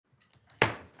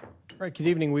All right, good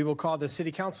evening. We will call the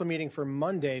City Council meeting for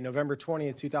Monday, November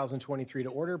 20th, 2023 to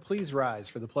order. Please rise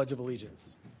for the Pledge of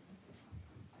Allegiance.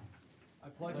 I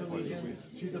pledge allegiance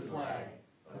to the flag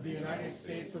of the United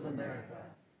States of America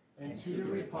and to the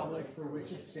republic for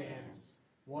which it stands,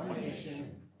 one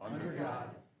nation, under God,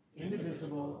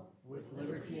 indivisible, with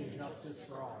liberty and justice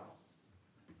for all.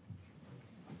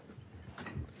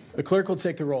 The clerk will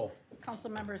take the roll. Council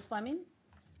members Fleming,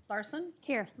 Larson.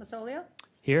 Here. Masolia.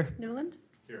 Here. Newland.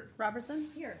 Here. Robertson.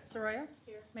 Here. Soroya.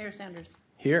 Here. Mayor Sanders.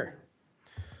 Here.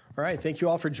 All right, thank you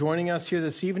all for joining us here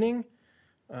this evening.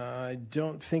 I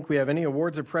don't think we have any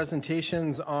awards or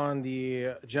presentations on the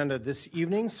agenda this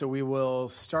evening, so we will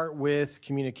start with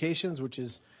communications, which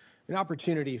is an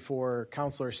opportunity for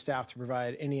council or staff to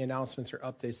provide any announcements or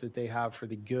updates that they have for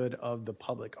the good of the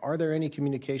public. Are there any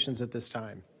communications at this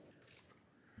time?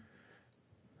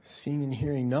 Seeing and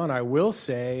hearing none, I will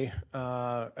say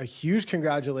a huge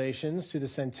congratulations to the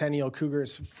Centennial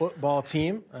Cougars football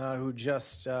team who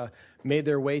just made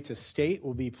their way to state.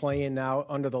 Will be playing now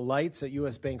under the lights at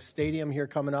US Bank Stadium here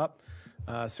coming up.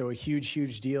 So a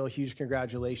huge deal, huge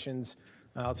congratulations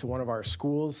to one of our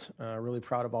schools. Really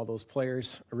proud of all those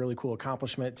players. A really cool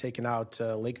accomplishment, taking out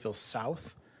Lakeville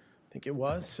South, I think it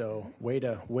was. So way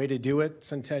to do it,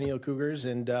 Centennial Cougars,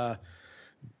 and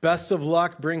best of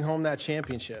luck, bring home that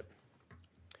championship.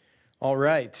 All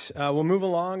right, we'll move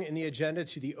along in the agenda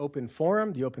to the open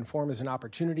forum. The open forum is an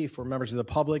opportunity for members of the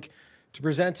public to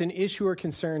present an issue or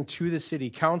concern to the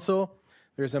City Council.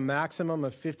 There's a maximum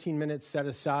of 15 minutes set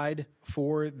aside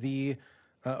for the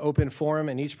open forum,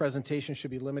 and each presentation should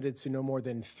be limited to no more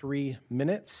than 3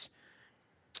 minutes.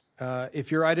 If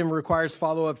your item requires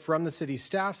follow-up from the city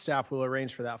staff will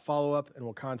arrange for that follow-up and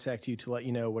will contact you to let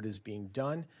you know what is being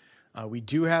done. We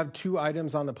do have 2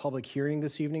 items on the public hearing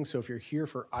this evening, so if you're here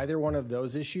for either one of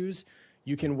those issues,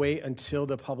 you can wait until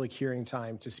the public hearing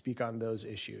time to speak on those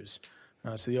issues.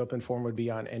 So the open forum would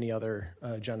be on any other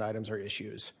agenda items or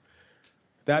issues.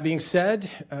 That being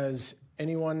said, does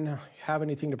anyone have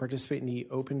anything to participate in the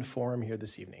open forum here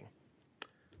this evening?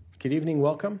 Good evening,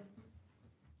 welcome.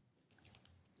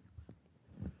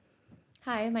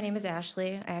 Hi, my name is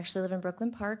Ashley. I actually live in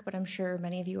Brooklyn Park, but I'm sure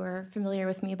many of you are familiar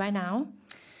with me by now.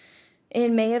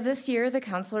 In May of this year, the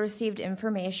council received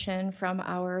information from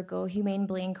our Go Humane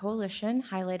Blaine coalition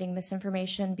highlighting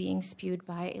misinformation being spewed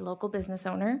by a local business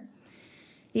owner.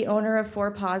 The owner of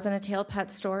Four Paws and a Tail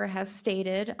Pet Store has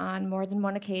stated on more than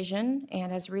one occasion,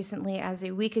 and as recently as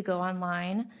a week ago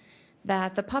online,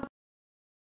 that the puppies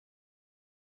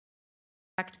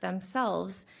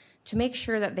themselves to make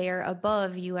sure that they are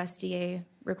above USDA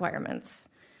requirements.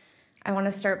 I want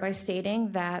to start by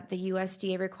stating that the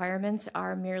USDA requirements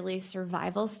are merely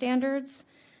survival standards.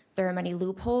 There are many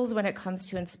loopholes when it comes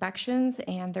to inspections,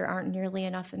 and there aren't nearly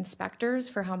enough inspectors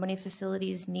for how many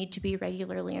facilities need to be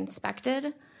regularly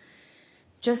inspected.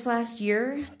 Just last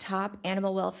year, top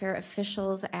animal welfare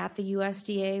officials at the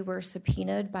USDA were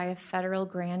subpoenaed by a federal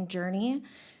grand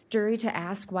jury to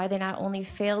ask why they not only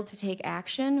failed to take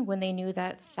action when they knew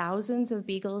that thousands of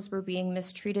beagles were being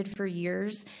mistreated for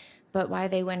years, but why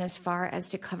they went as far as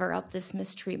to cover up this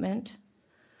mistreatment.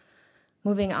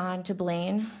 Moving on to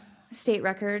Blaine, state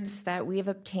records that we have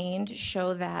obtained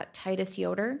show that Titus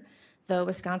Yoder, the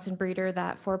Wisconsin breeder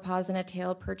that Four Paws and a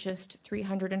Tail purchased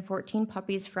 314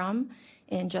 puppies from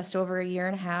in just over a year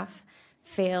and a half,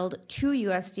 failed 2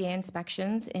 USDA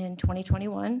inspections in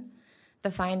 2021.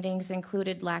 The findings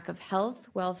included lack of health,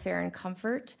 welfare, and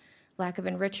comfort, lack of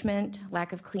enrichment,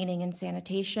 lack of cleaning and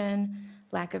sanitation,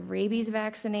 lack of rabies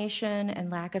vaccination, and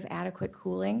lack of adequate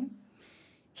cooling.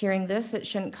 Hearing this, it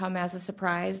shouldn't come as a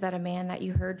surprise that a man that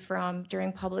you heard from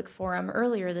during public forum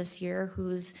earlier this year,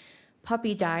 whose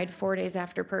puppy died 4 days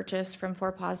after purchase from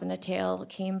Four Paws and a Tail,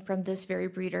 came from this very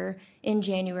breeder in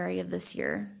January of this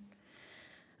year.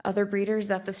 Other breeders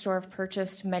that the store have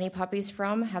purchased many puppies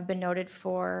from have been noted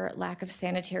for lack of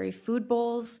sanitary food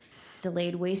bowls,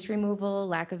 delayed waste removal,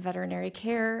 lack of veterinary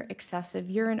care, excessive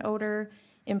urine odor,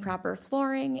 improper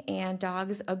flooring, and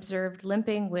dogs observed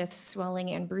limping with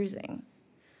swelling and bruising.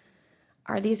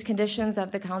 Are these conditions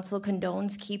that the council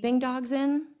condones keeping dogs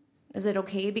in? Is it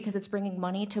okay because it's bringing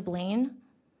money to Blaine?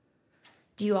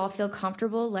 Do you all feel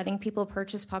comfortable letting people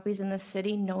purchase puppies in this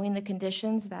city knowing the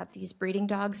conditions that these breeding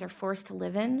dogs are forced to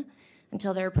live in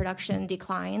until their production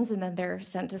declines and then they're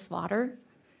sent to slaughter?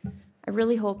 I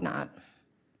really hope not.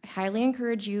 I highly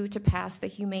encourage you to pass the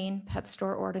Humane Pet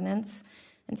Store Ordinance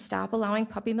and stop allowing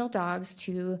puppy mill dogs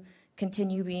to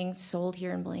continue being sold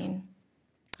here in Blaine.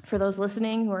 For those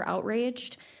listening who are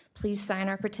outraged, please sign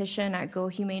our petition at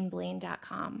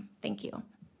gohumaneblaine.com. Thank you.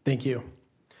 Thank you.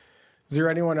 Is there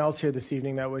anyone else here this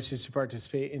evening that wishes to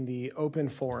participate in the open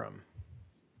forum?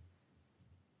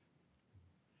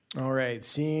 All right,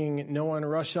 seeing no one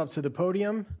rush up to the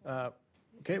podium.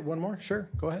 Okay, one more, sure,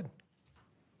 go ahead.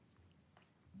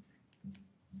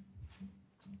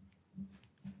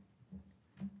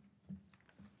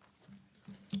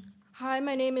 Hi,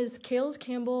 my name is Kales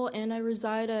Campbell, and I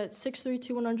reside at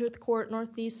 632 100th Court,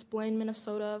 Northeast, Blaine,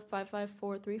 Minnesota,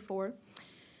 55434.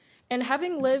 And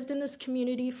having lived in this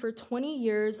community for 20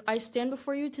 years, I stand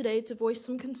before you today to voice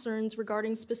some concerns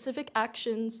regarding specific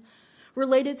actions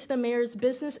related to the mayor's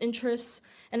business interests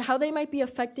and how they might be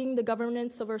affecting the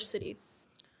governance of our city.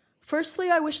 Firstly,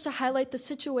 I wish to highlight the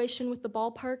situation with the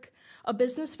ballpark, a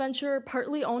business venture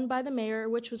partly owned by the mayor,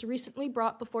 which was recently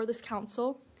brought before this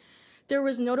council. There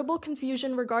was notable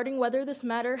confusion regarding whether this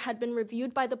matter had been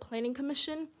reviewed by the Planning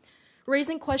Commission,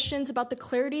 raising questions about the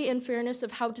clarity and fairness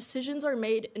of how decisions are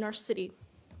made in our city.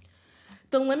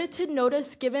 The limited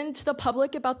notice given to the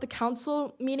public about the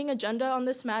council meeting agenda on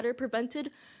this matter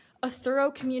prevented a thorough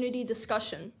community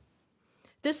discussion.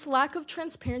 This lack of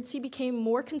transparency became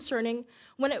more concerning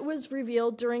when it was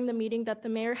revealed during the meeting that the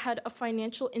mayor had a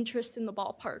financial interest in the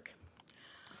ballpark.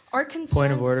 Our concerns...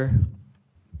 Point of order.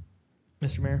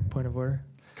 Mr. Mayor, point of order.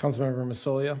 Councilmember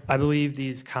Masolia. I believe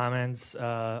these comments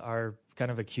are kind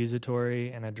of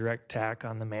accusatory and a direct attack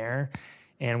on the mayor,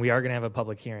 and we are going to have a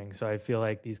public hearing, so I feel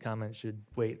like these comments should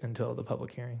wait until the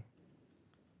public hearing.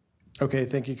 Okay,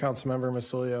 thank you, Councilmember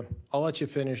Masolia. I'll let you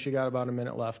finish. You got about a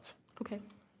minute left. Okay.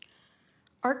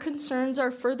 Our concerns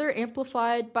are further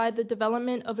amplified by the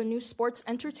development of a new sports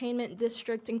entertainment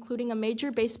district, including a major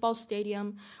baseball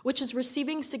stadium, which is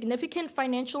receiving significant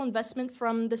financial investment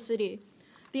from the city.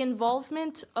 The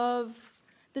involvement of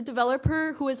the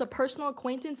developer, who is a personal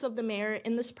acquaintance of the mayor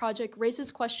in this project,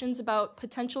 raises questions about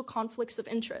potential conflicts of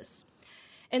interest.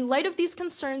 In light of these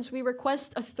concerns, we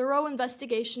request a thorough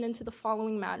investigation into the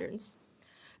following matters: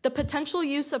 the potential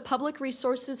use of public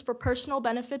resources for personal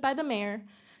benefit by the mayor,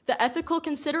 the ethical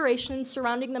considerations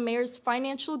surrounding the mayor's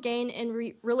financial gain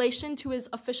in relation to his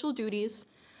official duties,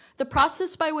 the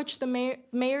process by which the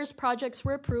mayor's projects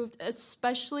were approved,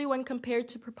 especially when compared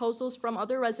to proposals from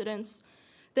other residents,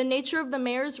 the nature of the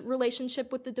mayor's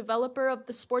relationship with the developer of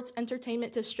the sports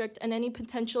entertainment district, and any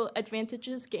potential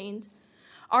advantages gained.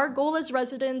 Our goal as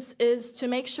residents is to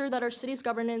make sure that our city's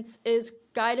governance is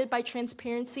guided by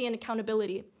transparency and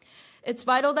accountability. It's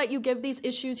vital that you give these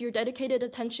issues your dedicated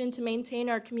attention to maintain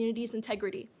our community's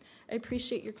integrity. I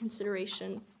appreciate your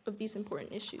consideration of these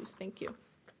important issues. Thank you.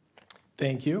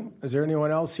 Thank you. Is there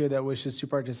anyone else here that wishes to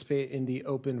participate in the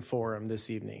open forum this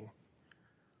evening?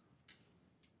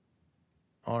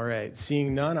 All right,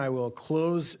 seeing none, I will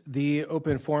close the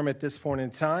open forum at this point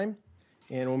in time,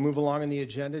 and we'll move along in the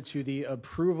agenda to the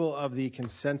approval of the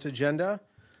consent agenda.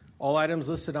 All items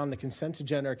listed on the consent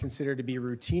agenda are considered to be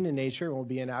routine in nature and will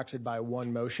be enacted by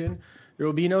one motion. There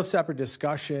will be no separate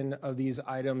discussion of these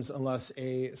items unless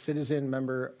a citizen,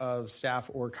 member of staff,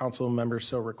 or council member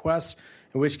so requests,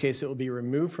 in which case it will be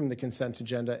removed from the consent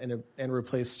agenda and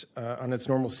replaced on its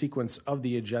normal sequence of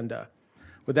the agenda.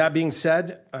 With that being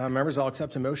said, members, I'll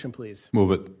accept a motion, please.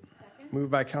 Move it. Second.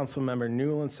 Moved by Councilmember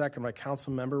Newland, second by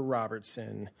Councilmember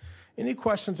Robertson. Any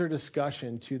questions or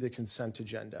discussion to the consent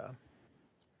agenda?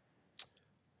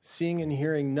 Seeing and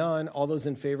hearing none, all those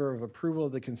in favor of approval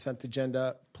of the consent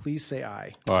agenda, please say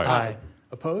aye. Aye. Aye.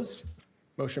 Opposed?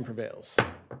 Motion prevails.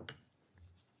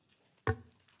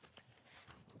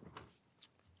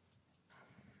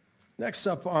 Next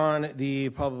up on the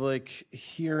public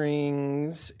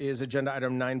hearings is agenda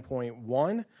item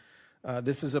 9.1.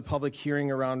 This is a public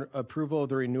hearing around approval of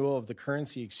the renewal of the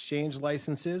currency exchange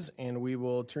licenses, and we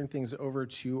will turn things over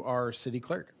to our city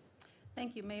clerk.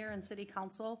 Thank you, Mayor and City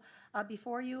Council.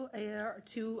 Before you are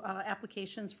two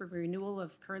applications for renewal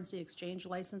of currency exchange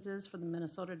licenses for the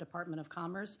Minnesota Department of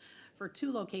Commerce for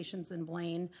two locations in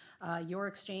Blaine, Your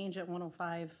Exchange at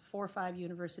 10545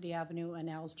 University Avenue and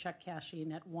Al's Check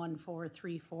Cashing at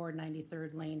 1434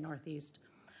 93rd Lane Northeast.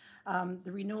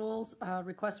 The renewals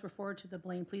requests were forwarded to the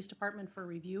Blaine Police Department for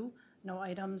review. No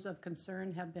items of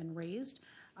concern have been raised.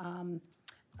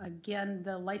 Again,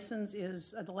 the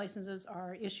licenses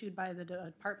are issued by the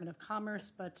Department of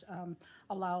Commerce, but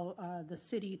allow the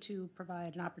city to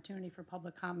provide an opportunity for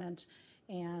public comment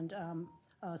and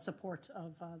support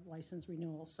of license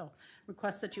renewals. So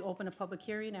request that you open a public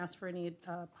hearing, ask for any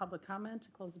public comment,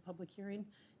 close the public hearing,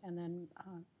 and then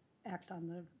act on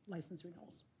the license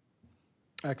renewals.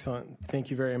 Excellent.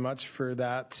 Thank you very much for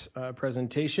that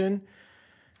presentation.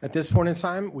 At this point in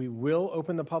time, we will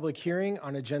open the public hearing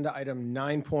on agenda item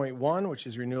 9.1, which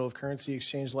is renewal of currency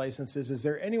exchange licenses. Is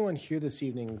there anyone here this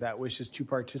evening that wishes to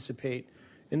participate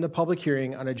in the public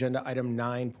hearing on agenda item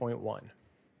 9.1?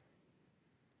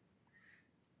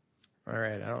 All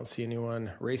right, I don't see anyone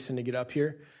racing to get up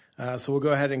here. So we'll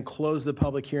go ahead and close the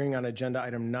public hearing on agenda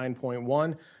item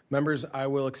 9.1. Members, I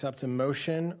will accept a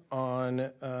motion on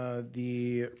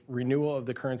the renewal of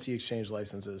the currency exchange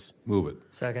licenses. Move it.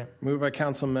 Second. Moved by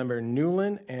Councilmember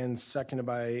Newland and seconded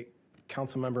by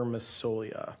Councilmember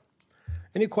Masolia.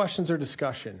 Any questions or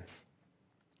discussion?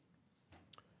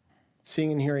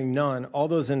 Seeing and hearing none, all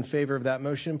those in favor of that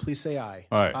motion, please say aye.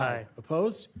 Aye. Aye.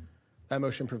 Opposed? That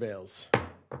motion prevails.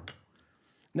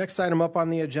 Next item up on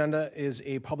the agenda is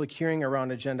a public hearing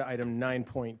around agenda item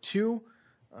 9.2.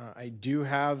 I do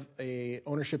have a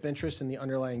ownership interest in the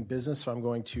underlying business, so I'm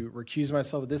going to recuse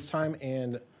myself at this time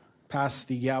and pass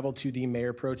the gavel to the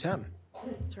Mayor Pro Tem.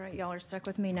 That's right, y'all are stuck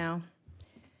with me now.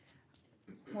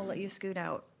 We'll let you scoot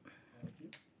out.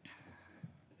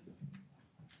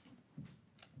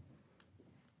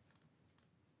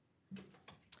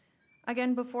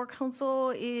 Again, before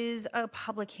council is a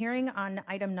public hearing on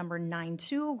item number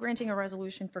 9.2, granting a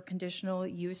resolution for conditional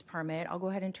use permit. I'll go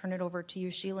ahead and turn it over to you,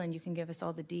 Sheila, and you can give us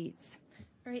all the deets.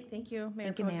 All right, thank you, Mayor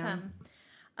Thank you, Pro ma'am.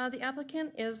 Tem. The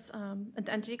applicant is an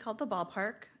entity called The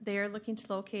Ballpark. They are looking to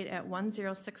locate at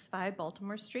 1065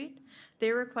 Baltimore Street.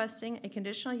 They're requesting a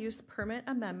conditional use permit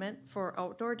amendment for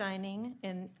outdoor dining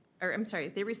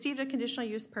they received a conditional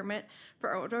use permit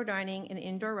for outdoor dining and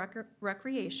indoor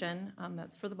recreation,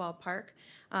 that's for The Ballpark,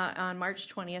 on March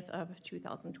 20th of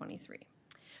 2023.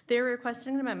 They're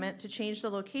requesting an amendment to change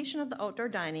the location of the outdoor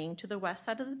dining to the west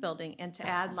side of the building and to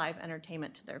add live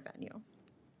entertainment to their venue.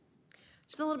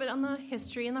 Just a little bit on the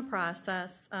history and the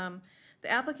process.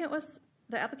 The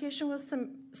application was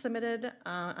submitted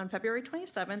on February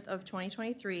 27th of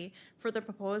 2023 for the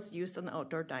proposed use in the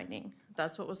outdoor dining.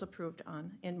 That's what was approved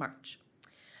on in March.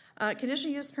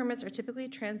 Conditional use permits are typically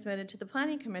transmitted to the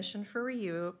Planning Commission for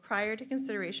review prior to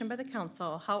consideration by the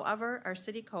council. However, our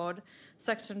city code,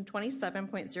 section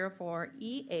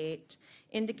 27.04E8,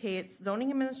 indicates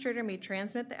zoning administrator may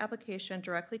transmit the application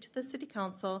directly to the city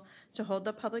council to hold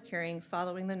the public hearing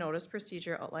following the notice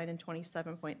procedure outlined in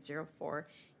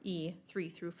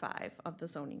 27.04E3 through 5 of the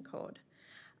zoning code.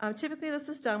 Typically, this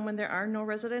is done when there are no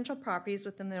residential properties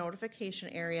within the notification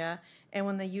area and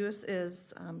when the use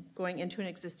is going into an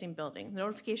existing building. The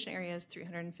notification area is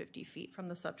 350 feet from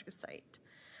the subject site.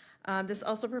 This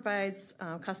also provides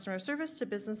customer service to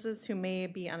businesses who may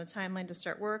be on a timeline to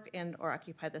start work and or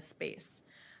occupy the space.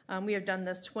 We have done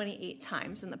this 28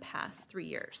 times in the past 3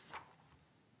 years.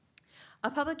 A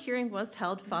public hearing was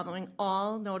held following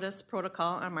all notice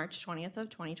protocol on March 20th of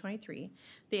 2023.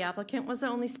 The applicant was the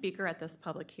only speaker at this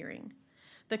public hearing.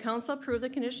 The council approved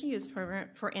the conditional use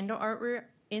permit for indoor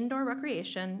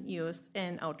recreation use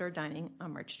and outdoor dining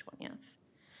on March 20th.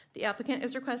 The applicant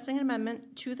is requesting an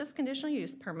amendment to this conditional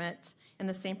use permit, and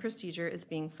the same procedure is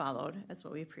being followed as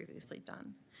what we've previously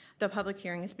done. The public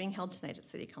hearing is being held tonight at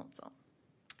City Council.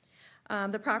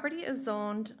 The property is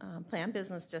zoned Planned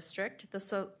Business District. The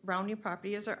surrounding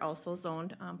properties are also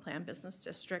zoned Planned Business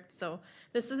District. So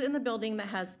this is in the building that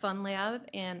has Fun Lab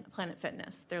and Planet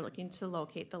Fitness. They're looking to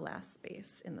locate the last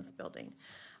space in this building.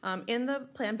 In the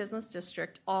Planned Business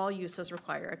District, all uses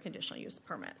require a conditional use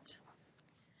permit.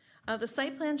 The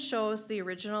site plan shows the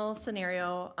original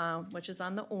scenario, which is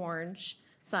on the orange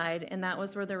side, and that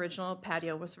was where the original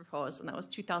patio was proposed, and that was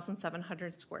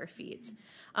 2,700 square feet.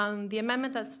 The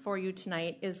amendment that's for you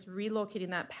tonight is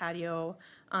relocating that patio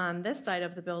on this side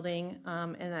of the building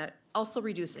and that also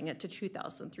reducing it to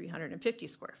 2,350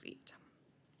 square feet.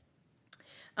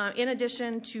 In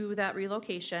addition to that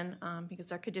relocation,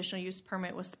 because our conditional use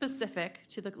permit was specific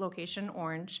to the location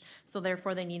orange, so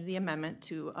therefore they needed the amendment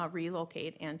to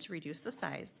relocate and to reduce the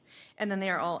size. And then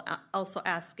they are also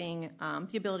asking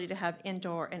the ability to have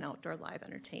indoor and outdoor live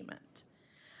entertainment.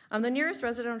 The nearest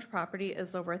residential property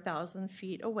is over 1,000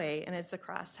 feet away, and it's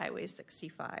across Highway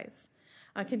 65.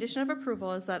 A condition of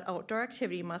approval is that outdoor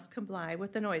activity must comply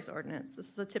with the noise ordinance.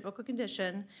 This is a typical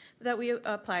condition that we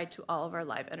apply to all of our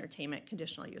live entertainment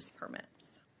conditional use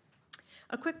permits.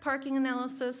 A quick parking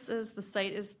analysis is the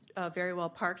site is very well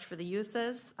parked for the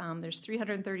uses. There's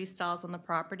 330 stalls on the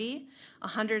property.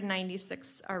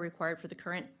 196 are required for the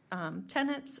current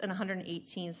tenants, and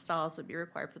 118 stalls would be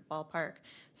required for the ballpark.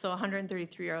 So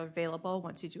 133 are available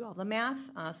once you do all the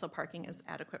math, so parking is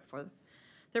adequate for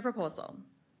their proposal.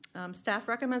 Staff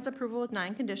recommends approval with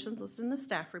 9 conditions listed in the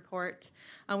staff report.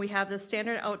 We have the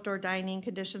standard outdoor dining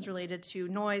conditions related to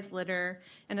noise, litter,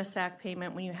 and a SAC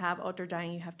payment. When you have outdoor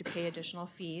dining, you have to pay additional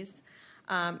fees.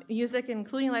 Music,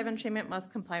 including live entertainment,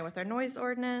 must comply with our noise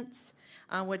ordinance,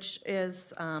 which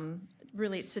is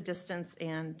relates to distance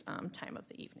and time of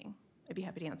the evening. I'd be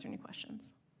happy to answer any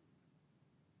questions.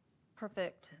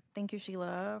 Perfect. Thank you,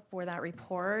 Sheila, for that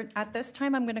report. At this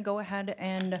time, I'm going to go ahead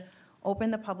and open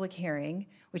the public hearing.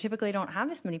 We typically don't have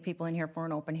this many people in here for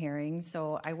an open hearing,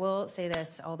 so I will say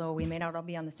this, although we may not all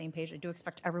be on the same page, I do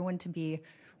expect everyone to be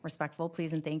respectful,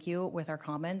 please and thank you, with our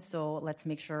comments. So let's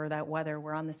make sure that whether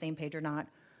we're on the same page or not,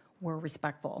 we're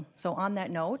respectful. So on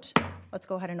that note, let's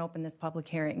go ahead and open this public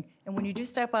hearing. And when you do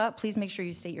step up, please make sure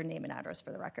you state your name and address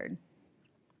for the record.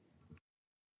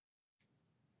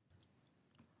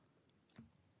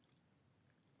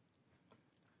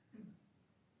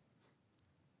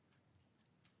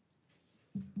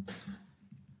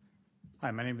 Hi,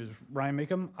 my name is Ryan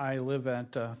Macomb. I live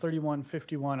at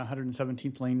 3151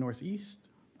 117th Lane Northeast.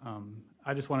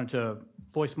 I just wanted to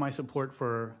voice my support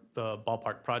for the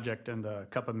ballpark project and the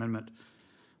Cup Amendment.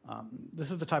 This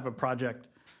is the type of project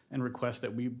and request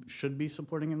that we should be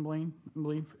supporting in Blaine, I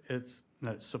believe.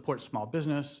 That it supports small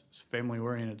business, it's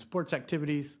family-oriented sports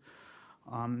activities,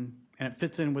 and it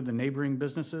fits in with the neighboring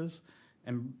businesses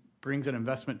and brings an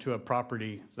investment to a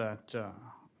property that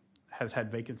has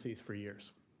had vacancies for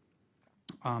years.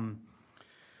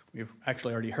 We've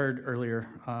actually already heard earlier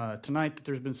tonight that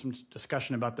there's been some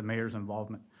discussion about the mayor's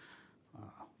involvement.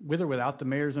 With or without the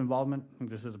mayor's involvement, I think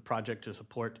this is a project to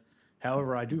support.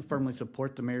 However, I do firmly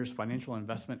support the mayor's financial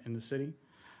investment in the city.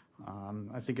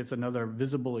 I think it's another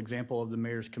visible example of the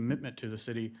mayor's commitment to the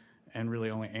city and really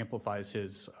only amplifies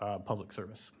his public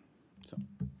service. So,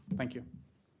 thank you.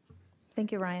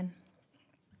 Thank you, Ryan.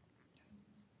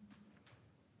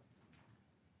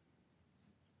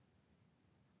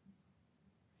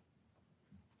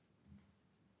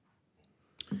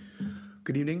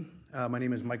 Good evening. My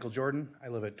name is Michael Jordan. I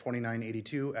live at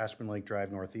 2982 Aspen Lake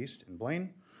Drive Northeast in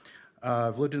Blaine.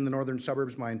 I've lived in the northern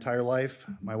suburbs my entire life.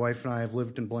 My wife and I have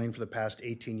lived in Blaine for the past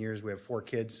 18 years. We have 4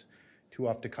 kids, 2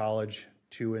 off to college,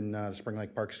 2 in the Spring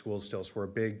Lake Park schools still. So we're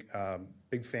a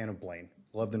big fan of Blaine.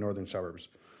 Love the northern suburbs.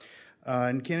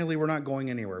 And candidly, we're not going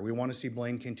anywhere. We want to see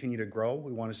Blaine continue to grow.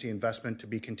 We want to see investment to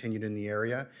be continued in the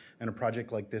area. And a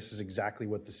project like this is exactly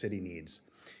what the city needs.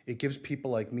 It gives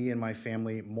people like me and my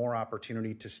family more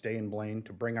opportunity to stay in Blaine,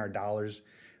 to bring our dollars,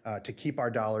 to keep our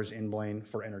dollars in Blaine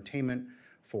for entertainment,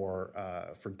 for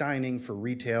dining, for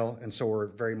retail, and so we're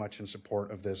very much in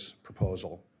support of this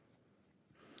proposal.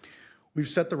 We've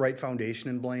set the right foundation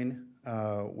in Blaine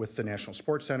with the National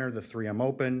Sports Center, the 3M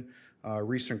Open,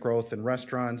 recent growth in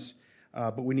restaurants,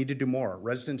 but we need to do more.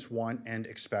 Residents want and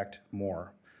expect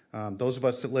more. Those of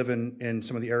us that live in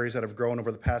some of the areas that have grown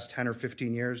over the past 10 or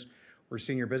 15 years, we're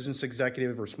senior business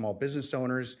executive, we're small business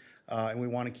owners, and we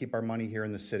want to keep our money here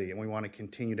in the city, and we want to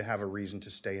continue to have a reason to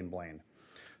stay in Blaine.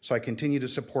 So I continue to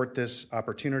support this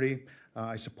opportunity.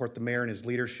 I support the mayor and his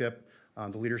leadership,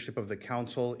 the leadership of the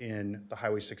council in the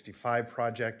Highway 65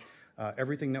 project.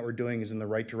 Everything that we're doing is in the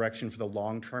right direction for the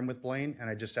long term with Blaine, and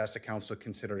I just ask the council to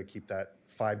consider to keep that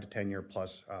 5 to 10 year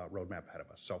plus roadmap ahead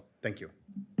of us. So thank you.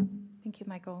 Thank you,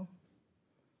 Michael.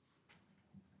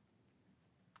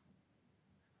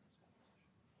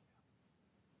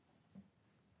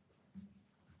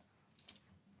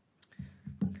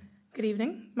 Good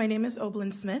evening. My name is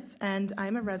Oblin Smith, and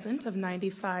I'm a resident of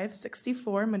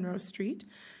 9564 Monroe Street,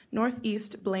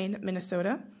 Northeast Blaine,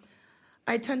 Minnesota.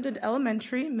 I attended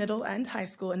elementary, middle, and high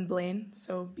school in Blaine,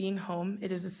 so being home,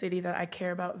 it is a city that I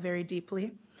care about very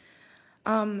deeply.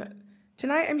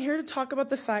 Tonight, I'm here to talk about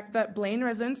the fact that Blaine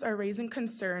residents are raising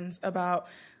concerns about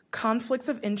conflicts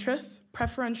of interest,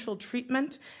 preferential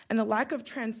treatment, and the lack of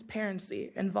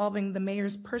transparency involving the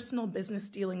mayor's personal business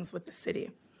dealings with the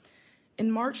city. In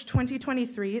March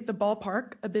 2023, the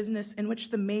ballpark, a business in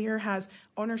which the mayor has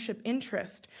ownership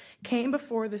interest, came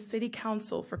before the city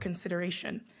council for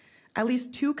consideration. At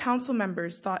least 2 council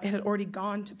members thought it had already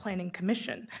gone to planning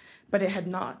commission, but it had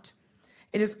not.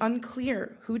 It is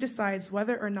unclear who decides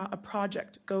whether or not a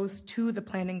project goes to the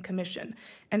planning commission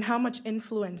and how much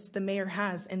influence the mayor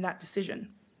has in that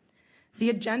decision. The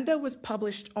agenda was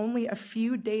published only a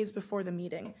few days before the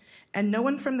meeting, and no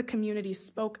one from the community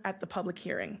spoke at the public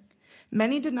hearing.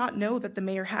 Many did not know that the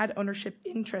mayor had ownership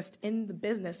interest in the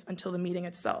business until the meeting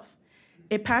itself.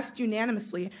 It passed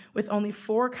unanimously with only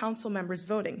 4 council members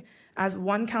voting, as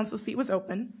 1 council seat was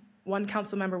open, 1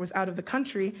 council member was out of the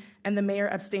country, and the mayor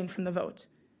abstained from the vote.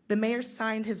 The mayor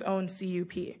signed his own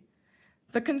CUP.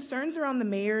 The concerns around the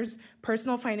mayor's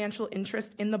personal financial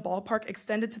interest in the ballpark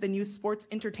extended to the new sports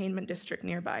entertainment district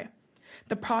nearby.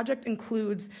 The project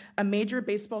includes a major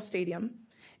baseball stadium,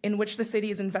 in which the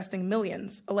city is investing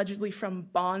millions, allegedly from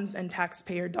bonds and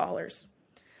taxpayer dollars.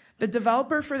 The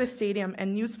developer for the stadium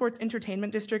and new sports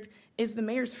entertainment district is the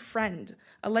mayor's friend,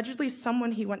 allegedly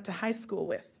someone he went to high school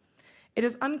with. It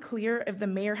is unclear if the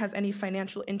mayor has any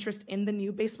financial interest in the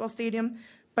new baseball stadium,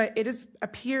 but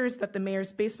appears that the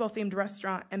mayor's baseball-themed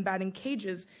restaurant and batting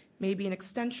cages may be an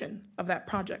extension of that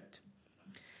project.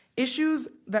 Issues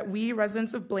that we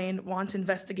residents of Blaine want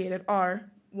investigated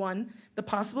are: 1, the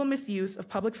possible misuse of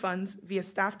public funds via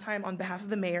staff time on behalf of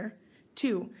the mayor;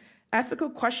 2, ethical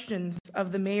questions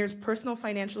of the mayor's personal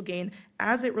financial gain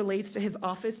as it relates to his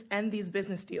office and these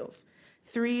business deals;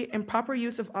 3, improper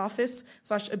use of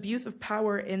office/abuse of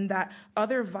power in that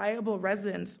other viable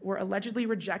residents were allegedly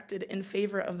rejected in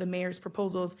favor of the mayor's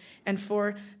proposals; and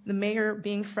 4, the mayor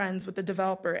being friends with the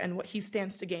developer and what he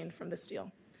stands to gain from this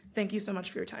deal. Thank you so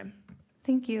much for your time.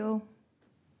 Thank you.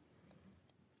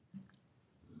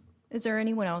 Is there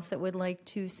anyone else that would like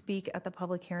to speak at the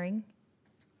public hearing?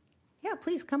 Yeah,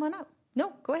 please come on up.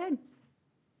 No, go ahead.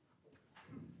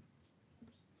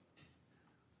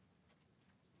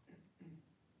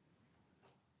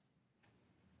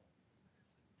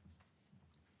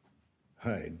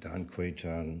 Hi, Don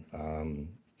Quayton.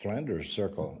 Flanders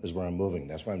Circle is where I'm moving.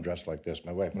 That's why I'm dressed like this.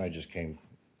 My wife and I just came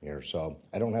here, so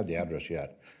I don't have the address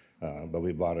yet, but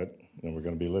we bought it, and we're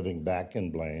going to be living back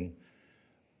in Blaine.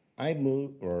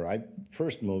 I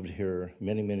first moved here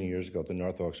many, many years ago to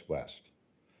North Oaks West,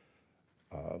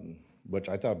 which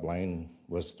I thought Blaine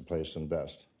was the place to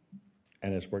invest,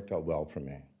 and it's worked out well for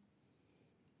me.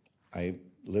 I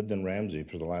lived in Ramsey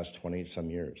for the last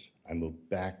 20-some years. I moved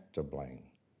back to Blaine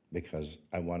because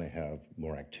I want to have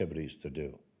more activities to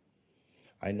do.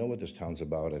 I know what this town's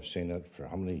about. I've seen it for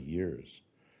how many years?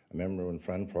 I remember when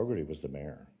Fred Fogarty was the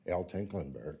mayor, Al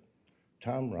Tinklenberg,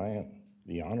 Tom Ryan,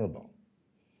 the Honorable.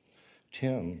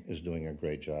 Tim is doing a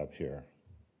great job here.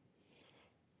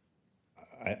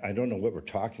 I don't know what we're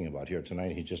talking about here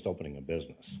tonight. He's just opening a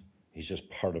business. He's just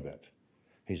part of it.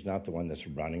 He's not the one that's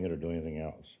running it or doing anything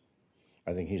else.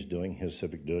 I think he's doing his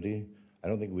civic duty. I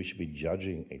don't think we should be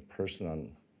judging a person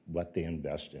on what they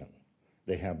invest in.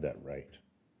 They have that right.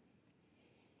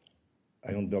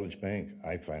 I own Village Bank.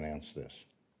 I finance this.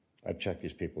 I've checked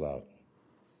these people out.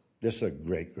 This is a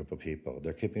great group of people.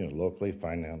 They're keeping it locally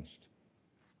financed.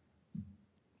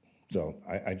 So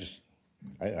I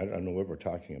don't know what we're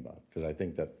talking about, because I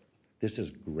think that this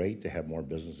is great to have more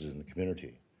businesses in the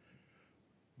community.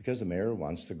 Because the mayor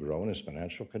wants to grow in his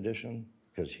financial condition,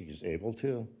 because he's able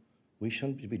to, we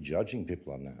shouldn't be judging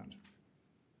people on that.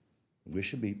 We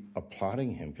should be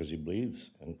applauding him because he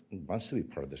believes and wants to be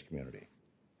part of this community.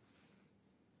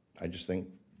 I just think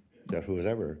that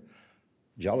whoever,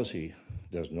 jealousy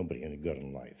does nobody any good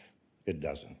in life. It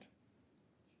doesn't.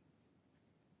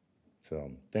 So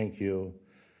thank you.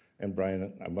 And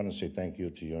Brian, I want to say thank you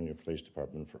to you and your police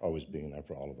department for always being there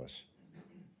for all of us.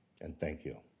 And thank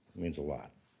you. It means a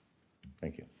lot.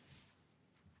 Thank you.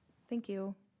 Thank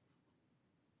you.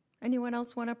 Anyone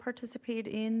else want to participate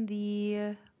in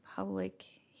the public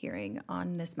hearing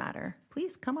on this matter?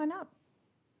 Please come on up.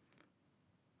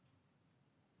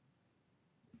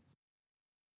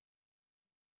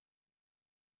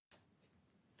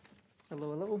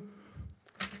 Hello, hello.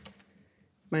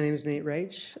 My name is Nate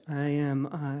Reich. I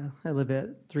live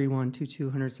at 3122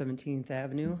 117th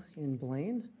Avenue in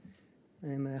Blaine.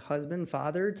 I'm a husband,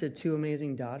 father to 2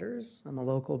 amazing daughters. I'm a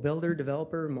local builder,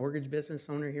 developer, mortgage business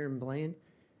owner here in Blaine,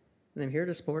 and I'm here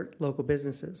to support local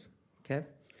businesses, okay?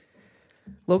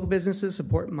 Local businesses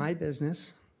support my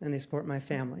business, and they support my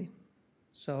family.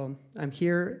 So I'm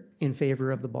here in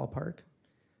favor of the ballpark.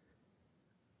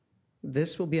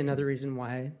 This will be another reason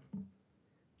why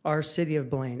our city of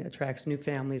Blaine attracts new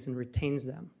families and retains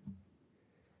them.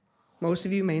 Most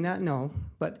of you may not know,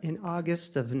 but in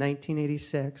August of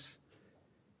 1986,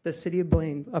 the city of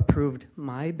Blaine approved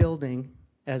my building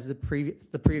as the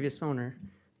previous owner,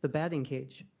 the batting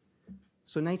cage.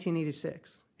 So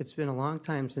 1986, it's been a long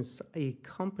time since a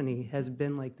company has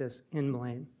been like this in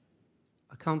Blaine.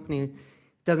 A company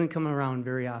doesn't come around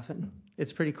very often.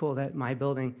 It's pretty cool that my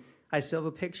building, I still have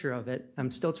a picture of it.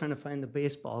 I'm still trying to find the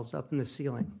baseballs up in the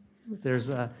ceiling. There's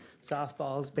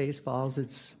softballs, baseballs.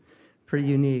 It's pretty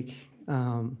unique.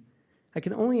 I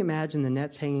can only imagine the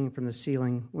nets hanging from the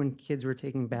ceiling when kids were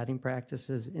taking batting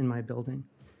practices in my building.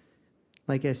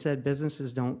 Like I said,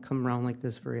 businesses don't come around like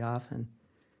this very often.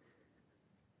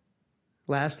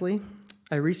 Lastly,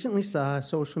 I recently saw a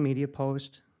social media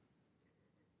post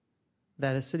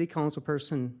that a city council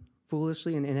person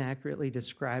foolishly and inaccurately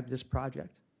described this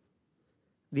project.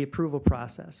 The approval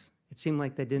process. It seemed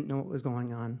like they didn't know what was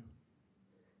going on.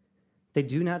 They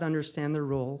do not understand their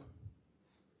role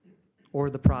or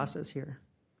the process here,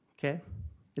 okay?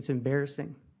 It's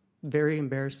embarrassing, very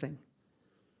embarrassing.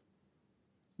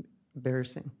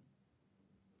 Embarrassing.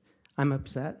 I'm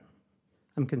upset.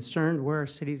 I'm concerned where our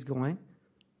city's going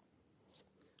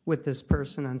with this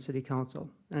person on city council.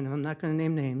 And I'm not going to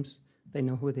name names, They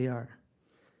know who they are.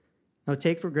 Now,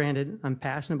 take for granted, I'm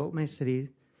passionate about my city.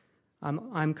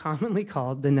 I'm commonly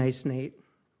called the nice Nate,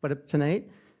 but tonight,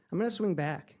 I'm going to swing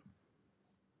back.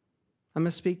 I'm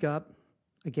going to speak up.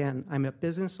 Again, I'm a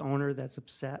business owner that's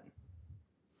upset.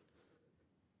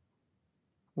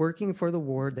 Working for the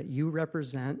ward that you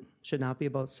represent should not be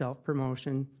about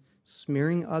self-promotion,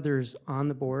 smearing others on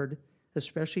the board,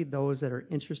 especially those that are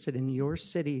interested in your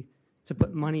city to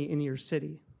put money in your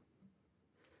city.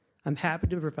 I'm happy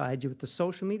to provide you with the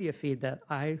social media feed that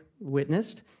I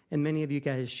witnessed and many of you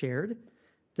guys shared.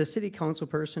 The city council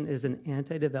person is an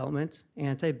anti-development,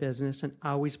 anti-business, and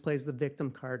always plays the victim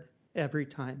card every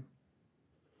time.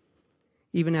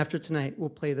 Even after tonight, we'll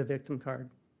play the victim card.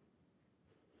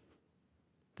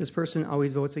 This person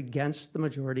always votes against the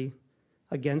majority,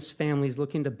 against families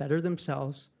looking to better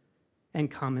themselves,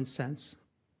 and common sense.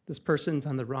 This person's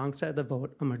on the wrong side of the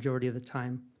vote a majority of the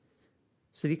time.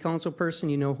 City council person,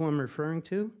 you know who I'm referring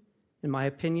to. In my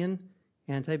opinion,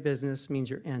 anti-business means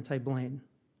you're anti-Blaine.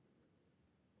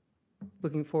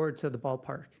 Looking forward to the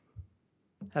ballpark.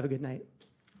 Have a good night.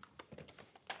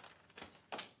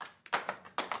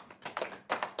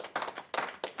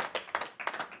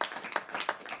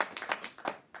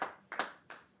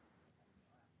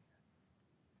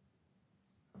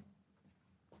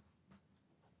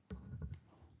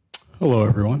 Hello,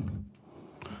 everyone.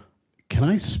 Can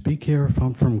I speak here if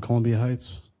I'm from Columbia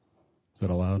Heights? Is that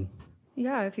allowed?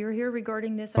 Yeah, if you're here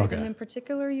regarding this item in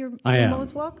particular, you're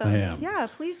most welcome. I am. Yeah,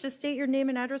 please just state your name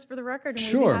and address for the record. And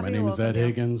Sure. My name is Ed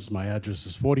Higgins. My address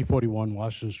is 4041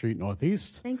 Washington Street,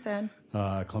 Northeast. Thanks, Ed.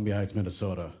 Columbia Heights,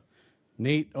 Minnesota.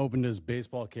 Nate opened his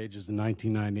baseball cages in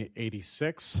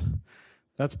 1986.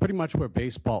 That's pretty much where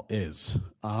baseball is.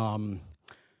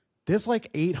 There's like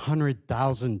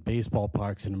 800,000 baseball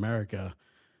parks in America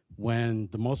when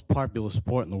the most popular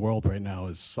sport in the world right now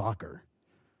is soccer.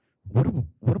 What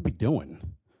are we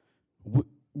doing?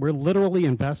 We're literally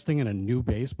investing in a new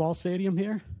baseball stadium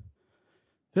here.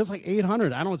 There's like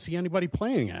 800. I don't see anybody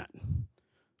playing at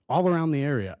all around the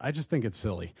area. I just think it's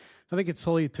silly. I think it's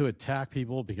silly to attack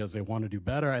people because they want to do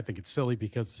better. I think it's silly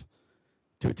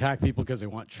to attack people because they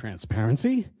want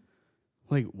transparency.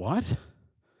 Like, what?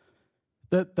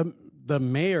 The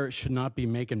mayor should not be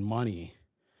making money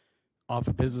off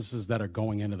of businesses that are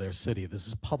going into their city. This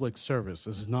is public service.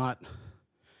 This is not,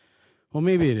 well,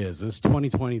 maybe it is. It's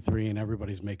 2023 and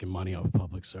everybody's making money off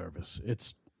public service.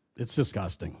 It's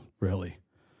disgusting, really.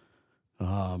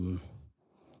 So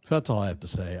that's all I have to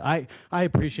say. I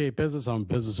appreciate business. I'm a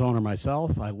business owner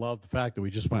myself. I love the fact that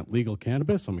we just went legal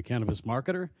cannabis. I'm a cannabis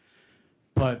marketer.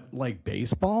 But like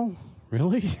baseball?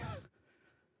 Really?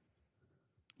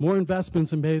 More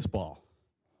investments in baseball.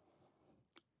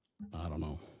 I don't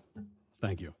know.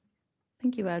 Thank you.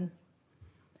 Thank you, Ed.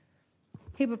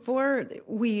 Hey, before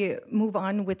we move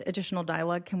on with additional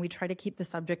dialogue, can we try to keep the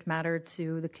subject matter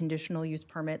to the conditional use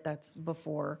permit that's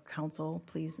before council,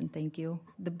 please, and thank you.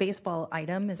 The baseball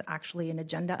item is actually an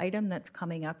agenda item that's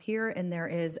coming up here, and there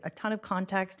is a ton of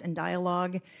context and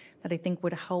dialogue that I think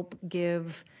would help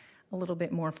give a little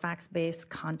bit more facts-based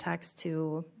context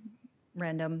to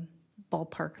random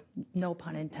ballpark, no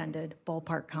pun intended,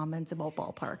 ballpark comments about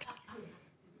ballparks.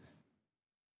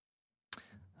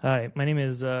 Hi, my name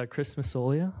is Chris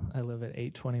Masolia. I live at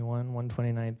 821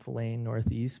 129th Lane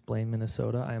Northeast, Blaine,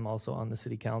 Minnesota. I am also on the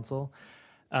city council.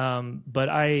 But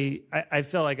I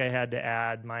felt like I had to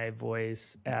add my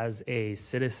voice as a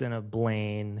citizen of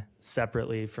Blaine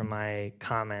separately from my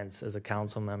comments as a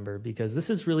council member, because this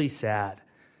is really sad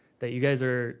that you guys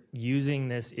are using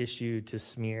this issue to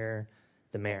smear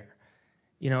the mayor.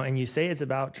 You know, and you say it's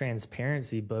about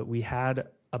transparency, but we had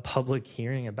a public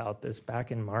hearing about this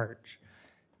back in March.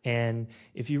 And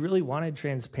if you really wanted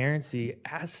transparency,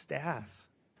 ask staff.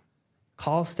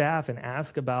 Call staff and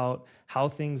ask about how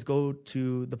things go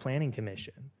to the planning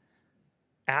commission.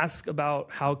 Ask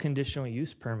about how conditional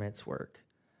use permits work.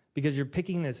 Because you're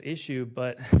picking this issue,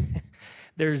 but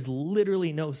there's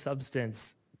literally no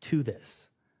substance to this.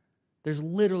 There's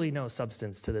literally no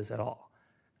substance to this at all.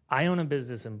 I own a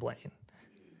business in Blaine.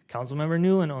 Councilmember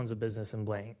Newland owns a business in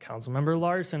Blaine. Councilmember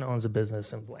Larson owns a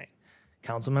business in Blaine.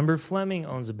 Councilmember Fleming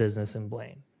owns a business in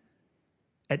Blaine.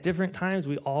 At different times,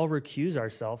 we all recuse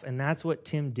ourselves, and that's what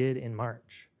Tim did in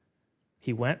March.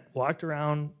 He walked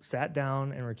around, sat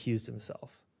down, and recused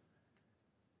himself.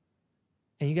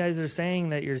 And you guys are saying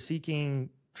that you're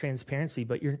seeking transparency,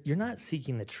 but you're not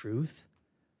seeking the truth.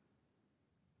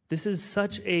 This is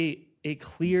such a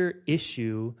clear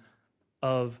issue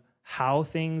of how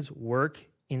things work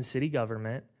in city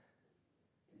government.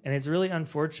 And it's really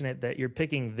unfortunate that you're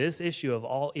picking this issue of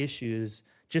all issues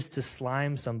just to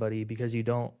slime somebody because you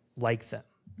don't like them.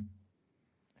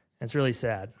 And it's really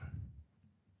sad.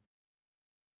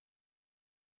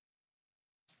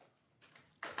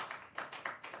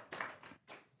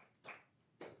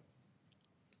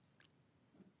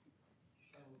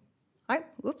 All right.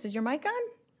 Oops, is your mic on?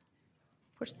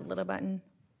 Push the little button.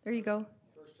 There you go.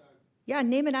 Yeah,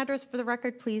 name and address for the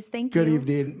record, please. Thank you. Good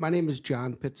evening. My name is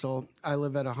John Pitzel. I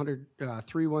live at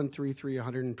 3133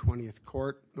 120th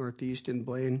Court, Northeast in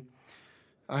Blaine.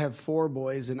 I have 4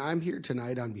 boys, and I'm here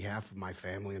tonight on behalf of my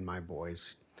family and my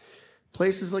boys.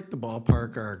 Places like the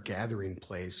ballpark are a gathering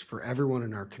place for everyone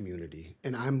in our community,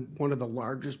 and I'm one of the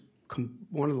largest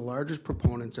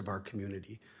proponents of our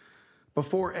community.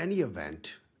 Before any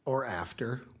event or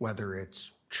after, whether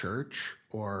it's church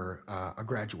or a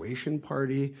graduation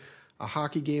party, a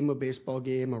hockey game, a baseball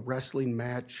game, a wrestling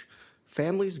match,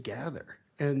 families gather,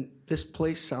 and this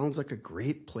place sounds like a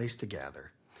great place to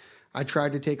gather. I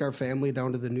tried to take our family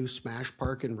down to the new Smash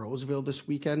Park in Roseville this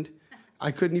weekend.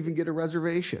 I couldn't even get a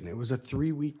reservation. It was a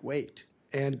 3-week wait,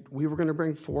 and we were going to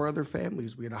bring 4 other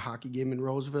families. We had a hockey game in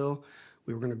Roseville.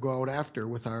 We were going to go out after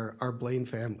with our Blaine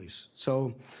families.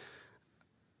 So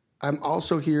I'm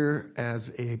also here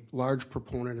as a large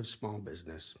proponent of small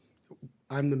business.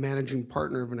 I'm the managing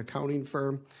partner of an accounting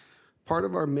firm. Part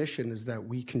of our mission is that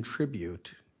we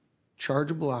contribute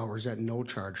chargeable hours at no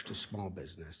charge to small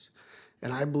business.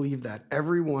 And I believe that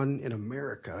everyone in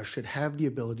America should have the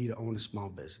ability to own a small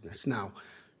business. Now,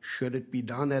 should it be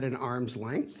done at an arm's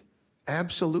length?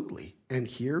 Absolutely. And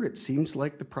here it seems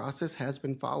like the process has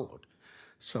been followed.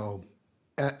 So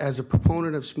as a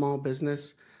proponent of small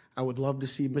business, I would love to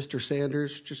see Mr.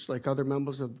 Sanders, just like other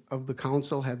members of the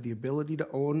council, have the ability to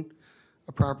own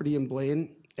a property in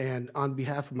Blaine. And on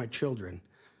behalf of my children,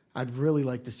 I'd really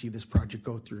like to see this project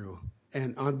go through.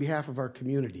 And on behalf of our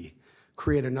community,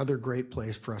 create another great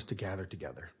place for us to gather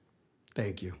together.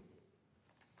 Thank you.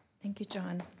 Thank you,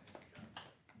 John.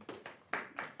 All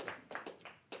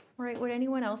right, would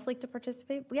anyone else like to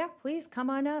participate? Yeah, please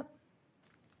come on up.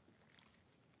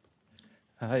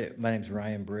 Hi, my name's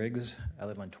Ryan Briggs. I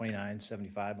live on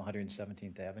 2975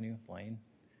 117th Avenue, Blaine.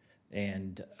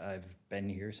 And I've been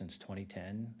here since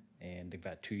 2010, and I've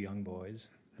got 2 young boys.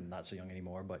 I'm not so young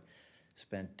anymore, but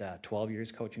spent 12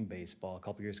 years coaching baseball, a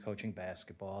couple years coaching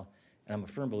basketball, and I'm a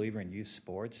firm believer in youth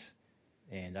sports,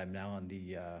 and I'm now on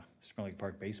the Spring Lake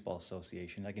Park Baseball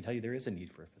Association. I can tell you there is a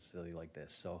need for a facility like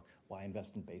this, so why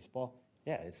invest in baseball?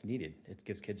 Yeah, it's needed. It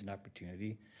gives kids an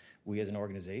opportunity. We as an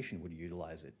organization would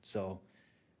utilize it. So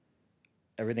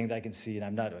everything that I can see, and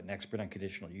I'm not an expert on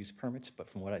conditional use permits, but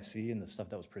from what I see and the stuff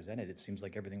that was presented, it seems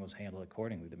like everything was handled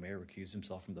accordingly. The mayor recused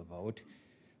himself from the vote.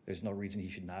 There's no reason he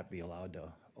should not be allowed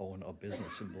to own a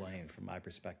business in Blaine, from my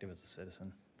perspective as a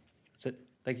citizen. That's it.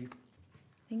 Thank you.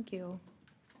 Thank you.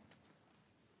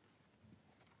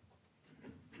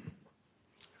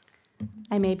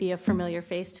 I may be a familiar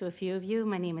face to a few of you.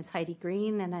 My name is Heidi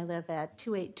Green, and I live at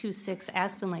 2826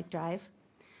 Aspen Lake Drive.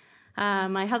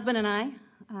 My husband and I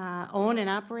own and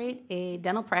operate a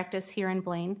dental practice here in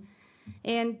Blaine.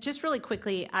 And just really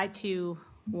quickly, I'd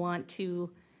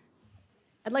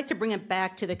like to bring it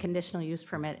back to the conditional use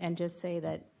permit and just say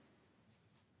that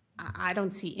I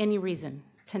don't see any reason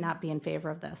to not be in favor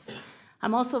of this.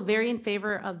 I'm also very in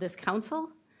favor of this council.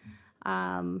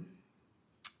 To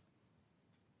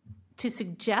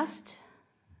suggest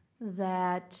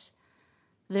that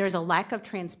there's a lack of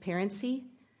transparency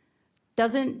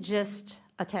doesn't just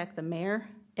attack the mayor,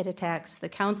 it attacks the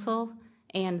council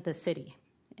and the city.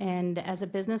 And as a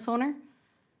business owner,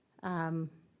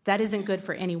 that isn't good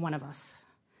for any one of us.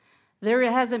 There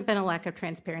hasn't been a lack of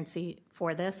transparency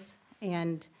for this,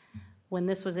 and when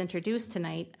this was introduced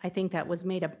tonight, I think that was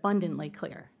made abundantly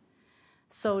clear.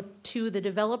 So to the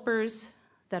developers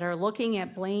that are looking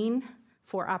at Blaine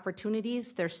for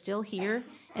opportunities, they're still here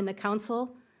in the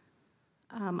council.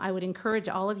 I would encourage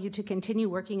all of you to continue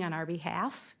working on our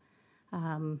behalf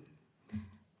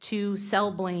to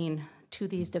sell Blaine to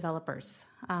these developers.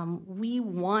 We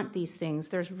want these things.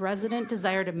 There's resident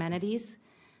desired amenities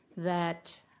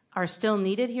that are still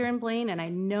needed here in Blaine, and I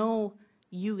know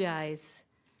you guys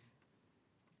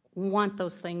want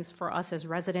those things for us as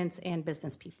residents and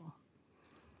business people.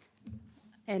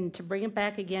 And to bring it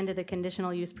back again to the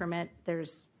conditional use permit,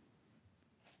 there's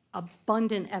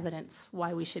abundant evidence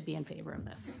why we should be in favor of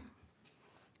this.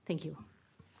 Thank you.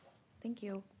 Thank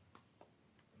you.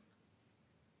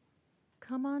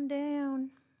 Come on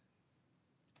down.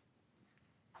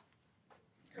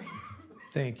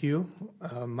 Thank you.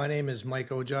 My name is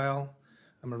Mike Ogile.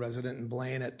 I'm a resident in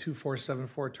Blaine at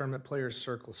 2474 Tournament Players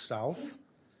Circle South.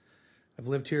 I've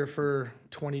lived here for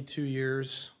 22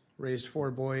 years, raised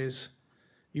 4 boys.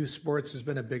 Youth sports has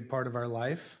been a big part of our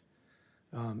life.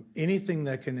 Anything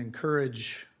that can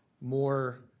encourage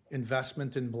more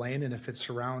investment in Blaine, and if it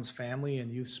surrounds family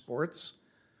and youth sports,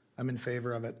 I'm in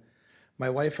favor of it. My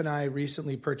wife and I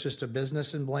recently purchased a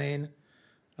business in Blaine,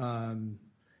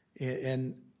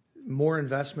 and more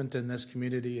investment in this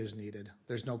community is needed.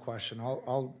 There's no question.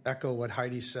 I'll echo what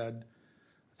Heidi said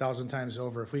 1,000 times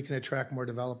over. If we can attract more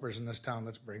developers in this town,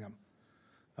 let's bring them.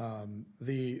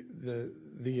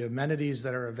 The amenities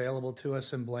that are available to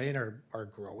us in Blaine are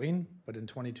growing, but in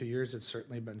 22 years, it's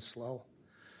certainly been slow.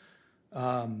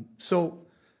 So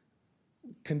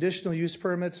conditional use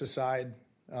permits aside,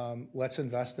 let's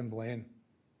invest in Blaine.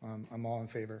 I'm all in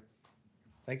favor.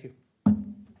 Thank you.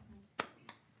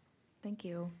 Thank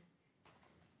you.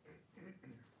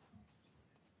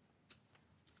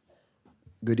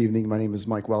 Good evening. My name is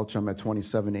Mike Welch. I'm at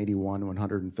 2781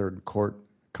 103rd Court.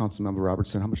 Councilmember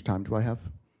Robertson, how much time do I have?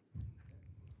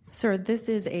 Sir, this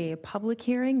is a public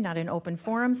hearing, not an open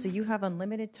forum, so you have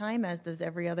unlimited time, as does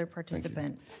every other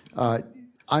participant.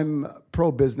 I'm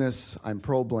pro-business, I'm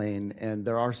pro-Blaine, and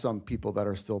there are some people that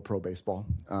are still pro-baseball.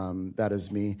 That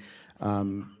is me.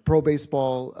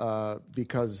 Pro-baseball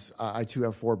because I too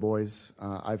have 4 boys.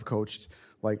 I've coached,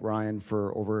 like Ryan,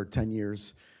 for over 10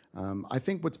 years. I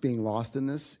think what's being lost in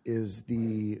this is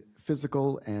the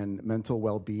physical and mental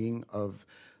well-being of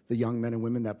the young men and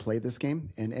women that play this game,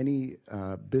 and any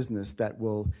business that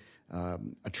will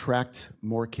attract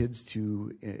more kids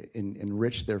to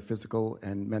enrich their physical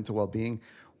and mental well-being,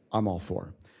 I'm all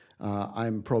for.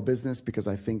 I'm pro-business because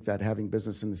I think that having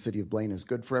business in the city of Blaine is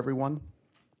good for everyone,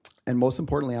 and most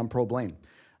importantly, I'm pro-Blaine.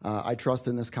 I trust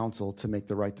in this council to make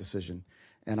the right decision.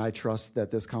 And I trust that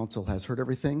this council has heard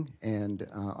everything and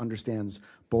understands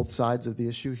both sides of the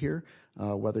issue here,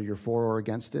 whether you're for or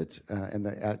against it, and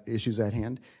the issues at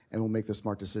hand, and will make the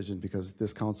smart decision because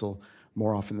this council,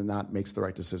 more often than not, makes the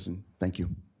right decision. Thank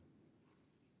you.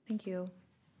 Thank you.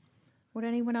 Would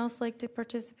anyone else like to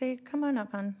participate? Come on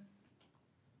up, hon.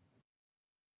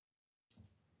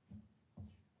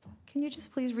 Can you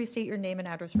just please restate your name and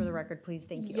address for the record, please?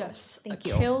 Thank you. Yes. Thank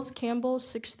you. Kales Campbell,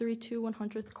 632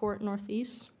 100th Court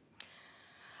Northeast.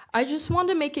 I just want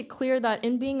to make it clear that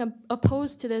in being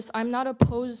opposed to this, I'm not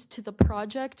opposed to the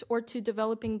project or to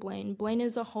developing Blaine. Blaine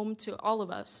is a home to all of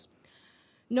us.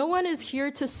 No one is here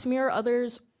to smear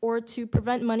others or to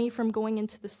prevent money from going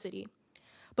into the city.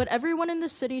 But everyone in the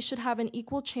city should have an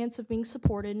equal chance of being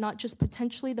supported, not just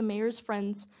potentially the mayor's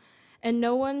friends, and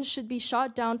no one should be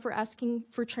shot down for asking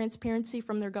for transparency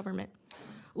from their government.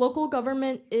 Local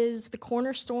government is the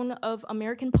cornerstone of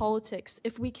American politics.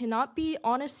 If we cannot be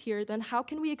honest here, then how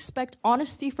can we expect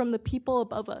honesty from the people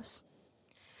above us?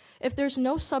 If there's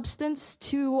no substance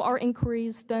to our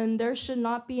inquiries, then there should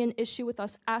not be an issue with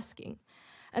us asking,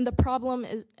 and the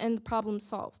problem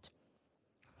solved.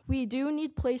 We do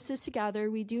need places to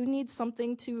gather. We do need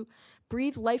something to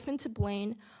breathe life into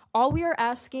Blaine. All we are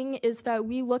asking is that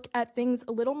we look at things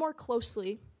a little more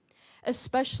closely,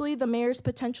 especially the mayor's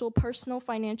potential personal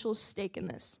financial stake in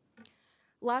this.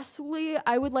 Lastly,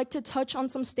 I would like to touch on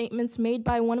some statements made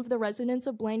by one of the residents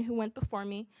of Blaine who went before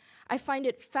me. I find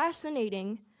it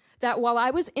fascinating that while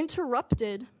I was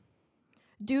interrupted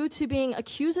due to being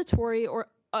accusatory, or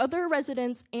other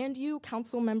residents and you,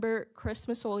 council member Chris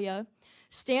Masolia,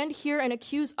 stand here and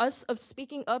accuse us of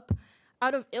speaking up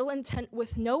out of ill intent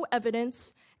with no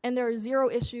evidence, and there are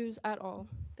 0 issues at all.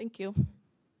 Thank you.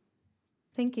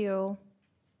 Thank you.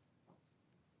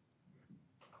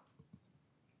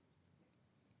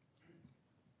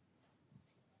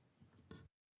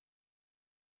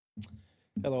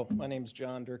 Hello, my name is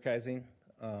John Durkeising.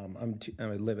 I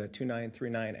live at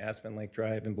 2939 Aspen Lake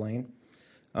Drive in Blaine.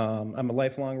 I'm a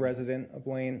lifelong resident of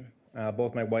Blaine.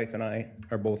 Both my wife and I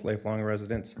are both lifelong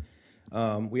residents.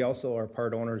 We also are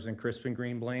part owners in Crispin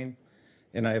Green, Blaine,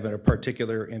 and I have a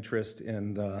particular interest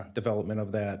in the development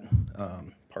of that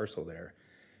parcel there.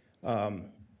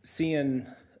 Seeing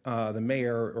the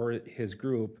mayor or his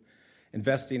group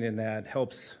investing in that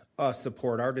helps us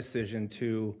support our decision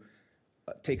to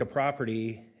take a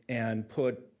property and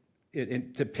put it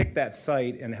in, to pick that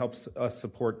site, and helps us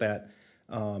support that.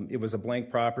 It was a blank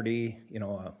property,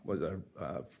 was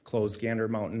a closed Gander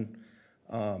Mountain,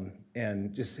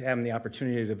 and just having the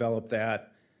opportunity to develop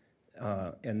that,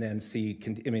 and then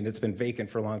it's been vacant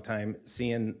for a long time.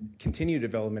 Seeing continued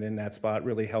development in that spot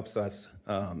really helps us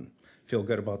feel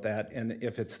good about that. And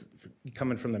if it's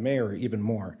coming from the mayor, even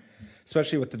more,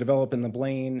 especially with the development in the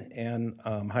Blaine and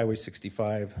Highway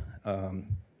 65,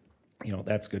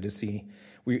 that's good to see.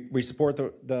 We support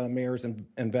the mayor's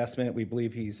investment. We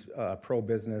believe he's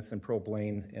pro-business and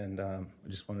pro-Blaine, and I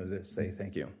just wanted to say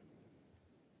thank you.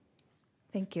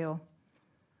 Thank you.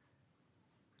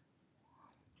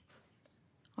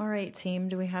 All right, team,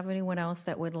 do we have anyone else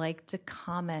that would like to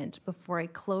comment before I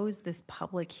close this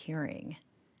public hearing?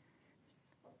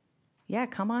 Yeah,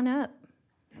 come on up.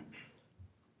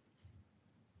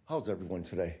 How's everyone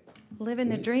today? Living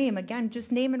the dream. Again,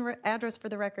 just name and address for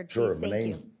the record, please. Sure. Thank My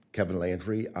name's you. Kevin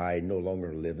Landry. I no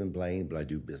longer live in Blaine, but I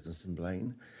do business in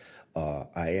Blaine.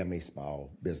 I am a small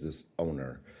business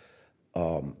owner.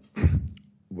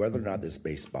 Whether or not this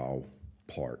baseball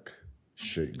park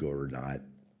should go or not,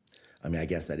 I mean, I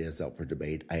guess that is up for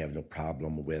debate. I have no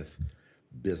problem with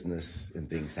business and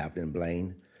things happening in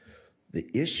Blaine. The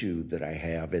issue that I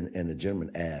have, and the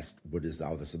gentleman asked, what is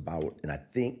all this about? And I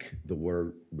think the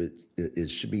word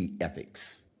should be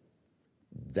ethics.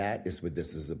 That is what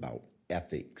this is about,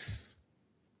 ethics.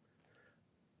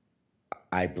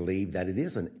 I believe that it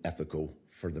is unethical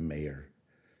for the mayor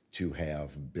to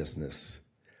have business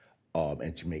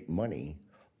and to make money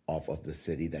off of the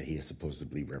city that he is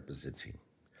supposedly representing.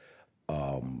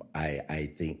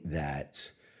 I think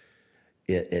that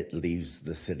it leaves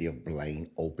the city of Blaine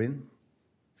open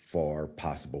for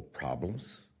possible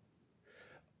problems.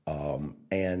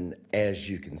 And as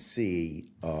you can see,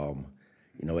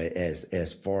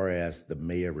 as far as the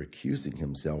mayor recusing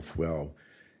himself, well,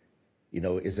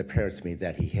 it's apparent to me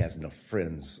that he has enough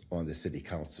friends on the city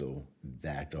council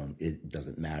that it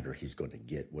doesn't matter. He's going to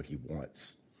get what he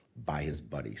wants by his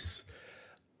buddies.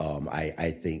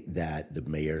 I think that the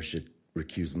mayor should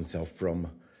recuse himself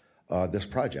from this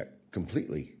project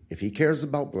completely. If he cares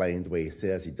about Blaine the way he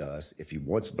says he does, if he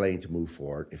wants Blaine to move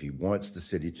forward, if he wants the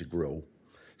city to grow,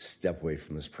 step away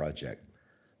from this project.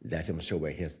 Let him show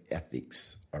where his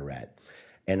ethics are at.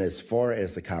 And as far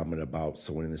as the comment about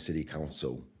someone in the city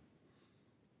council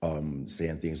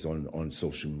saying things on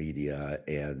social media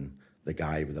and the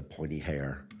guy with the pointy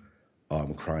hair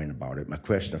crying about it, my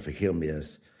question for him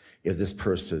is, if this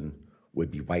person would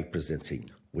be white presenting,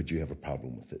 would you have a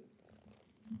problem with it?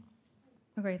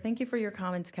 Okay, thank you for your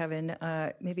comments, Kevin.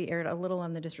 Maybe aired a little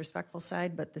on the disrespectful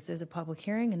side, but this is a public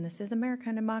hearing and this is America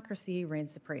and democracy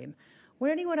reigns supreme.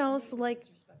 Would anyone else like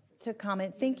to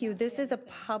comment? Thank you. This is a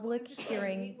public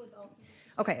hearing.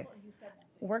 Okay,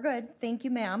 we're good. Thank you,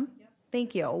 ma'am.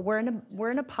 Thank you. We're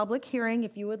in a public hearing.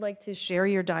 If you would like to share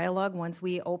your dialogue once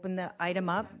we open the item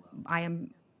up, I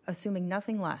am assuming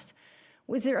nothing less.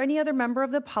 Was there any other member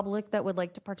of the public that would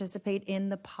like to participate in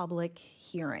the public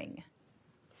hearing?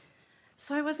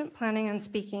 So I wasn't planning on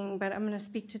speaking, but I'm going to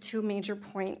speak to two major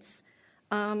points.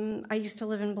 I used to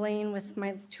live in Blaine with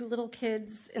my two little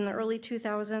kids in the early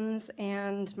 2000s,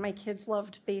 and my kids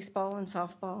loved baseball and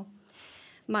softball.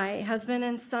 My husband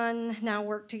and son now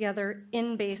work together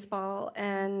in baseball,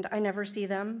 and I never see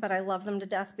them, but I love them to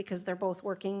death because they're both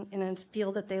working in a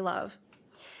field that they love.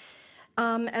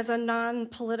 As a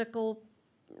non-political,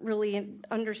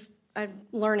 I'm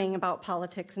learning about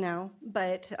politics now,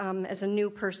 but as a new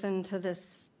person to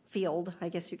this field, I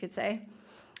guess you could say,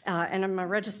 and I'm a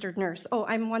registered nurse. Oh,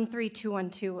 I'm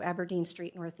 13212 Aberdeen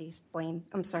Street, Northeast, Blaine.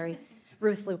 I'm sorry,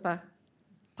 Ruth Lupa.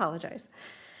 Apologize.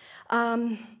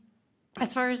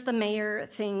 As far as the mayor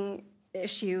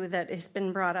issue that has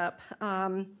been brought up,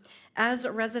 as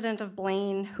a resident of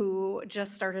Blaine who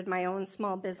just started my own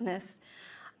small business,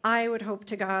 I would hope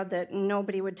to God that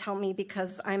nobody would tell me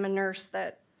because I'm a nurse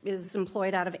that is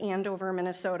employed out of Andover,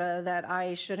 Minnesota, that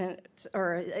I shouldn't,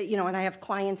 and I have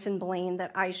clients in Blaine,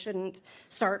 that I shouldn't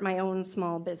start my own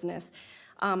small business.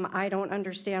 I don't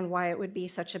understand why it would be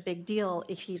such a big deal.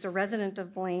 If he's a resident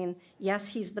of Blaine, yes,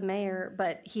 he's the mayor,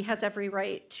 but he has every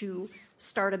right to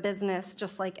start a business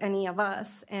just like any of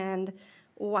us. And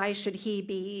why should he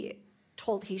be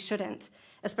told he shouldn't,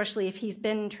 especially if he's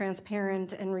been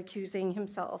transparent and recusing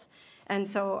himself? And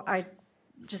so I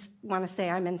just want to say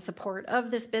I'm in support of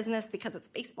this business because it's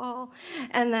baseball,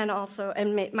 and then also,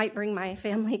 and might bring my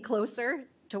family closer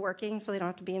to working so they don't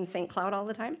have to be in St. Cloud all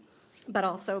the time, but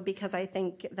also because I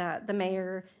think that the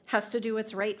mayor has to do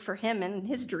what's right for him and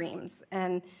his dreams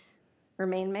and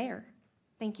remain mayor.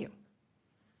 Thank you.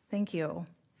 Thank you.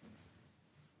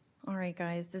 All right,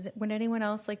 guys. Would anyone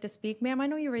else like to speak? Ma'am, I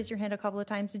know you raised your hand a couple of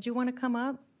times. Did you want to come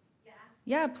up?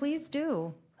 Yeah, please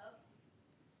do.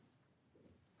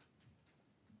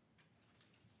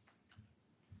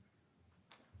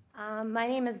 My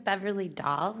name is Beverly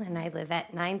Dahl, and I live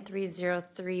at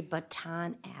 9303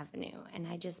 Baton Avenue, and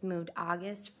I just moved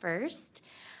August 1st.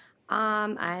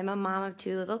 I'm a mom of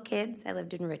two little kids. I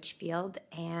lived in Richfield,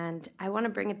 and I want to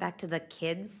bring it back to the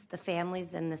kids, the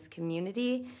families in this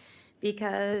community,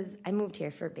 because I moved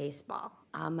here for baseball.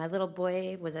 My little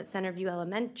boy was at Centerview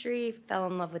Elementary, fell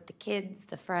in love with the kids,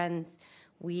 the friends.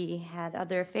 We had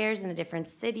other affairs in a different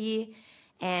city,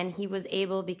 and he was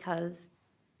able, because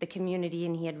the community,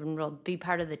 and he had enrolled to be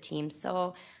part of the team.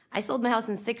 So I sold my house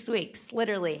in 6 weeks,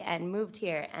 literally, and moved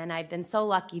here. And I've been so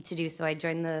lucky to do so. I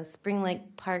joined the Spring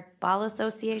Lake Park Ball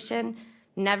Association,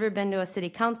 never been to a city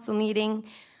council meeting,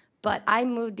 but I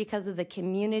moved because of the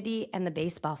community and the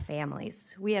baseball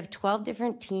families. We have 12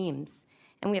 different teams,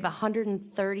 and we have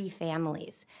 130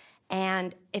 families.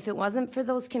 And if it wasn't for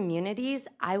those communities,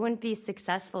 I wouldn't be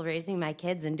successful raising my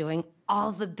kids and doing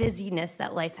all the busyness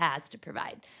that life has to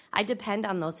provide. I depend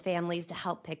on those families to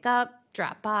help pick up,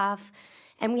 drop off,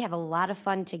 and we have a lot of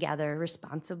fun together,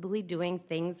 responsibly doing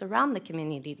things around the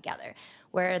community together,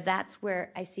 where that's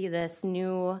where I see this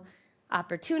new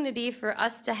opportunity for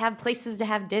us to have places to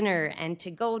have dinner and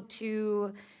to go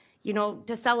to,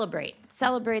 to celebrate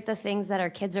the things that our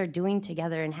kids are doing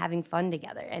together and having fun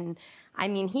together. And I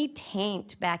mean, he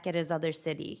tanked back at his other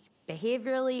city,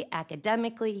 behaviorally,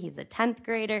 academically. He's a 10th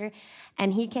grader,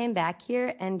 and he came back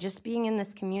here, and just being in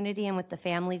this community and with the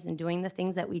families and doing the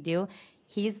things that we do,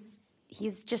 he's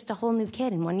just a whole new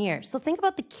kid in 1 year. So think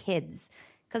about the kids,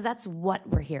 because that's what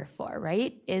we're here for,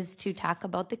 right? Is to talk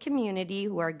about the community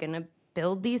who are going to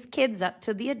build these kids up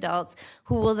to the adults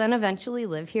who will then eventually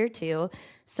live here too.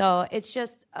 So it's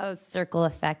just a circle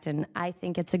effect, and I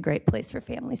think it's a great place for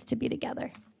families to be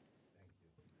together.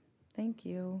 Thank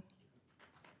you.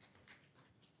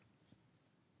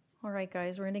 All right,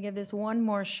 guys, we're going to give this one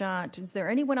more shot. Is there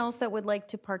anyone else that would like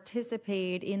to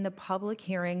participate in the public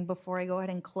hearing before I go ahead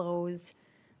and close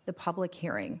the public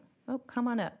hearing? Oh, come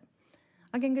on up.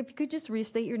 Again, if you could just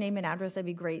restate your name and address, that'd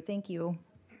be great. Thank you.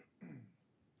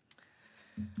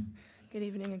 Good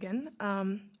evening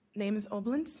again. Name is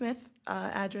Oberlin Smith,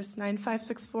 address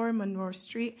 9564 Monroe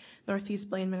Street, Northeast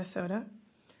Blaine, Minnesota.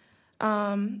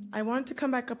 I wanted to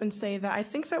come back up and say that I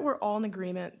think that we're all in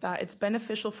agreement that it's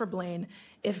beneficial for Blaine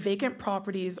if vacant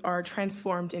properties are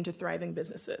transformed into thriving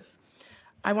businesses.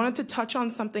 I wanted to touch on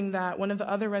something that one of the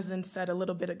other residents said a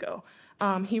little bit ago.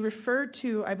 I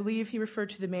believe he referred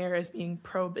to the mayor as being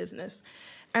pro-business.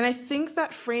 And I think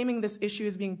that framing this issue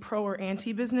as being pro or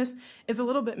anti-business is a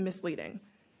little bit misleading,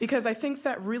 because I think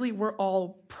that really we're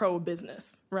all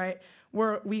pro-business, right?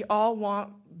 We all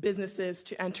want businesses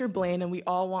to enter Blaine, and we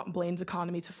all want Blaine's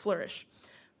economy to flourish.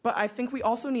 But I think we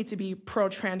also need to be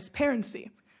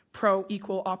pro-transparency,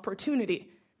 pro-equal opportunity,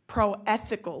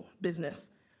 pro-ethical business.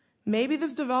 Maybe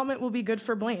this development will be good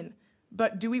for Blaine,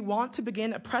 but do we want to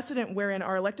begin a precedent wherein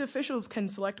our elected officials can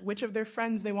select which of their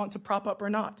friends they want to prop up or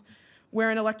not?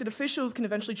 Wherein elected officials can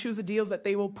eventually choose the deals that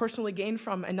they will personally gain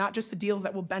from and not just the deals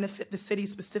that will benefit the city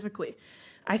specifically.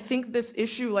 I think this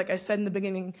issue, like I said in the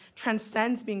beginning,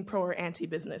 transcends being pro or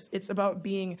anti-business. It's about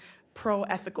being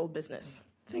pro-ethical business.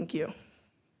 Thank you.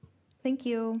 Thank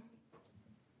you.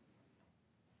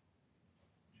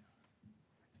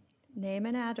 Name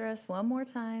and address one more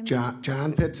time. John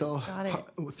Pitzel, Got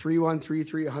it.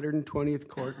 3133 120th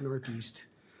Court Northeast.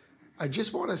 I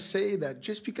just want to say that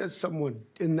just because someone,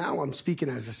 and now I'm speaking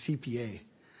as a CPA,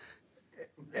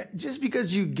 just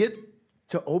because you get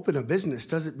to open a business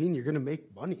doesn't mean you're going to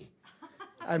make money.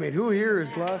 I mean, who here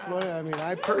has lost money? I mean,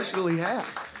 I personally have.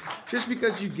 Just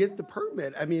because you get the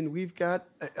permit. I mean, we've got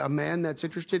a man that's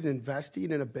interested in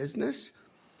investing in a business.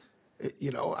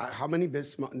 How many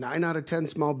 9 out of 10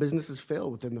 small businesses fail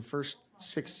within the first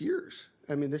 6 years?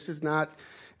 I mean, this is not,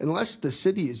 unless the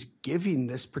city is giving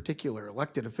this particular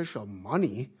elected official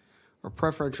money or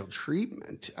preferential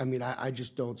treatment. I mean, I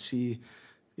just don't see,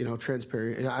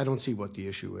 transparent. I don't see what the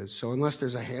issue is. So unless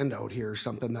there's a handout here or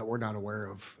something that we're not aware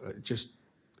of,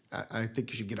 I think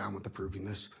you should get on with approving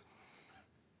this.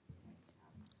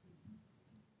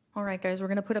 All right, guys, we're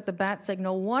going to put up the bat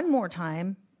signal one more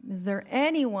time. Is there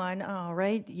anyone? All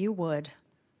right, you would.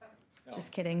 No.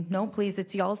 Just kidding. No, please,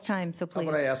 it's y'all's time, so please. How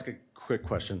about I ask a quick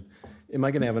question? Am I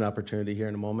going to have an opportunity here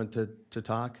in a moment to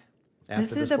talk after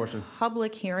this is portion? A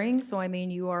public hearing, so I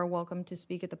mean, you are welcome to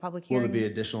speak at the public hearing. Will there be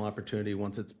additional opportunity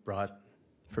once it's brought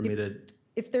for me to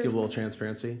give a little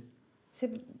transparency?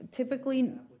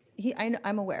 Typically,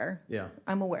 I'm aware. Yeah.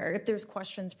 I'm aware. If there's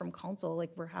questions from council,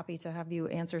 we're happy to have you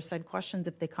answer said questions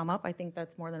if they come up. I think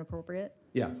that's more than appropriate.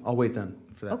 Yeah, I'll wait then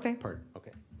for that Okay. part.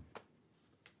 Okay.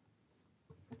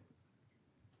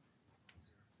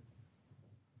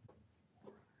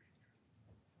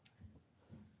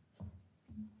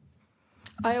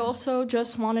 I also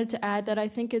just wanted to add that I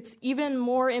think it's even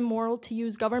more immoral to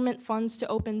use government funds to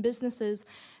open businesses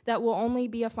that will only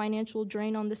be a financial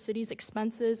drain on the city's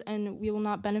expenses and we will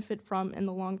not benefit from in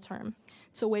the long term.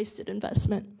 It's a wasted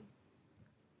investment.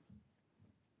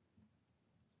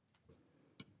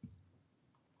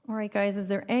 All right, guys, is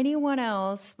there anyone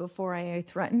else before I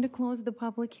threaten to close the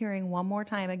public hearing one more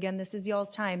time? Again, this is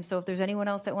y'all's time, so if there's anyone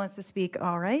else that wants to speak,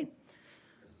 all right.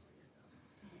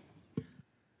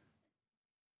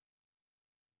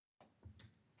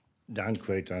 Don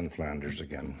Quaid on Flanders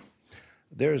again.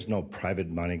 There is no private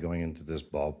money going into this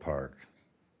ballpark.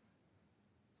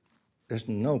 There's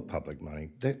no public money.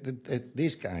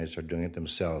 These guys are doing it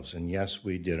themselves. And yes,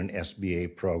 we did an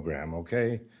SBA program,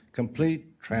 okay?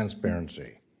 Complete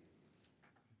transparency.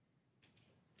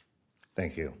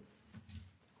 Thank you.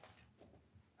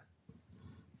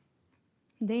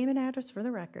 Name and address for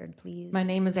the record, please. My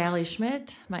name is Allie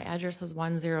Schmidt. My address is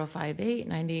 1058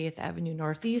 98th Avenue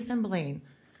Northeast in Blaine.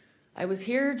 I was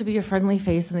here to be a friendly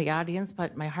face in the audience,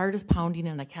 but my heart is pounding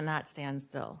and I cannot stand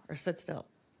still or sit still.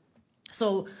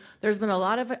 So there's been a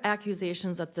lot of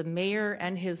accusations that the mayor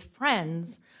and his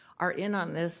friends are in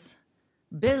on this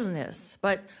business,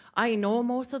 but I know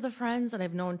most of the friends and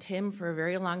I've known Tim for a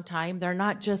very long time. They're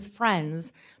not just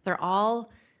friends. They're all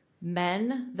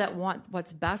men that want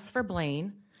what's best for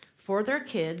Blaine, for their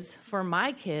kids, for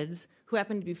my kids who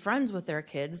happen to be friends with their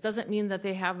kids. Doesn't mean that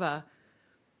they have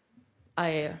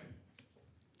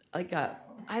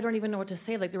I don't even know what to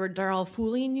say. Like they're all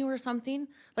fooling you or something.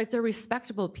 Like they're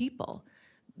respectable people.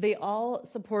 They all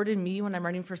supported me when I'm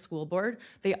running for school board.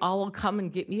 They all will come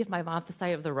and get me if I'm off the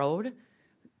side of the road.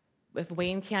 If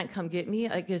Wayne can't come get me,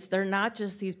 they're not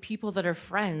just these people that are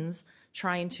friends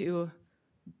trying to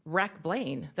wreck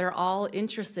Blaine. They're all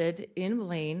interested in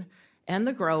Blaine and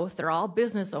the growth. They're all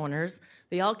business owners.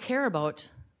 They all care about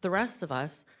the rest of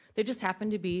us. They just happen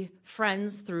to be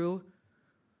friends through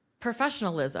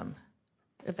professionalism,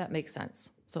 if that makes sense.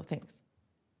 So thanks.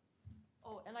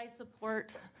 Oh, and I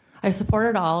support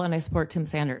it all, and I support Tim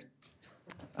Sanders.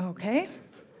 Okay.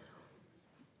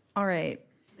 All right.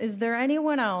 Is there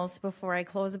anyone else before I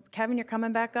close? Kevin, you're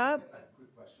coming back up?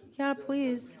 Yeah,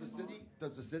 please.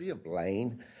 Does the city of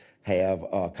Blaine have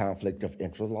a conflict of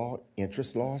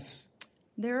interest laws?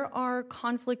 There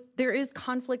is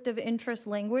conflict of interest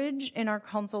language in our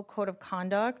council code of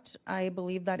conduct. I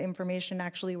believe that information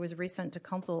actually was resent to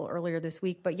council earlier this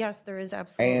week, but yes, there is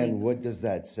absolutely. And what does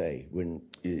that say? When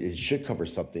it should cover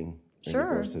something in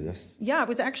regards to this? Yeah, it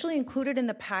was actually included in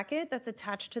the packet that's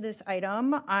attached to this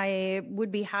item. I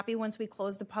would be happy once we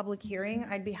close the public hearing,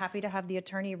 I'd be happy to have the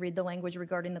attorney read the language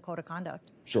regarding the code of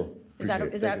conduct. Sure.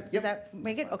 Does that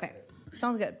make it? Okay.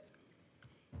 Sounds good.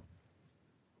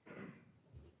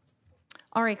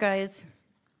 All right, guys.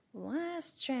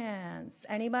 Last chance.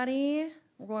 Anybody?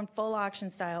 We're going full auction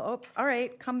style. Oh, all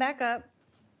right. Come back up.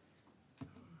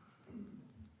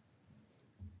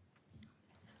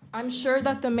 I'm sure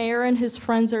that the mayor and his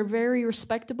friends are very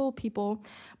respectable people,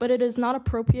 but it is not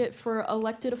appropriate for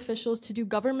elected officials to do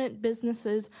government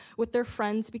businesses with their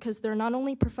friends because they're not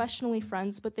only professionally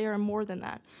friends, but they are more than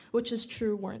that, which is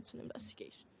true, warrants an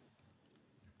investigation.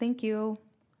 Thank you.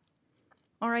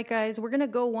 All right, guys, we're going to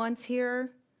go once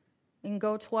here and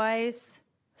go twice.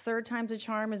 Third time's a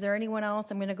charm. Is there anyone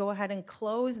else? I'm going to go ahead and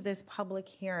close this public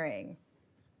hearing.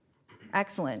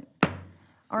 Excellent.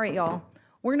 All right, y'all.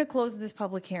 We're going to close this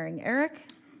public hearing. Eric?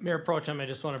 Mayor Pro Tem, I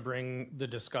just want to bring the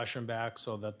discussion back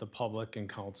so that the public and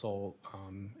council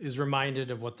is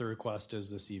reminded of what the request is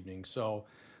this evening. So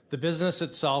the business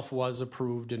itself was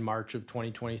approved in March of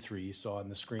 2023. So on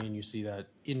the screen, you see that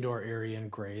indoor area in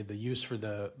gray. The use for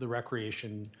the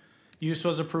recreation use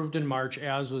was approved in March,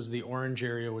 as was the orange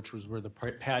area, which was where the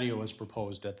patio was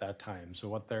proposed at that time. So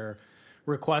what they're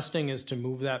requesting is to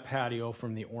move that patio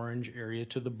from the orange area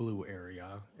to the blue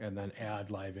area and then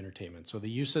add live entertainment. So the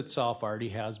use itself already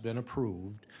has been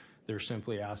approved. They're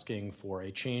simply asking for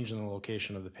a change in the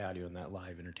location of the patio and that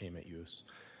live entertainment use.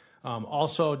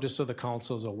 Also, just so the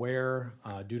council is aware,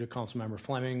 due to Councilmember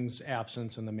Fleming's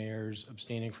absence and the mayor's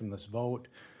abstaining from this vote,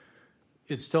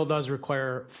 it still does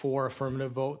require 4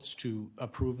 affirmative votes to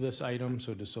approve this item.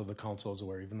 So just so the council is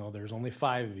aware, even though there's only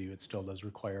 5 of you, it still does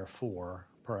require 4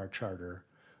 per our charter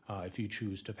if you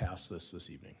choose to pass this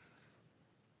evening.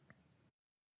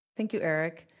 Thank you,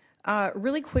 Eric.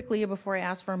 Really quickly, before I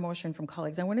ask for a motion from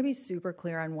colleagues, I want to be super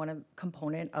clear on one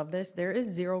component of this. There is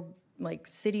zero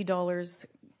city dollars,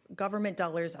 government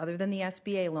dollars, other than the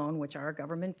SBA loan, which are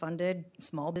government-funded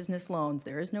small business loans.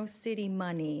 There is no city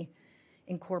money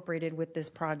incorporated with this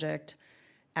project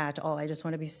at all. I just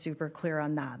want to be super clear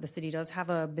on that. The city does have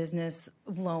a business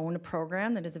loan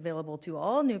program that is available to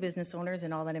all new business owners,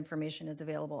 and all that information is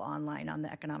available online on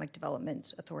the Economic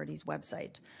Development Authority's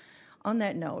website. On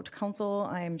that note, council,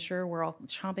 I'm sure we're all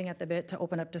chomping at the bit to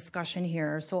open up discussion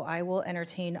here, so I will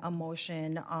entertain a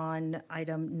motion on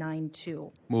item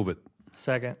 9.2. Move it.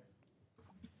 Second.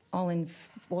 All in,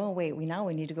 well, wait, we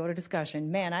need to go to discussion.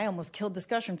 Man, I almost killed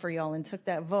discussion for y'all and took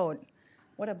that vote.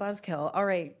 What a buzzkill. All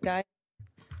right, guys,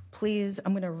 please,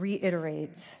 I'm going to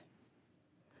reiterate.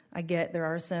 I get there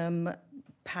are some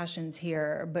passions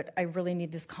here, but I really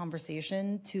need this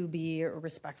conversation to be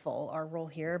respectful. Our role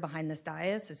here behind this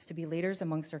dais is to be leaders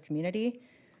amongst our community.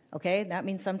 Okay, that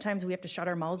means sometimes we have to shut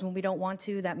our mouths when we don't want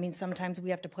to. That means sometimes we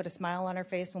have to put a smile on our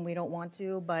face when we don't want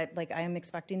to. But like, I am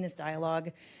expecting this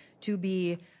dialogue to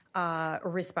be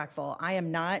respectful. I am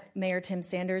not Mayor Tim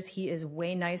Sanders. He is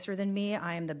way nicer than me.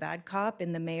 I am the bad cop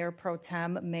in the mayor pro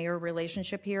tem mayor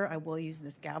relationship here. I will use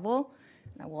this gavel,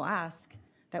 and I will ask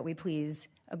that we please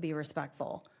be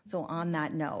respectful. So on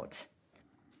that note,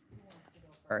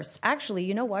 first, actually,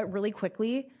 you know what? Really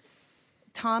quickly.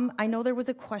 Tom, I know there was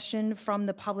a question from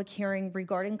the public hearing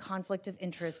regarding conflict of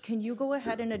interest. Can you go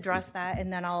ahead and address that,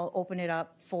 and then I'll open it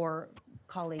up for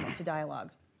colleagues to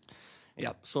dialogue?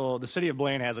 Yep. So the city of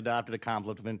Blaine has adopted a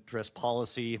conflict of interest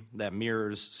policy that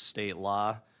mirrors state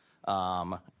law.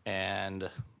 And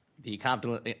the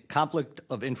conflict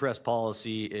of interest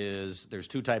policy is there's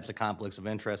two types of conflicts of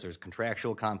interest. There's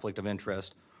contractual conflict of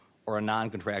interest or a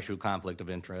non-contractual conflict of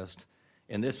interest.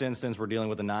 In this instance, we're dealing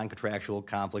with a non-contractual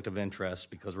conflict of interest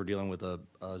because we're dealing with a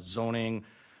zoning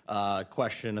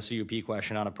question, a CUP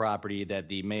question on a property that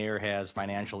the mayor has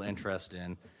financial interest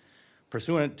in.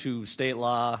 Pursuant to state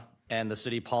law and the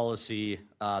city policy,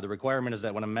 the requirement is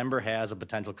that when a member has a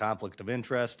potential conflict of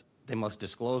interest, they must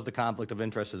disclose the conflict of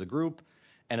interest to the group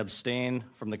and abstain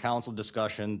from the council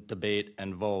discussion, debate,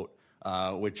 and vote,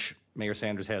 which Mayor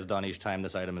Sanders has done each time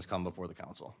this item has come before the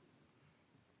council.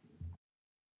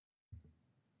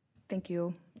 Thank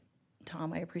you,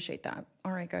 Tom. I appreciate that.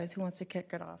 All right, guys, who wants to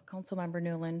kick it off? Councilmember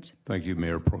Newland. Thank you,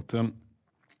 Mayor Pro Tem.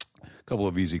 A couple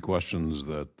of easy questions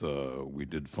that we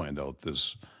did find out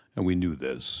this, and we knew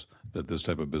this, that this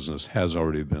type of business has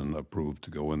already been approved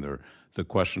to go in there. The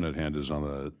question at hand is on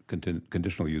the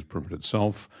conditional use permit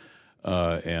itself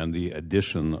and the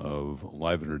addition of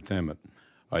live entertainment.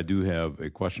 I do have a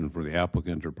question for the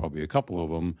applicant, or probably a couple of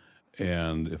them,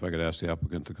 and if I could ask the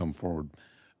applicant to come forward.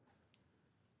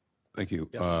 Thank you.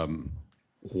 Yes.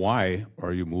 Why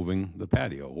are you moving the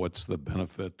patio? What's the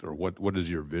benefit, or what is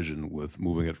your vision with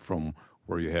moving it from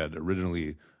where you had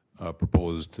originally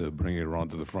proposed to bring it around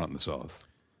to the front and the south?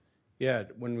 Yeah,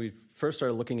 when we first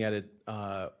started looking at it,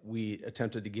 we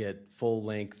attempted to get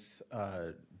full-length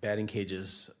batting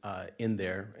cages in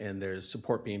there, and there's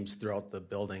support beams throughout the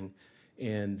building.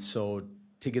 And so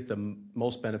to get the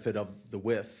most benefit of the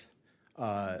width,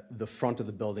 the front of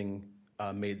the building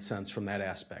made sense from that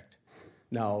aspect.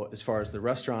 Now, as far as the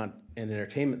restaurant and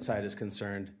entertainment side is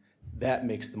concerned, that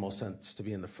makes the most sense to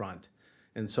be in the front.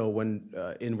 And so when,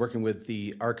 in working with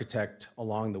the architect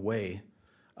along the way,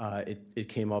 it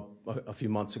came up a few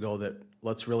months ago that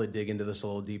let's really dig into this a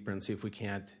little deeper and see if we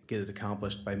can't get it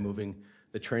accomplished by moving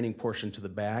the training portion to the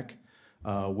back,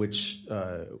 which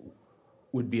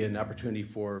would be an opportunity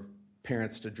for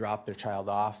parents to drop their child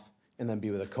off and then be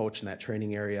with a coach in that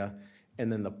training area, and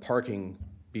then the parking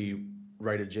be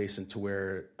right adjacent to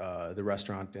where the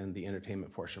restaurant and the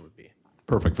entertainment portion would be.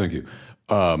 Perfect, thank you.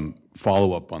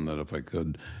 Follow up on that, if I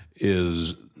could,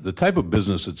 is the type of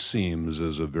business, it seems,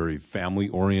 is a very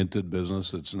family-oriented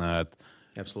business. It's not.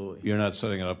 Absolutely. You're not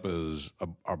setting it up as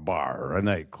a bar or a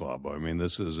nightclub. I mean,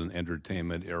 this is an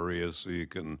entertainment area, so you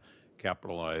can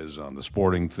capitalize on the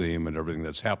sporting theme and everything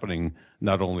that's happening,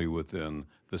 not only within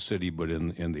the city, but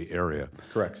in the area.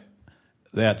 Correct.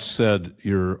 That said,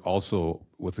 you're also,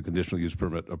 with the conditional use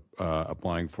permit,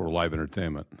 applying for live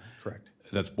entertainment. Correct.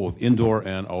 That's both indoor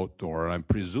and outdoor. And I'm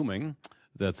presuming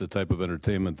that the type of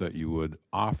entertainment that you would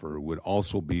offer would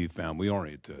also be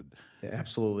family-oriented. Yeah,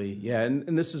 absolutely. Yeah,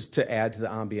 and this is to add to the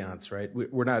ambiance, right?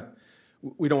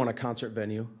 We don't want a concert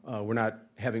venue. We're not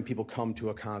having people come to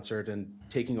a concert and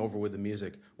taking over with the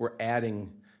music. We're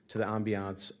adding to the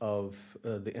ambiance of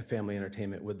the family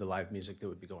entertainment with the live music that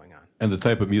would be going on. And the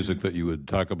type of music that you would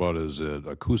talk about is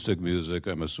acoustic music.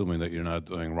 I'm assuming that you're not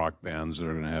doing rock bands that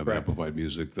are going to have amplified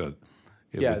music that...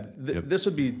 This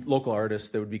would be local artists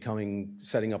that would be coming,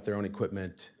 setting up their own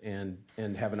equipment and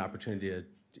have an opportunity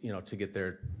to get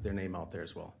their name out there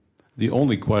as well. The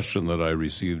only question that I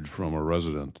received from a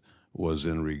resident was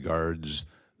in regards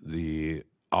the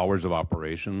hours of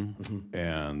operation,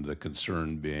 and the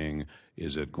concern being,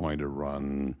 is it going to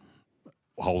run,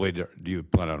 how late do you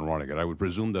plan on running it? I would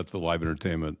presume that the live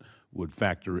entertainment would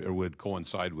factor, or would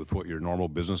coincide with what your normal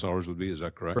business hours would be. Is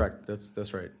that correct? Correct.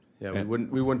 That's right. Yeah,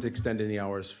 we wouldn't extend any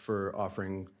hours for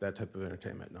offering that type of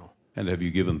entertainment, no. And have you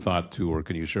given thought to, or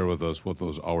can you share with us what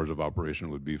those hours of operation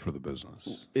would be for the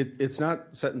business? It's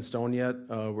not set in stone yet.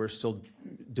 We're still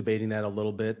debating that a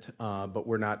little bit, but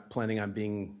we're not planning on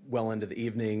being well into the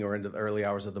evening or into the early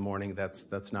hours of the morning.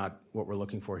 That's not what we're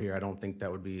looking for here. I don't think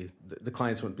that would be, the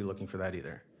clients wouldn't be looking for that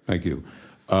either. Thank you.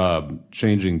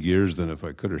 Changing gears, then, if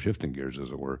I could, or shifting gears,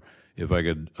 as it were, if I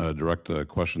could direct a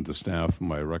question to staff,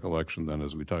 my recollection then,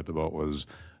 as we talked about, was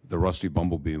the Rusty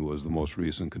Bumblebee was the most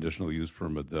recent conditional use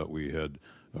permit that we had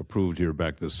approved here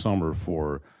back this summer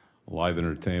for live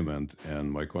entertainment.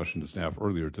 And my question to staff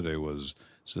earlier today was,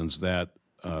 since that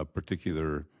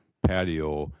particular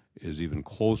patio is even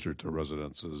closer to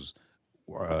residences,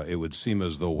 it would seem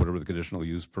as though whatever the conditional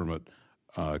use permit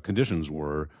conditions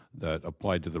were that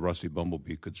applied to the Rusty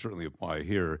Bumblebee could certainly apply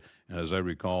here. And as I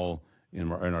recall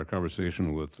in our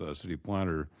conversation with city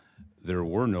planner, there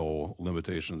were no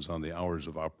limitations on the hours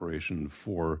of operation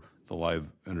for the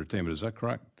live entertainment. Is that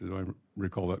correct? Did I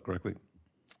recall that correctly?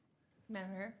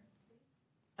 Madam Mayor?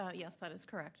 Yes, that is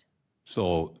correct.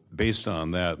 So based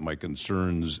on that, my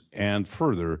concerns on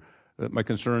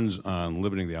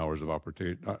limiting the hours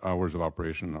of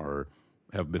operation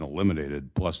have been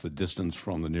eliminated, plus the distance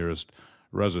from the nearest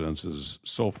residence is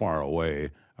so far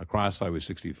away across Highway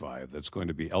 65 that's going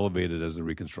to be elevated as the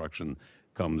reconstruction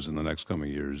comes in the next coming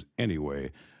years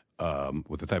anyway.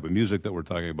 With the type of music that we're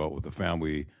talking about, with the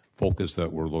family focus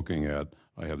that we're looking at,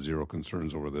 I have zero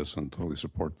concerns over this and totally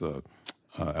support the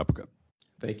applicant.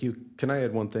 Thank you. Can I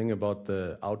add one thing about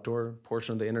the outdoor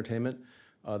portion of the entertainment?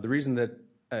 The reason that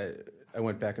I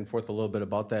went back and forth a little bit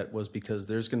about that was because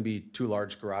there's going to be 2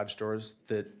 large garage doors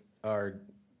that are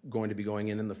going to be going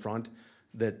in the front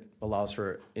that allows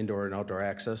for indoor and outdoor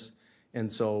access.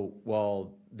 And so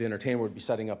while the entertainment would be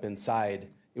setting up inside,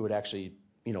 it would actually,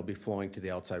 be flowing to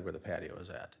the outside where the patio is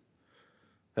at.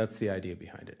 That's the idea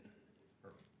behind it.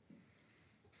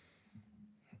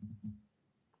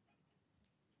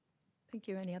 Thank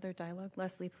you. Any other dialogue?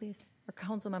 Leslie, please. Or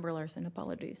Councilmember Larson,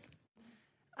 apologies.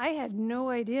 I had no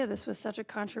idea this was such a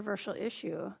controversial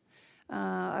issue.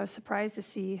 I was surprised to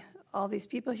see all these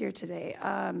people here today.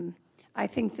 I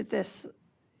think that this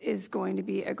is going to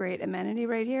be a great amenity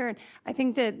right here. And I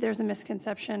think that there's a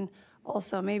misconception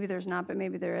also, maybe there's not, but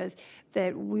maybe there is,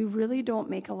 that we really don't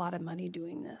make a lot of money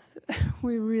doing this.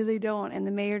 We really don't. And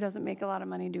the mayor doesn't make a lot of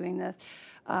money doing this.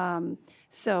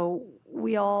 So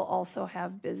we all also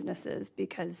have businesses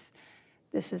because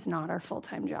this is not our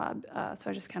full-time job. So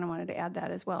I just kind of wanted to add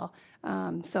that as well.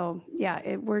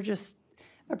 We're just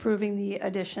approving the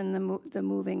addition, the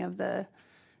moving of the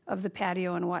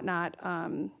patio and whatnot.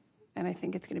 And I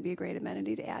think it's going to be a great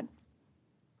amenity to add.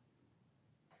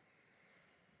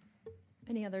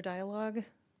 Any other dialogue?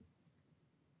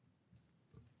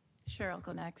 Sure, I'll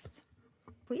go next.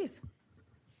 Please.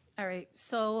 All right,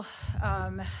 so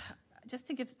just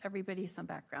to give everybody some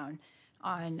background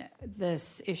on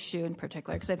this issue in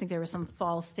particular, because I think there were some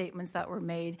false statements that were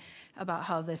made about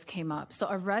how this came up. So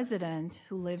a resident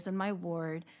who lives in my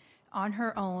ward, on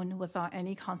her own, without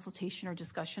any consultation or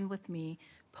discussion with me,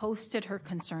 posted her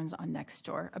concerns on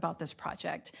Nextdoor about this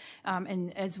project.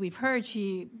 And as we've heard,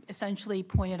 she essentially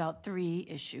pointed out 3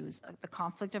 issues: the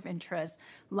conflict of interest,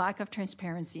 lack of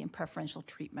transparency, and preferential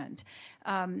treatment.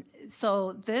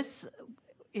 So this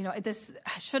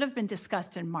should have been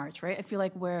discussed in March, right? I feel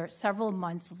like we're several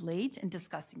months late in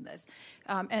discussing this.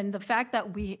 And the fact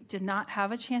that we did not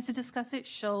have a chance to discuss it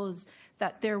shows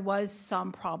that there was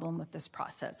some problem with this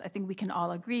process. I think we can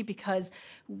all agree, because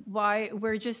why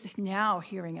we're just now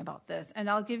hearing about this. And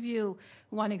I'll give you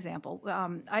one example.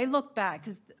 I look back,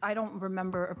 because I don't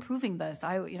remember approving this.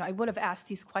 I would have asked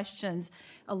these questions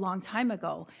a long time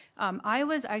ago. I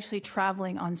was actually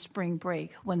traveling on spring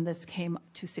break when this came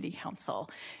to City Council.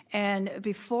 And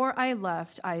before I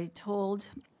left, I told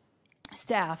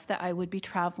staff that I would be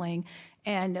traveling,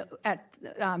 and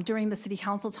during the City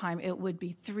Council time, it would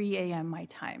be 3 a.m. my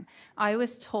time. I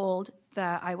was told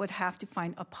that I would have to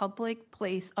find a public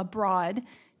place abroad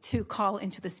to call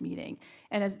into this meeting.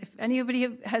 And if anybody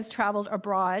has traveled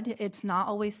abroad, it's not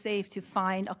always safe to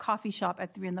find a coffee shop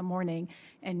at 3 a.m.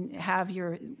 and have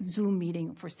your Zoom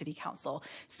meeting for City Council.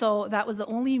 So that was the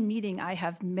only meeting I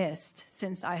have missed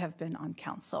since I have been on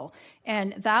council.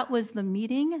 And that was the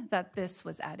meeting that this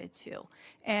was added to.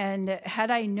 And had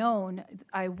I known,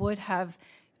 I would have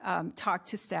talked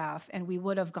to staff, and we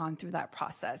would have gone through that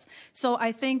process. So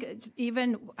I think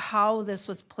even how this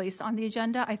was placed on the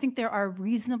agenda, I think there are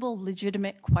reasonable,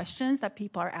 legitimate questions that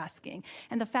people are asking.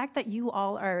 And the fact that you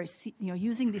all are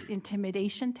using these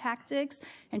intimidation tactics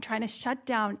and trying to shut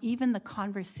down even the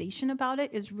conversation about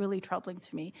it is really troubling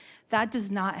to me. That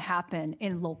does not happen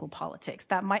in local politics.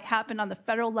 That might happen on the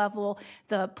federal level,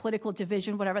 the political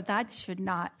division, whatever. That should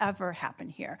not ever happen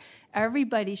here.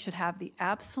 Everybody should have the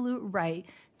absolute right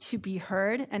to be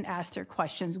heard and ask their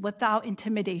questions without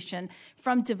intimidation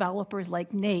from developers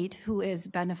like Nate, who is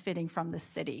benefiting from the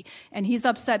city. And he's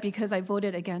upset because I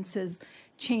voted against his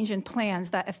change in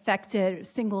plans that affected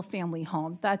single-family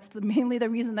homes. That's mainly the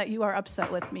reason that you are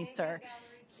upset with me, sir.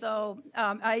 So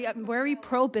I am very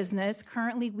pro-business.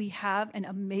 Currently, we have an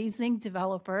amazing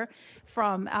developer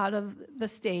from out of the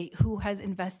state who has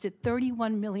invested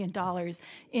 $31 million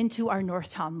into our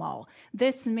Northtown Mall.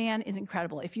 This man is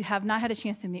incredible. If you have not had a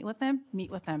chance to meet with him,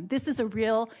 meet with him. This is a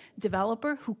real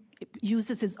developer who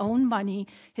uses his own money,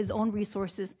 his own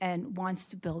resources, and wants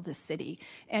to build this city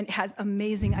and has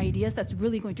amazing ideas that's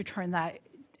really going to turn that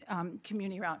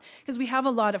community around, because we have a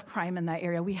lot of crime in that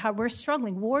area. We're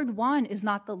struggling. Ward 1 is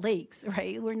not the Lakes,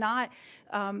 right? We're not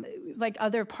like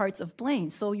other parts of Blaine.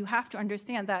 So you have to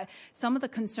understand that some of the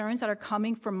concerns that are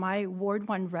coming from my Ward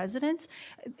 1 residents,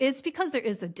 it's because there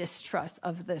is a distrust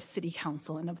of the city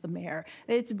council and of the mayor.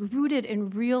 It's rooted in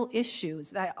real issues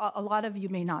that a lot of you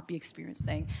may not be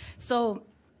experiencing. So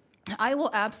I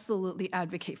will absolutely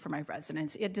advocate for my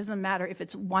residents. It doesn't matter if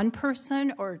it's one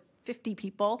person or 50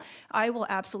 people, I will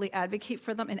absolutely advocate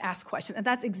for them and ask questions. And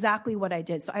that's exactly what I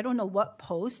did. So I don't know what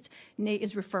post Nate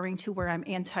is referring to where I'm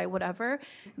anti-whatever,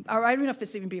 or I don't know if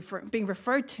it's even being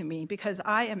referred to me, because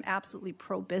I am absolutely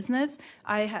pro-business.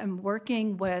 I am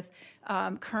working with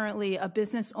currently a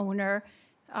business owner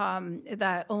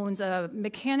that owns a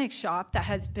mechanic shop that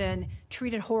has been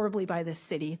treated horribly by the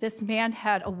city. This man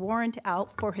had a warrant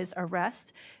out for his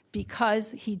arrest because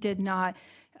he did not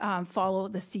follow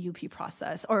the CUP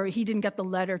process, or he didn't get the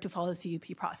letter to follow the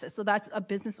CUP process. So that's a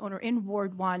business owner in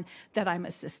Ward 1 that I'm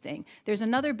assisting. There's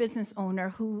another business owner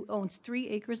who owns 3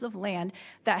 acres of land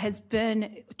that has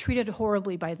been treated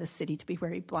horribly by the city, to be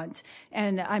very blunt,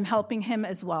 and I'm helping him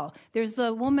as well. There's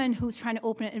a woman who's trying to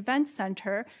open an event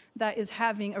center that is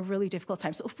having a really difficult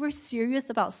time. So if we're serious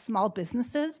about small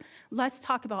businesses, let's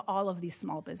talk about all of these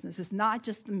small businesses, not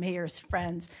just the mayor's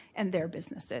friends and their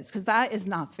businesses, because that is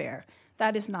not fair.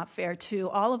 That is not fair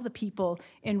to all of the people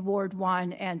in Ward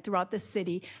 1 and throughout the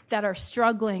city that are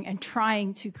struggling and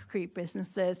trying to create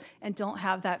businesses and don't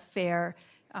have that fair,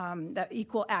 that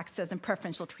equal access and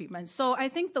preferential treatment. So I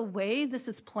think the way this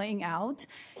is playing out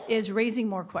is raising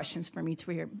more questions for me,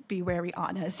 to be very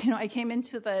honest. I came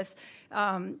into this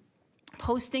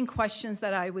posting questions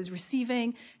that I was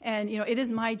receiving, and it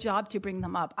is my job to bring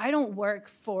them up. I don't work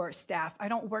for staff. I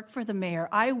don't work for the mayor.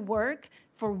 I work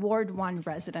for Ward 1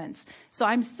 residents. So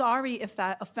I'm sorry if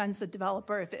that offends the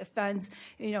developer, if it offends,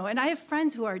 and I have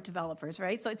friends who are developers,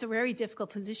 right? So it's a very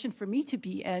difficult position for me to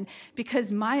be in,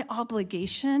 because my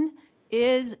obligation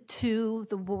is to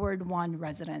the Ward 1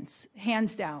 residents,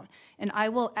 hands down. And I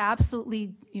will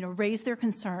absolutely, raise their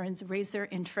concerns, raise their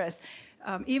interests,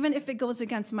 even if it goes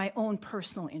against my own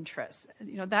personal interests.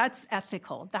 That's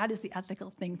ethical. That is the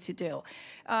ethical thing to do.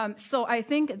 So I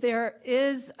think there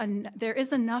is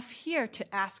enough here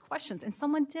to ask questions, and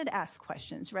someone did ask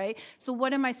questions, right? So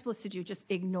what am I supposed to do? Just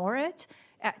ignore it?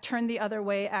 Turn the other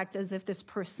way, act as if this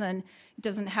person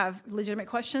doesn't have legitimate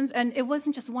questions? And it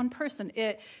wasn't just one person.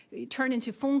 It turned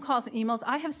into phone calls and emails.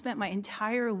 I have spent my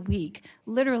entire week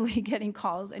literally getting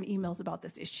calls and emails about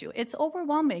this issue. It's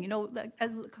overwhelming.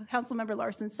 As Councilmember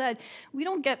Larson said, we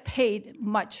don't get paid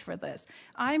much for this.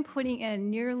 I'm putting in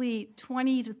nearly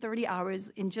 20 to 30 hours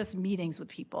in just meetings with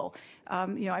people.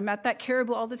 I'm at that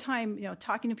Caribou all the time,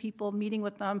 talking to people, meeting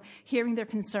with them, hearing their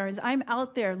concerns. I'm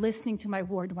out there listening to my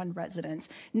Ward 1 residents,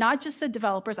 not just the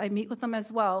developers. I meet with them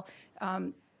as well.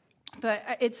 But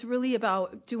it's really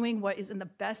about doing what is in the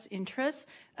best interest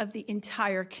of the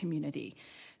entire community.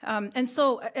 And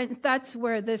that's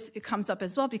where this comes up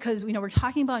as well, because we're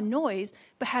talking about noise,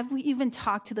 but have we even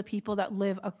talked to the people that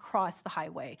live across the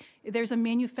highway? There's a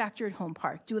manufactured home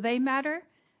park. Do they matter?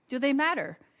 Do they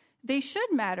matter? They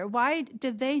should matter. Why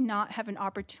did they not have an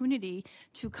opportunity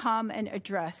to come and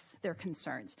address their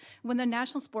concerns? When the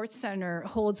National Sports Center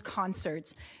holds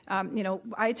concerts,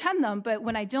 I attend them, but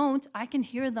when I don't, I can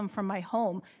hear them from my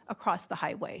home across the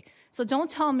highway. So don't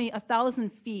tell me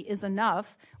 1,000 feet is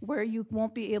enough where you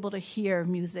won't be able to hear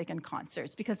music and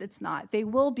concerts, because it's not. They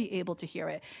will be able to hear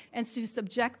it. And to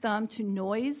subject them to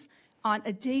noise on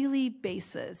a daily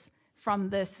basis from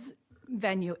this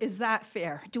venue, is that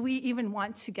fair? Do we even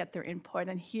want to get their input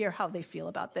and hear how they feel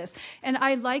about this? And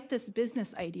I like this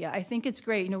business idea. I think it's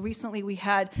great. Recently we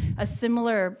had a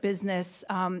similar business,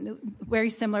 very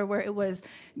similar, where it was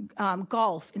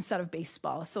golf instead of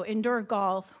baseball. So indoor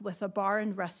golf with a bar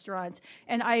and restaurant,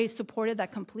 and I supported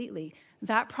that completely.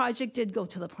 That project did go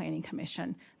to the Planning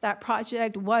Commission. That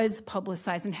project was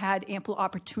publicized and had ample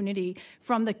opportunity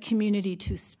from the community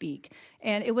to speak.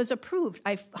 And it was approved.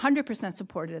 I 100%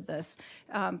 supported this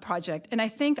project. And I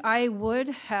think I would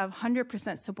have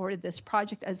 100% supported this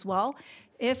project as well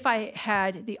if I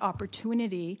had the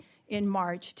opportunity in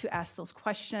March to ask those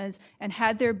questions, and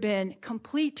had there been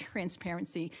complete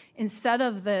transparency instead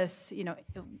of this,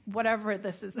 whatever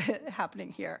this is happening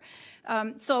here.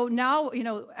 So now,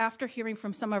 after hearing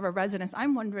from some of our residents,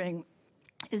 I'm wondering,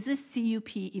 is this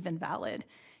CUP even valid?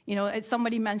 As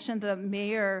somebody mentioned, the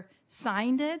mayor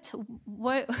signed it.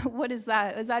 What is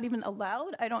that? Is that even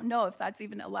allowed? I don't know if that's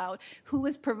even allowed. Who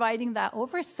is providing that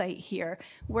oversight here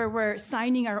where we're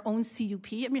signing our own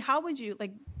CUP? I mean, how would you,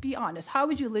 be honest, how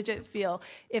would you legit feel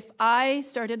if I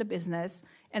started a business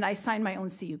and I signed my own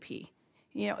CUP?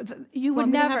 You would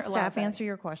never have allow staff that. answer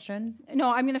your question.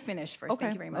 No, I'm going to finish first. Okay.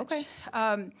 Thank you very much.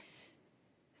 Okay.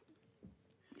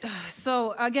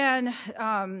 So again,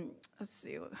 let's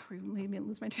see, made me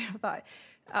lose my train of thought.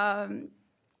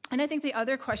 And I think the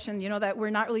other question, that we're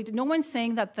not really, no one's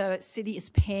saying that the city is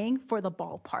paying for the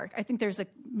ballpark. I think there's a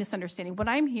misunderstanding. What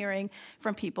I'm hearing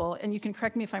from people, and you can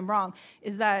correct me if I'm wrong,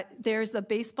 is that there's a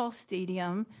baseball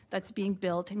stadium that's being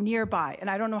built nearby. And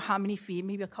I don't know how many feet,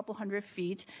 maybe a couple hundred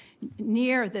feet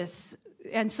near this.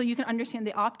 And so you can understand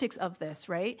the optics of this,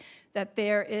 right? That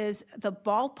there is the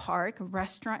ballpark,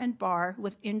 restaurant and bar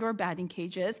with indoor batting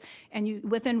cages, and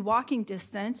within walking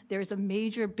distance, there's a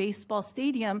major baseball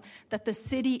stadium that the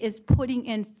city is putting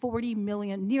in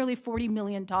nearly $40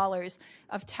 million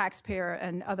of taxpayer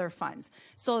and other funds.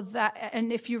 So that,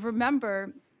 and if you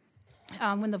remember,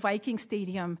 when the Viking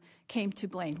Stadium came to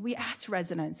Blaine, we asked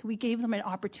residents, we gave them an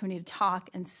opportunity to talk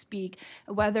and speak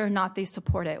whether or not they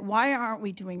support it. Why aren't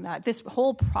we doing that? This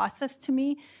whole process to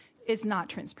me is not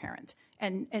transparent.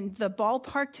 And the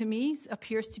ballpark to me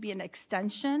appears to be an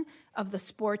extension of the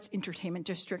sports entertainment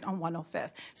district on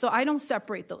 105th. So I don't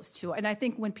separate those two. And I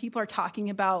think when people are talking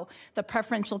about the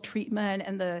preferential treatment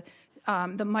and the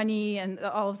money and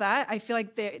all of that, I feel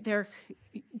like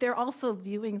they're also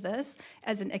viewing this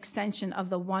as an extension of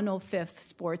the 105th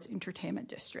Sports Entertainment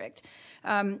District.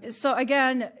 So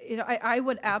again, I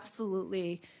would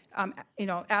absolutely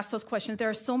ask those questions. There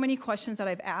are so many questions that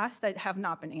I've asked that have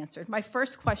not been answered. My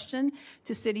first question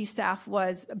to city staff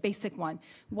was a basic one.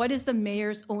 What is the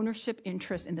mayor's ownership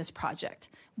interest in this project?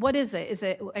 What is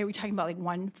it? Are we talking about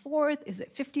 1/4? Is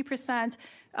it 50%?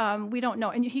 We don't know.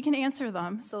 And he can answer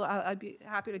them, so I'd be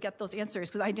happy to get those answers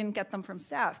because I didn't get them from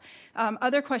staff.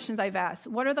 Other questions I've asked,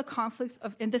 what are the conflicts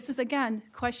of, and this is, again,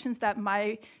 questions that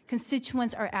my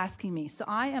constituents are asking me. So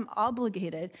I am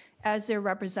obligated as their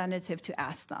representative to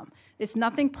ask them. It's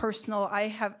nothing personal. I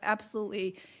have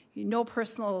absolutely no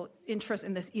personal interest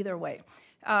in this either way.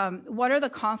 What are the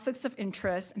conflicts of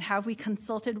interest, and have we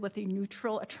consulted with a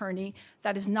neutral attorney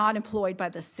that is not employed by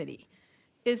the city?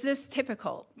 Is this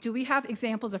typical? Do we have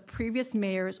examples of previous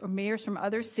mayors or mayors from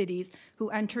other cities who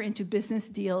enter into business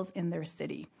deals in their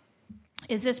city?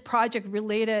 Is this project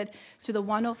related to the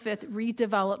 105th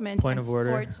redevelopment Point and of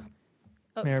order. sports?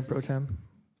 Oh, Mayor Pro Tem.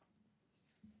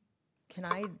 Can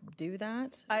I do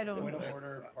that? I don't. Point of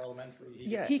order, parliamentary.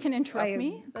 Yeah. He can interrupt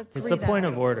me. Let's It's read a that. point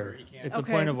of order. It's a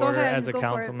point of Go order. ahead, As a go for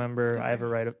council it. member, I have a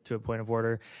right to a point of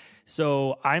order.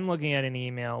 So I'm looking at an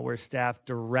email where staff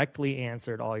directly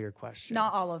answered all your questions.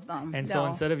 Not all of them. And no. so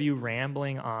instead of you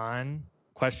rambling on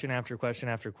question after question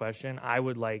after question, I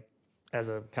would like, as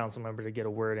a council member, to get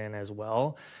a word in as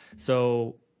well.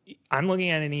 So I'm looking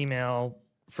at an email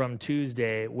from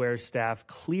Tuesday where staff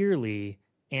clearly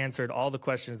answered all the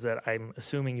questions that I'm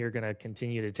assuming you're going to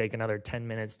continue to take another 10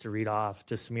 minutes to read off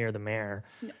to smear the mayor.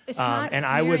 It's not and smearing,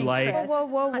 I would like... Chris.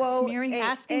 Whoa. Smearing,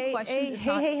 asking questions is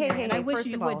not smearing. I wish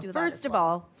you would do that. First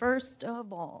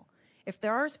of all, if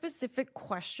there are specific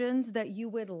questions that you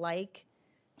would like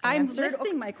I'm answered,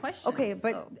 listing my questions. Okay,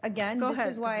 but so again, go this ahead.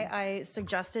 is why I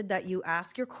suggested that you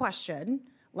ask your question.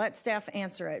 Let staff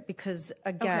answer it because,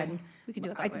 again, we can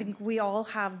do it that I way. think we all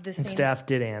have the And same. staff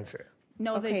did answer it.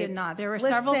 No, they Okay, did not. There were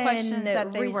several questions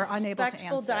that they were unable to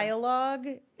Respectful answer. dialogue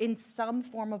in some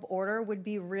form of order would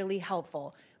be really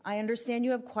helpful. I understand you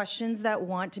have questions that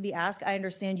want to be asked. I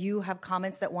understand you have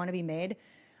comments that want to be made.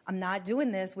 I'm not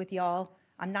doing this with y'all.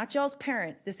 I'm not y'all's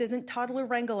parent. This isn't toddler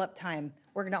wrangle up time.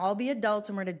 We're going to all be adults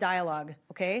and we're going to dialogue,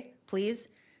 okay? Please?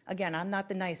 Again, I'm not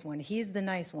the nice one. He's the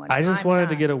nice one. I just I'm wanted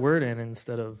to not. get a word in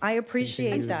instead of... I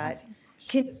appreciate that.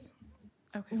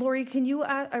 Okay. Lori, can you,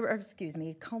 excuse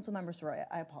me, Councilmember Soraya,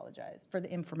 I apologize for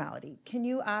the informality. Can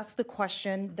you ask the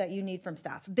question that you need from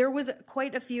staff? There was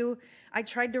quite a few, I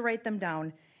tried to write them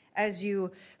down as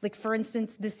you, like for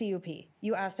instance, the CUP.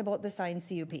 You asked about the signed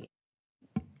CUP.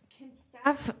 Can staff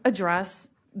staff address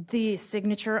the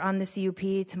signature on the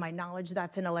CUP? To my knowledge,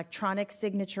 that's an electronic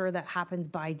signature that happens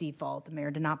by default. The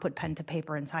mayor did not put pen to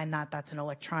paper and sign that. That's an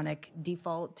electronic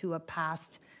default to a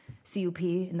past CUP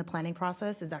in the planning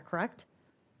process. Is that correct?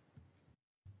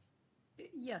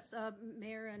 Yes,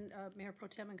 Mayor and Mayor Pro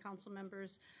Tem and council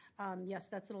members, yes,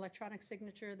 that's an electronic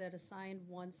signature that is signed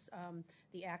once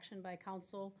the action by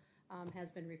council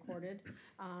has been recorded.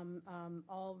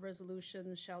 All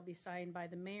resolutions shall be signed by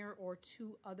the mayor or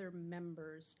two other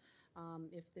members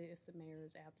if the mayor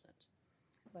is absent.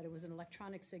 But it was an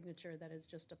electronic signature that is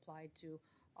just applied to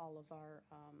all of our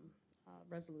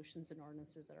resolutions and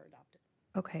ordinances that are adopted.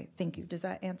 Okay, thank you. Does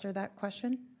that answer that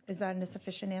question? Is that a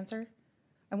sufficient answer?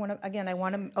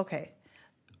 Okay.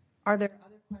 Are there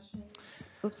other questions?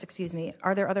 Oops, excuse me.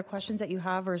 Are there other questions that you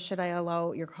have, or should I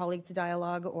allow your colleague to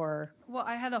dialogue, or? Well,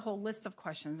 I had a whole list of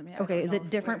questions. I mean, Okay, is it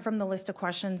different from the list of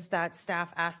questions that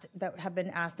staff asked, that have been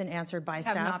asked and answered by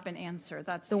staff? Have not been answered.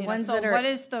 That's the ones that are.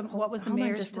 What was the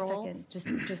mayor's just role? a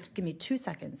second. Just give me 2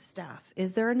 seconds, staff.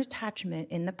 Is there an attachment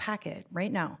in the packet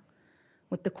right now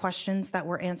with the questions that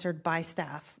were answered by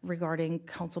staff regarding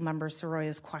Councilmember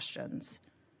Soroya's questions?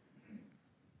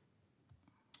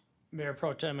 Mayor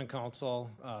Pro Tem and Council,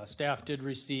 staff did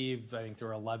receive, I think there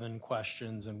were 11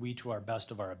 questions, and we, to our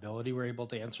best of our ability, were able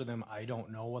to answer them. I don't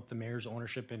know what the mayor's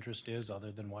ownership interest is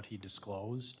other than what he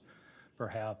disclosed.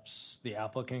 Perhaps the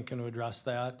applicant can address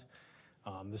that.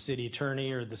 The city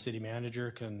attorney or the city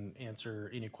manager can answer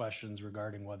any questions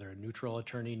regarding whether a neutral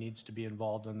attorney needs to be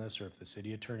involved in this or if the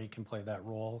city attorney can play that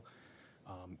role.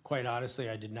 Quite honestly,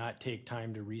 I did not take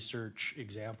time to research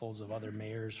examples of other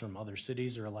mayors from other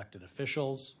cities or elected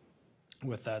officials.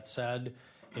 With that said,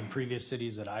 in previous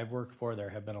cities that I've worked for, there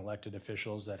have been elected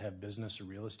officials that have business or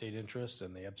real estate interests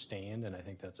and they abstained, and I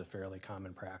think that's a fairly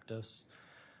common practice.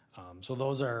 So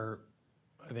those are,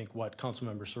 I think, what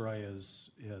Councilmember Soroya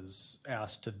is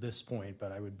asked to this point,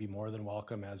 but I would be more than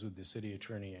welcome, as would the city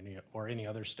attorney or any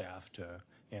other staff, to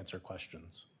answer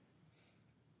questions.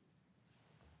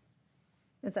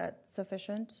 Is that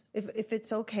sufficient? If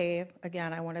it's okay,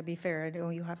 again, I want to be fair. I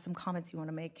know you have some comments you want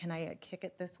to make. Can I kick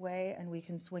it this way and we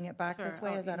can swing it back this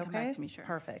way? Is that okay? Come back to me, sure.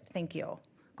 Perfect. Thank you.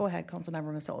 Go ahead,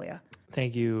 Councilmember Masolia.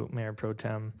 Thank you, Mayor Pro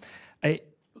Tem.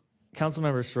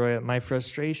 Councilmember Soroya, my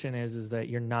frustration is that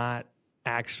you're not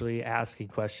actually asking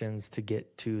questions to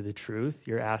get to the truth.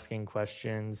 You're asking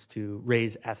questions to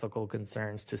raise ethical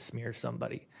concerns to smear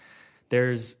somebody.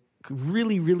 There's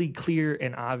really, really clear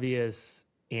and obvious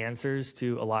answers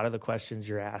to a lot of the questions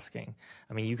you're asking.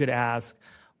 I mean, you could ask,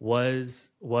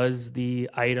 was the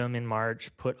item in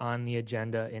March put on the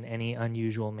agenda in any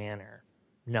unusual manner?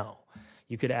 No.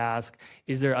 You could ask,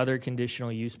 is there other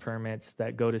conditional use permits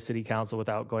that go to city council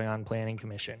without going on planning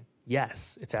commission?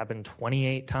 Yes, it's happened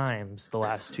 28 times the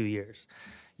last 2 years.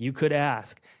 You could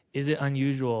ask, is it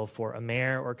unusual for a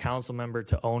mayor or council member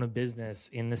to own a business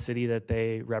in the city that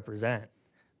they represent?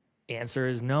 Answer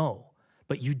is no.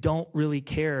 But you don't really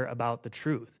care about the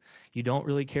truth. You don't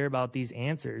really care about these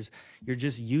answers. You're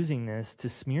just using this to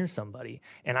smear somebody.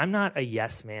 And I'm not a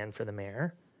yes man for the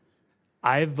mayor.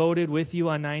 I voted with you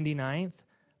on 99th.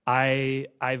 I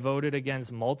voted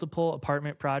against multiple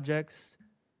apartment projects.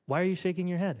 Why are you shaking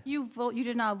your head? You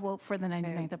did not vote for the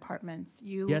 99th apartments.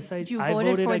 Yes, I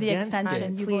voted for the against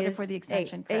extension. it. You voted for the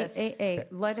extension, Chris.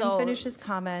 Let him finish his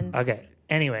comments. Okay.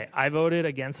 Anyway, I voted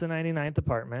against the 99th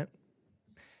apartment.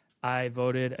 I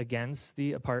voted against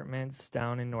the apartments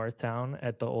down in Northtown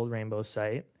at the old Rainbow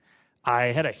site.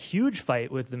 I had a huge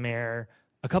fight with the mayor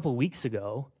a couple weeks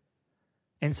ago.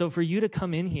 And so for you to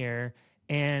come in here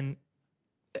and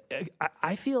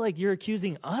I feel like you're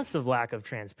accusing us of lack of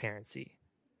transparency.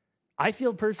 I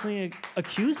feel personally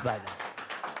accused by that.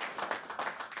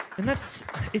 And it's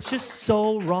just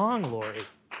so wrong, Lori.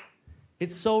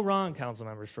 It's so wrong,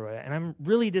 Councilmember Soroya, and I'm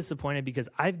really disappointed because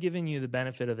I've given you the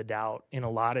benefit of the doubt in a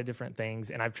lot of different things,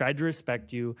 and I've tried to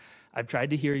respect you. I've tried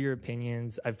to hear your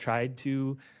opinions. I've tried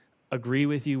to agree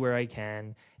with you where I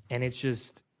can, and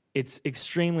it's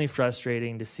extremely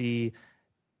frustrating to see,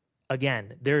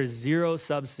 again, there is zero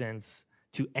substance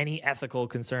to any ethical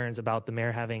concerns about the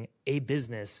mayor having a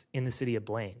business in the city of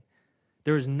Blaine.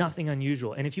 There is nothing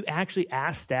unusual, and if you actually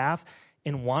asked staff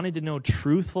and wanted to know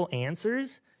truthful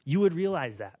answers, you would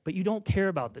realize that, but you don't care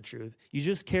about the truth. You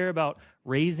just care about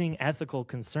raising ethical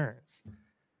concerns.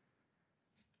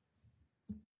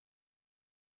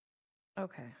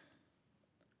 Okay.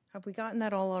 Have we gotten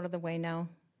that all out of the way now?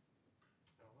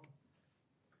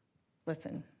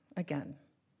 Listen, again,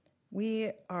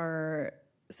 we are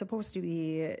supposed to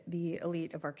be the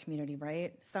elite of our community,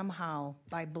 right? Somehow,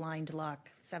 by blind luck,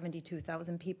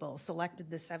 72,000 people selected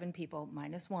the 7 people,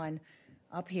 minus 1,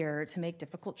 up here to make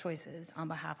difficult choices on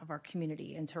behalf of our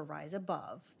community and to rise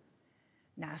above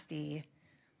nasty,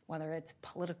 whether it's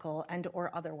political and or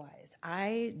otherwise.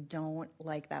 I don't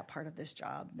like that part of this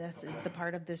job. This is the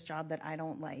part of this job that I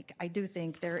don't like. I do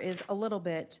think there is a little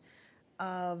bit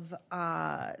of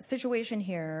a situation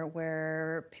here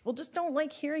where people just don't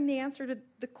like hearing the answer to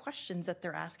the questions that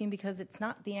they're asking because it's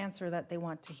not the answer that they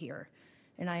want to hear.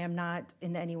 And I am not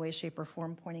in any way, shape, or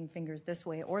form pointing fingers this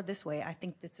way or this way. I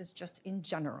think this is just in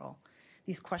general.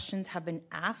 These questions have been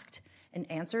asked and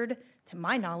answered, to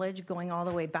my knowledge, going all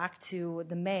the way back to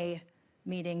the May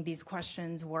meeting. These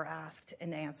questions were asked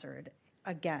and answered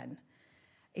again.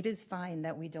 It is fine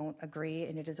that we don't agree,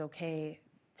 and it is okay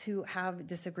to have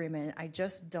disagreement. I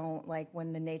just don't like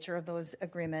when the nature of those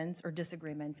agreements or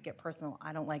disagreements get personal.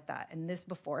 I don't like that. And this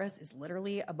before us is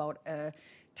literally about a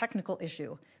technical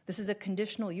issue. This is a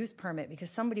conditional use permit because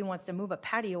somebody wants to move a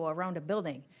patio around a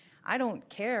building. I don't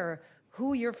care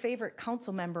who your favorite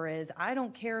council member is. I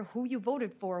don't care who you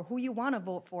voted for, who you want to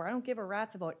vote for. I don't give a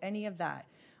rat's about any of that.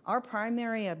 Our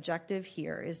primary objective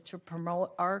here is to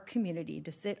promote our community,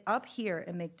 to sit up here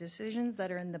and make decisions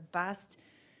that are in the best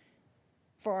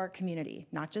for our community,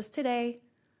 not just today,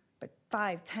 but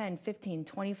 5, 10, 15,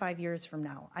 25 years from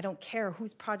now. I don't care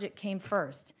whose project came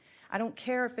first. I don't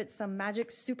care if it's some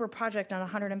magic super project on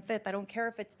 105th. I don't care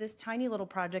if it's this tiny little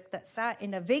project that sat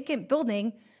in a vacant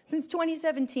building since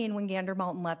 2017 when Gander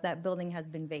Mountain left. That building has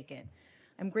been vacant.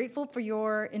 I'm grateful for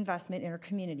your investment in our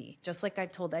community. Just like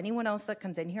I've told anyone else that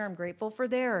comes in here, I'm grateful for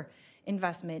their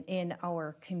investment in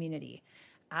our community.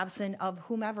 Absent of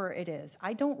whomever it is,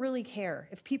 I don't really care.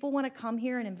 If people want to come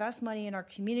here and invest money in our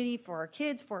community for our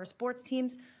kids, for our sports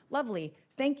teams, lovely,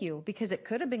 thank you, because it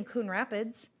could have been Coon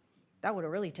Rapids. That would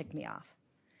have really ticked me off.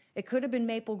 It could have been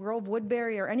Maple Grove,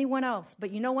 Woodbury, or anyone else,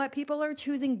 but you know what? People are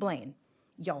choosing Blaine,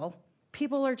 y'all.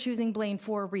 People are choosing Blaine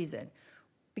for a reason,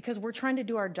 because we're trying to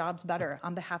do our jobs better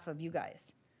on behalf of you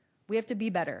guys. We have to be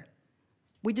better.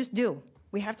 We just do.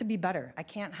 We have to be better. I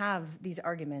can't have these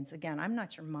arguments. Again, I'm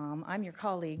not your mom. I'm your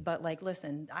colleague. But, like,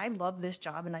 listen, I love this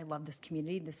job and I love this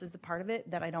community. This is the part of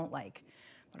it that I don't like.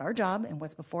 But our job and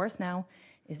what's before us now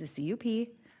is the CUP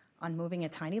on moving a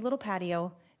tiny little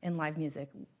patio and live music.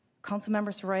 Councilmember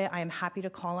Soraya, I am happy to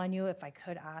call on you. If I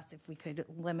could ask if we could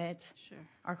limit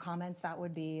our comments, that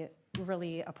would be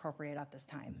really appropriate at this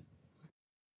time.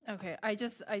 Okay, I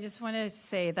just want to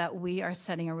say that we are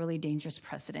setting a really dangerous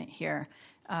precedent here.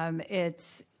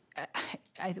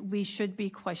 We should be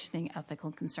questioning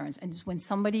ethical concerns, and when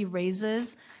somebody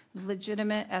raises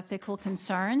legitimate ethical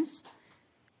concerns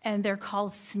and they're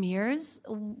called smears,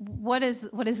 what is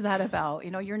that about? You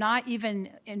know, you're not even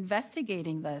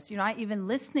investigating this. You're not even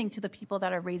listening to the people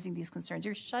that are raising these concerns.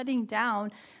 You're shutting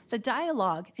down the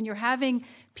dialogue, and you're having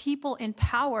people in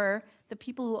power, the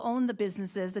people who own the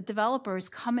businesses, the developers,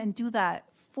 come and do that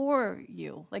for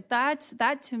you. Like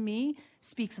that to me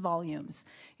speaks volumes.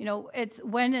 You know, it's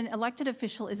when an elected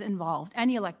official is involved,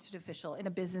 any elected official in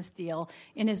a business deal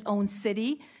in his own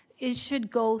city, it should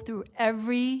go through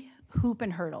every hoop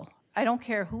and hurdle. I don't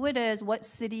care who it is, what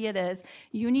city it is.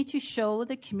 You need to show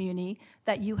the community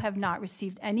that you have not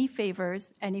received any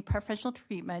favors, any preferential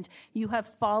treatment. You have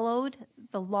followed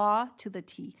the law to the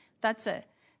T. That's it.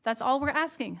 That's all we're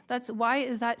asking. Why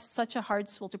is that such a hard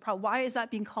swallow to problem? Why is that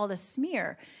being called a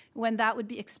smear when that would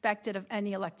be expected of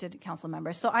any elected council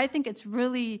member? So I think it's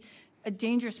really a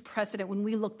dangerous precedent when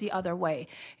we look the other way.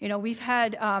 You know, we've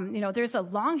had, there's a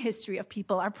long history of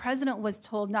people. Our president was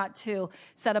told not to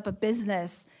set up a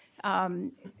business.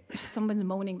 Someone's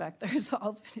moaning back there, so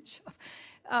I'll finish up.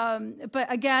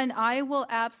 But again, I will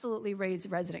absolutely raise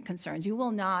resident concerns. You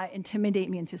will not intimidate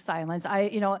me into silence.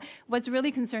 What's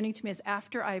really concerning to me is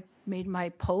after I made my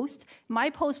post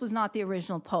was not the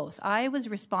original post. I was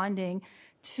responding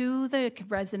to the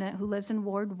resident who lives in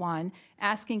Ward 1,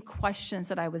 asking questions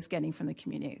that I was getting from the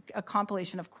community, a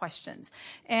compilation of questions.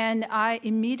 And I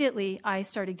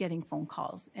started getting phone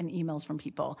calls and emails from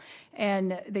people.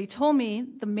 And they told me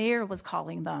the mayor was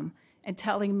calling them and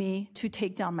telling me to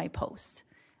take down my post.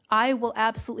 I will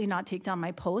absolutely not take down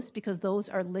my post because those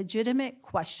are legitimate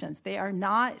questions. They are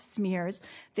not smears.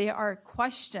 They are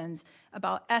questions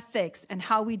about ethics and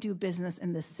how we do business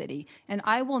in this city. And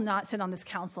I will not sit on this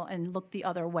council and look the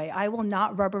other way. I will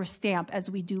not rubber stamp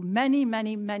as we do many,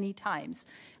 many, many times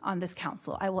on this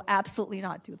council. I will absolutely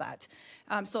not do that.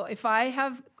 So if I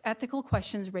have ethical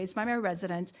questions raised by my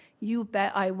residents, you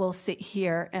bet I will sit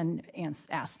here and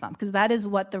ask them, because that is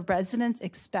what the residents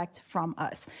expect from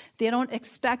us. They don't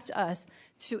expect us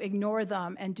to ignore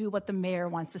them and do what the mayor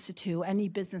wants us to do, any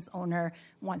business owner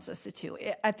wants us to do.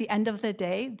 At the end of the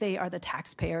day, they are the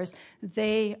taxpayers.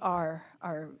 They are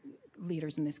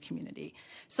leaders in this community.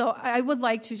 So I would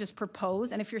like to just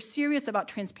propose, and if you're serious about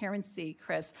transparency,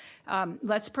 Chris,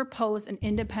 let's propose an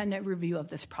independent review of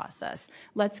this process.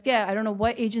 Let's get, I don't know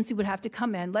what agency would have to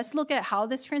come in. Let's look at how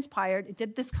this transpired.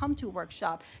 Did this come to a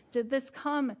workshop? Did this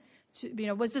come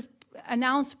to, was this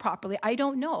announced properly? I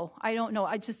don't know.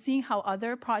 I just seeing how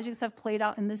other projects have played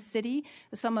out in this city.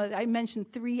 I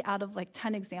mentioned 3 out of like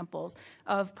 10 examples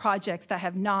of projects that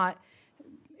have not,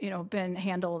 been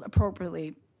handled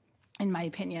appropriately, in my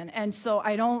opinion. And so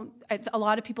a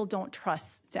lot of people don't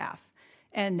trust staff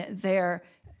and their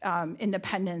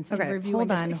independence in reviewing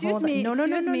this. Excuse me. No,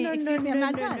 I'm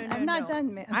not done. I'm not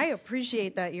done, ma'am. I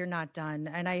appreciate that you're not done.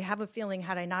 And I have a feeling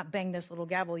had I not banged this little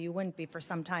gavel, you wouldn't be for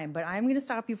some time. But I'm going to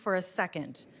stop you for a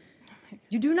second.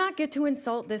 You do not get to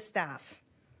insult this staff.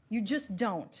 You just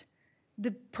don't.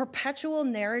 The perpetual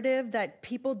narrative that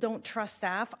people don't trust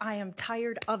staff, I am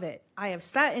tired of it. I have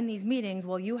sat in these meetings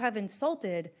while you have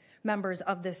insulted members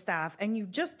of this staff, and you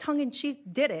just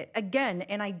tongue-in-cheek did it again,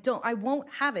 and I won't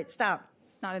have it. Stop.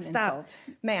 It's not an insult.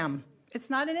 Ma'am.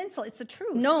 It's not an insult. It's the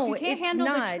truth. No, if you can't it's handle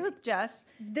not. the truth, Jess.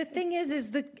 The thing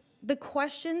is the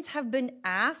questions have been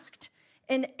asked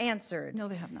and answered. No,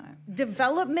 they have not.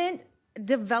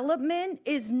 Development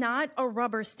is not a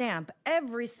rubber stamp.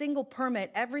 Every single permit,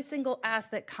 every single ask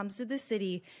that comes to the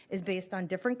city is based on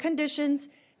different conditions,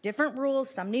 different rules.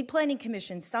 Some need planning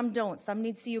commissions, some don't. Some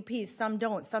need CUPs, some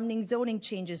don't. Some need zoning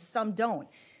changes, some don't.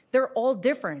 They're all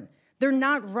different. They're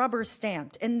not rubber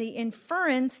stamped. And the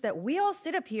inference that we all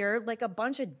sit up here like a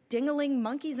bunch of dingling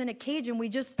monkeys in a cage and we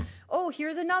just,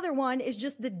 here's another one, is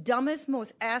just the dumbest,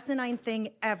 most asinine thing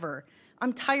ever.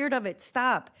 I'm tired of it.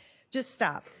 Stop. Just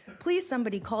stop. Please,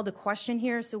 somebody call the question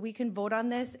here so we can vote on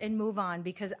this and move on,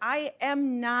 because I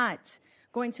am not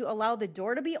going to allow the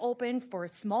door to be open for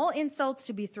small insults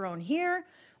to be thrown here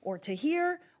or to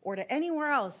anywhere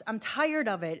else. I'm tired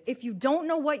of it. If you don't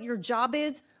know what your job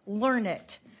is, learn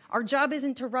it. Our job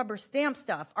isn't to rubber stamp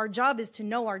stuff. Our job is to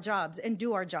know our jobs and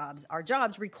do our jobs. Our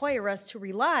jobs require us to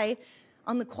rely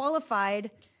on the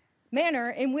qualified manner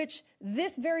in which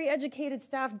this very educated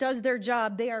staff does their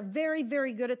job. They are very,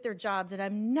 very good at their jobs, and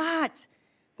I'm not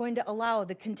going to allow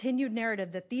the continued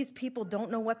narrative that these people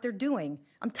don't know what they're doing.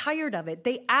 I'm tired of it.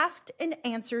 They asked and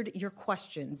answered your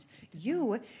questions.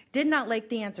 You did not like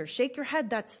the answer. Shake your head.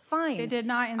 That's fine. They did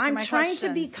not answer my questions. I'm trying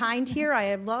to be kind here. I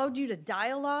allowed you to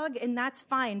dialogue, and that's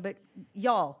fine. But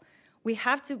y'all, we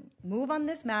have to move on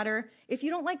this matter. If you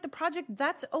don't like the project,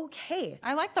 that's okay.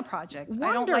 I like the project. Wonderful.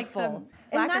 I don't like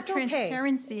the lack of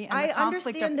transparency and the conflict of interest. I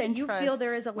understand that you feel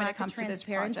there is a when it lack of comes to this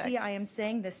transparency. project. I am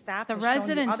saying the staff The has shown you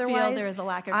residents otherwise. feel there is a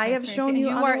lack of I transparency. have shown you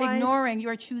and otherwise. you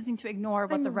are choosing to ignore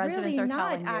what the I'm residents really are not,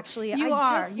 telling you. actually. You I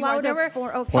are. just You are. allowed There a were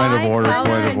four- okay. Point of order,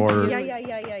 5,000 point of order.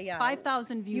 views. Yeah.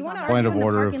 5,000 views You want on to that. Point argue of in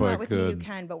order, the parking if I lot with me, you could.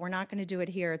 can, but we're not going to do it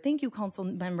here. Thank you,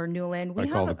 Councilmember Newland. We I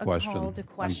call have the a question. call to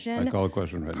question. I call the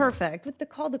question right now. Perfect. With the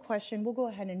call to question, we'll go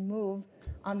ahead and move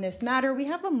on this matter. We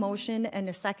have a motion and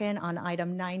a second on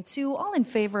item 9.2. All in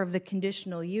favor of the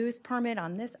conditional use permit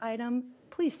on this item,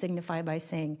 please signify by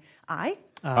saying aye.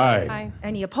 Aye. Aye.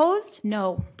 Any opposed?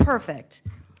 No. Perfect.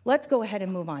 Let's go ahead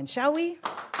and move on, shall we?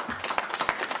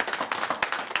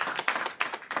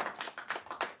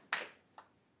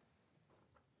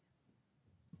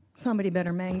 Somebody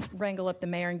better wrangle up the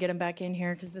mayor and get him back in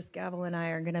here, because this gavel and I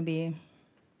are going to be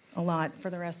a lot for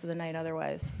the rest of the night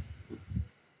otherwise.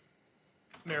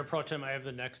 Mayor Pro Tem, I have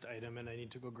the next item, and I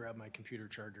need to go grab my computer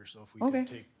charger, so if we Okay. could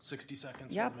take 60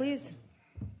 seconds. Yeah, for a minute. please.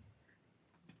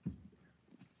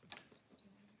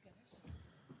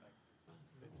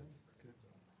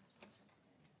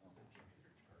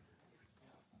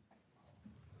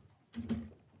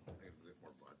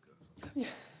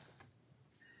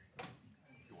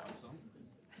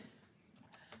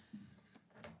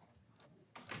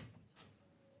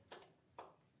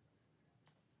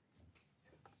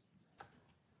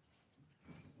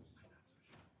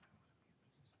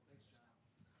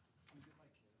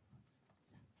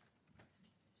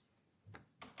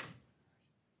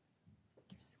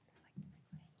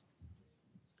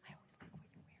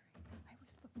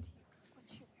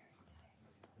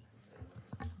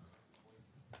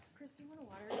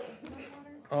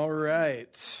 All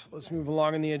right, let's move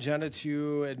along in the agenda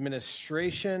to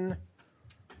administration.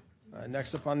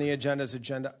 Next up on the agenda is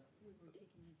agenda.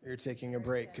 You're taking a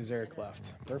break because Eric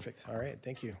left. Perfect. All right,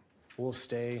 thank you. We'll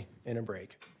stay in a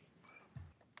break.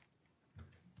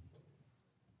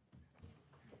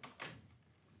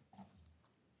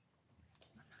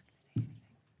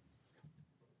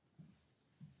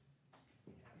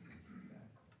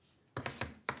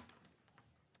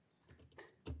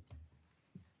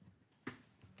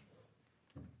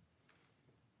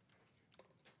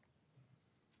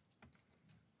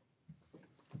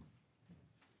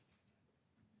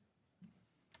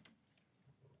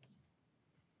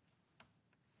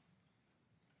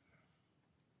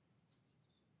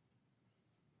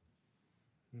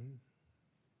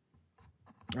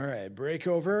 All right, break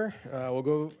over. We'll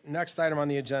go next item on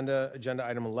the agenda. Agenda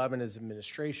item 11 is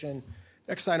administration.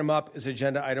 Next item up is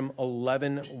agenda item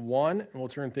 11-1, and we'll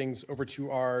turn things over to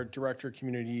our Director of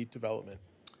Community Development.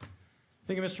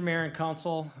 Thank you, Mr. Mayor and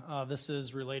Council. This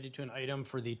is related to an item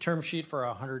for the term sheet for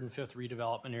our 105th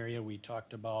redevelopment area. We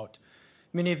talked about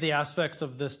many of the aspects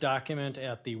of this document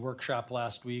at the workshop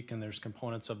last week, and there's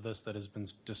components of this that has been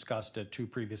discussed at 2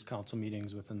 previous council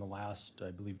meetings within the last,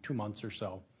 I believe, 2 months or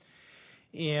so.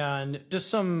 And just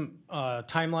some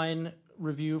timeline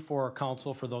review for our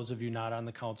council, for those of you not on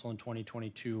the council in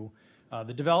 2022.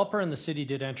 The developer and the city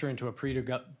did enter into a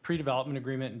pre-development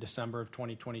agreement in December of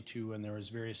 2022, and there was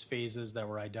various phases that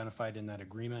were identified in that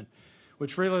agreement,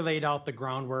 which really laid out the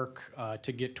groundwork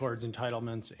to get towards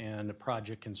entitlements and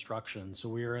project construction. So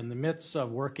we are in the midst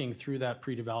of working through that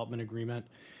pre-development agreement.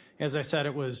 As I said,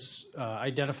 it was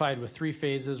identified with 3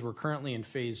 phases. We're currently in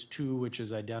phase 2, which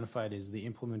is identified as the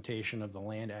implementation of the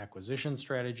land acquisition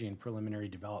strategy and preliminary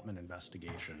development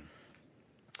investigation.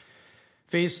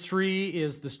 Phase 3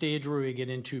 is the stage where we get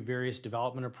into various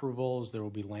development approvals. There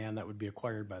will be land that would be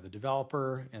acquired by the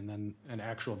developer, and then an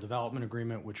actual development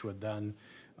agreement, which would then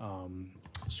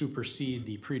supersede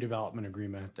the pre-development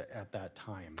agreement at that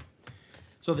time.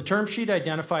 So the term sheet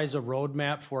identifies a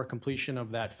roadmap for completion of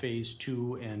that phase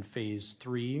 2 and phase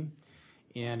 3.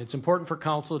 And it's important for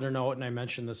council to note, and I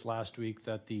mentioned this last week,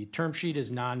 that the term sheet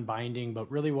is non-binding, but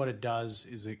really what it does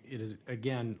is it is,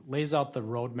 again, lays out the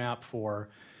roadmap for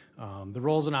the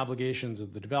roles and obligations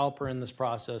of the developer in this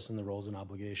process and the roles and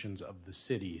obligations of the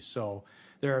city. So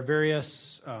there are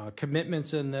various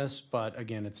commitments in this, but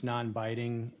again, it's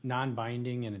non-binding,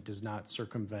 and it does not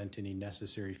circumvent any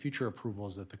necessary future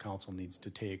approvals that the council needs to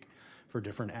take for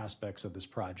different aspects of this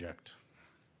project.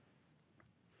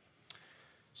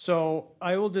 So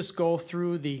I will just go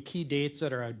through the key dates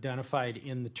that are identified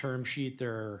in the term sheet.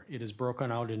 It is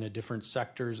broken out into different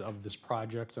sectors of this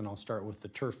project, and I'll start with the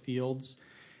turf fields.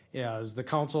 As the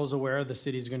council is aware, the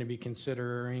city is going to be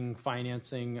considering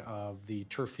financing of the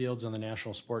turf fields on the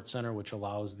National Sports Center, which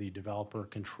allows the developer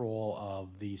control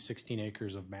of the 16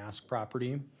 acres of Mask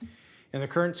property. And the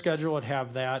current schedule would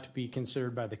have that be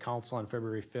considered by the council on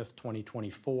February 5th,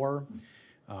 2024.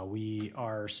 We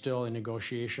are still in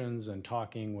negotiations and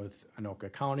talking with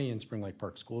Anoka County and Spring Lake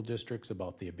Park School Districts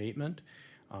about the abatement.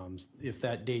 If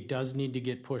that date does need to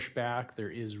get pushed back, there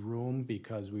is room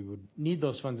because we would need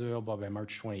those funds available by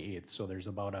March 28th. So there's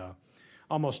about a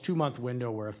almost 2-month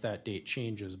window where if that date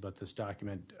changes, but this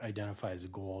document identifies a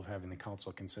goal of having the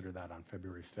council consider that on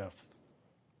February 5th.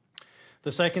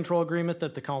 The site control agreement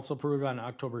that the council approved on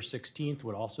October 16th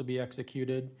would also be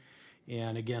executed.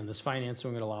 And again, this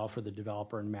financing would allow for the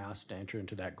developer and Mass to enter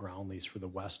into that ground lease for the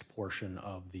west portion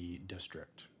of the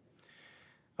district.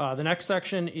 The next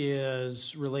section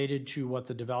is related to what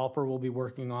the developer will be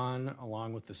working on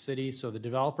along with the city. So the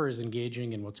developer is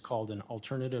engaging in what's called an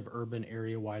Alternative Urban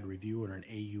Area-Wide Review, or an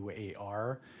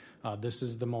AUAR. This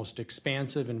is the most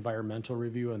expansive environmental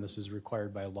review, and this is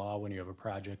required by law when you have a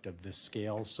project of this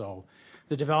scale. So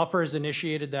the developer has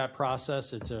initiated that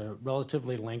process. It's a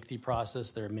relatively lengthy process.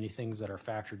 There are many things that are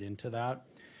factored into that.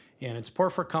 And it's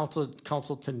important for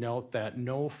council to note that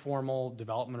no formal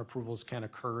development approvals can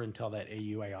occur until that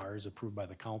AUAR is approved by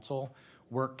the council.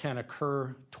 Work can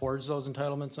occur towards those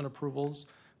entitlements and approvals,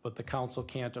 but the council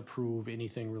can't approve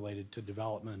anything related to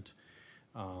development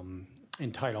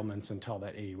entitlements until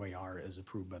that AUAR is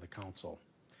approved by the council.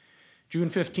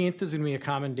 June 15th is going to be a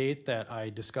common date that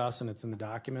I discuss, and it's in the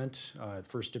document. It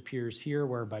first appears here,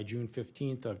 where by June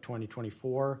 15th of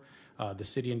 2024, the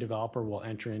city and developer will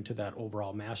enter into that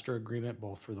overall master agreement,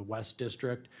 both for the West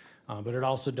District, but it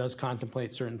also does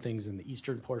contemplate certain things in the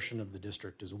eastern portion of the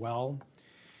district as well.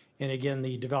 And again,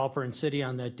 the developer and city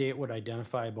on that date would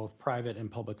identify both private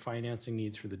and public financing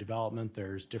needs for the development.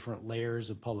 There's different layers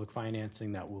of public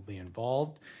financing that will be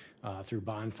involved through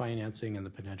bond financing and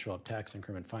the potential of tax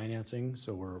increment financing.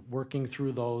 So we're working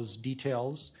through those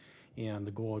details, and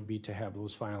the goal would be to have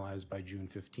those finalized by June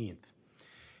 15th.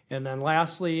 And then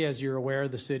lastly, as you're aware,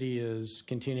 the city is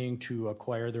continuing to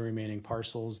acquire the remaining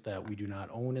parcels that we do not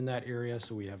own in that area.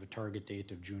 So we have a target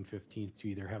date of June 15th to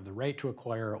either have the right to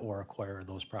acquire or acquire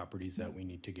those properties that we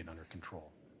need to get under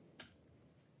control.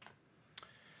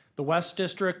 The West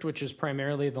District, which is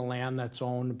primarily the land that's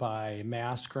owned by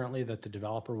Mass currently that the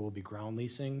developer will be ground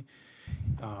leasing.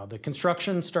 The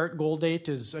construction start goal date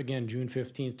is, again, June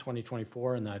 15th,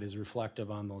 2024, and that is reflective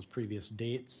on those previous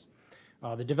dates.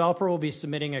 The developer will be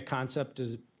submitting a concept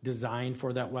design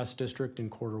for that West District in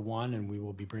Q1, and we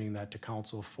will be bringing that to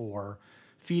council for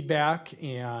feedback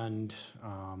and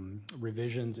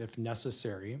revisions if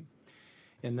necessary.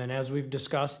 And then as we've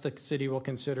discussed, the city will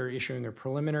consider issuing a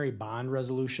preliminary bond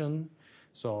resolution.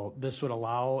 So this would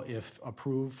allow, if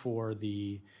approved, for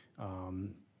the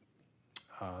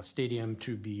stadium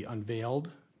to be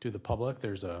unveiled to the public.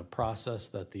 There's a process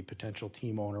that the potential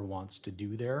team owner wants to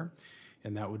do there,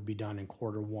 and that would be done in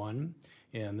Q1.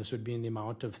 And this would be in the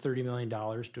amount of $30 million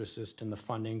to assist in the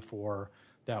funding for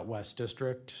that West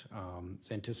District.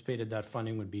 It's anticipated that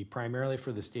funding would be primarily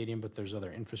for the stadium, but there's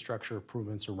other infrastructure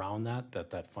improvements around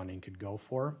that funding could go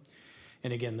for.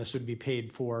 And again, this would be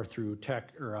paid for through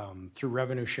through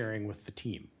revenue sharing with the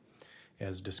team,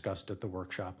 as discussed at the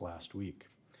workshop last week.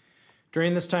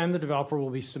 During this time, the developer will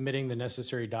be submitting the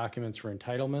necessary documents for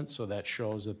entitlement, so that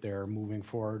shows that they're moving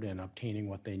forward and obtaining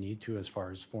what they need to as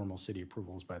far as formal city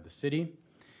approvals by the city.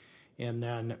 And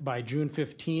then by June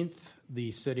 15th,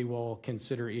 the city will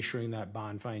consider issuing that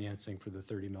bond financing for the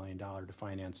 $30 million to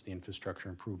finance the infrastructure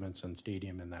improvements and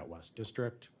stadium in that West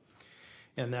District.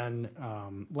 And then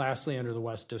lastly, under the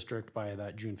West District, by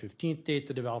that June 15th date,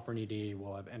 the developer and EDA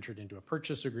will have entered into a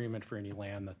purchase agreement for any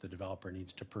land that the developer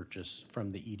needs to purchase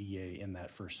from the EDA in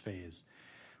that first phase.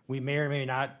 We may or may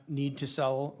not need to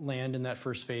sell land in that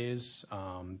first phase.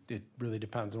 It really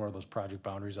depends on where those project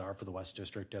boundaries are for the West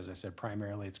District. As I said,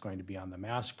 primarily it's going to be on the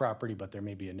Mask property, but there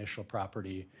may be initial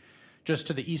property just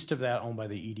to the east of that owned by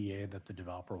the EDA that the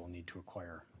developer will need to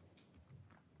acquire.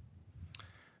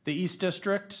 The East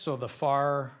District, so the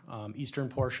far eastern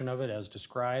portion of it as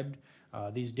described,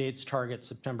 these dates target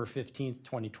September 15th,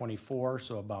 2024,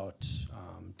 so about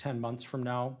 10 months from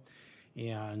now.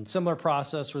 And similar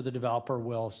process where the developer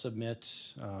will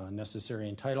submit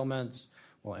necessary entitlements,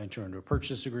 will enter into a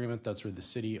purchase agreement. That's where the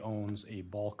city owns a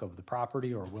bulk of the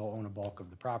property or will own a bulk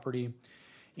of the property.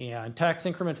 And tax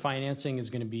increment financing is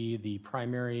going to be the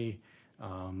primary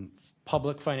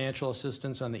public financial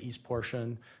assistance on the east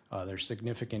portion. There's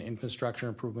significant infrastructure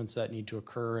improvements that need to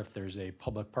occur. If there's a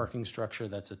public parking structure,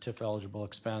 that's a TIF eligible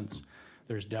expense.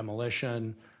 There's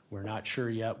demolition. We're not sure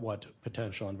yet what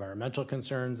potential environmental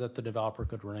concerns that the developer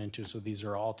could run into. So these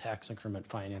are all tax increment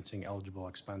financing eligible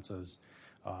expenses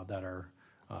that are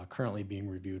currently being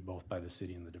reviewed both by the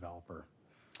city and the developer.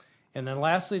 And then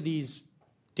lastly, these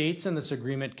dates in this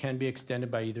agreement can be extended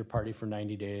by either party for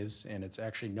 90 days, and it's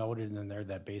actually noted in there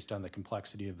that based on the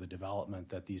complexity of the development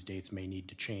that these dates may need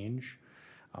to change.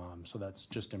 So that's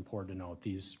just important to note.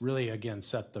 These really, again,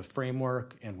 set the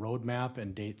framework and roadmap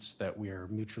and dates that we are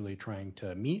mutually trying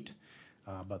to meet,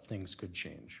 but things could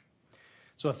change.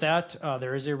 So with that,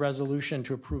 there is a resolution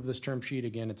to approve this term sheet.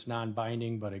 Again, it's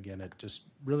non-binding, but again, it just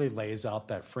really lays out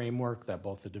that framework that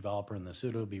both the developer and the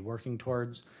city will be working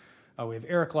towards. We have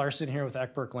Eric Larson here with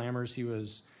Eckberg Lammers. He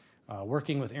was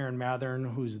working with Aaron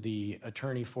Mathern, who's the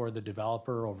attorney for the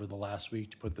developer, over the last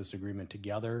week to put this agreement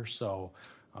together. So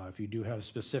if you do have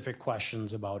specific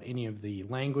questions about any of the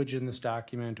language in this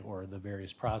document or the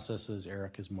various processes,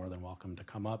 Eric is more than welcome to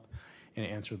come up and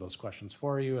answer those questions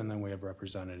for you. And then we have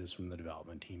representatives from the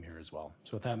development team here as well.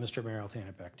 So with that, Mr. Mayor, I'll hand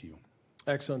it back to you.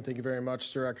 Excellent. Thank you very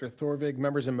much, Director Thorvig.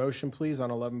 Members in motion, please,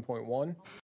 on 11.1.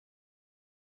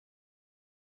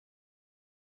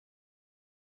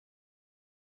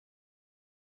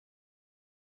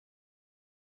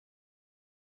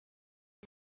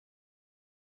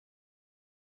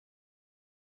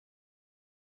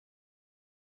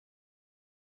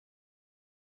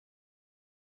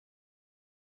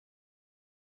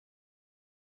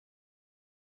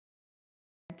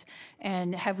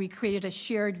 And have we created a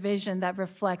shared vision that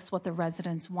reflects what the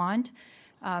residents want?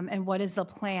 And what is the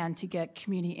plan to get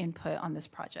community input on this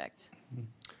project?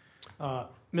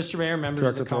 Mr. Mayor, members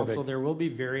Director of the council, Thorvig. there will be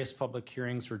various public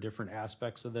hearings for different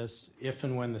aspects of this. If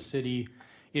and when the city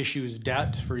issues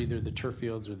debt for either the turf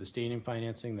fields or the stadium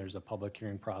financing, there's a public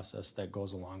hearing process that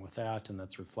goes along with that, and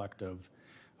that's reflective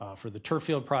for the turf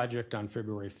field project on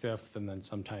February 5th, and then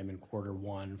sometime in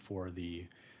Q1 for the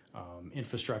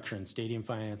infrastructure and stadium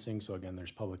financing. So again, there's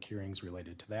public hearings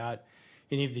related to that.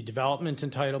 Any of the development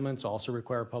entitlements also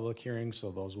require public hearings,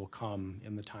 so those will come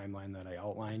in the timeline that I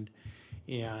outlined.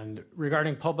 And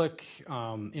regarding public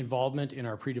involvement in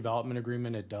our pre-development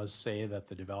agreement, it does say that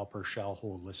the developer shall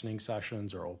hold listening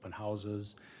sessions or open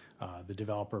houses. The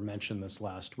developer mentioned this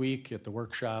last week at the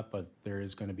workshop, but there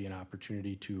is going to be an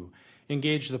opportunity to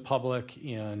engage the public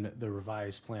in the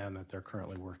revised plan that they're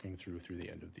currently working through the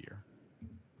end of the year.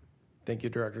 Thank you,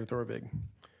 Director Thorvig.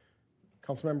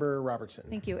 Councilmember Robertson.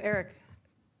 Thank you. Eric,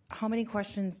 how many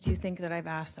questions do you think that I've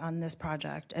asked on this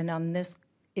project and on this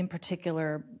in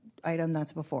particular item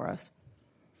that's before us?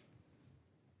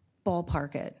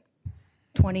 Ballpark it.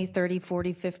 20, 30,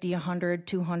 40, 50, 100,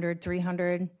 200,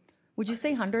 300? Would you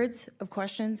say hundreds of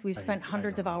questions? We've spent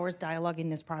hundreds of hours dialoguing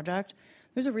this project.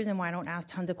 There's a reason why I don't ask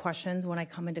tons of questions when I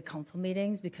come into council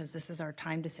meetings, because this is our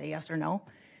time to say yes or no.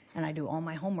 And I do all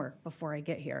my homework before I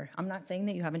get here. I'm not saying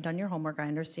that you haven't done your homework. I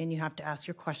understand you have to ask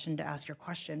your question,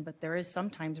 but there is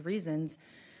sometimes reasons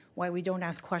why we don't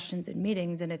ask questions in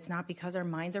meetings, and it's not because our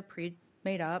minds are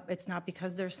pre-made up. It's not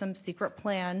because there's some secret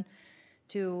plan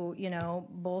to,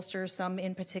 bolster some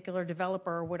in particular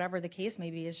developer or whatever the case may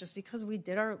be. It's just because we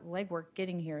did our legwork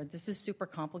getting here. This is super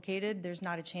complicated. There's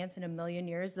not a chance in a million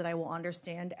years that I will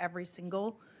understand every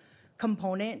single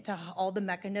component to all the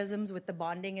mechanisms with the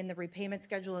bonding and the repayment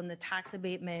schedule and the tax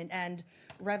abatement and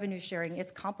revenue sharing.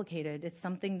 It's complicated. It's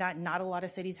something that not a lot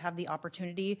of cities have the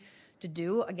opportunity to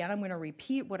do. Again, I'm going to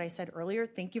repeat what I said earlier.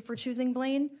 Thank you for choosing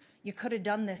Blaine. You could have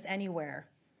done this anywhere.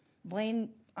 Blaine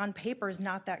on paper is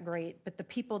not that great, but the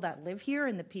people that live here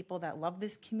and the people that love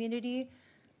this community,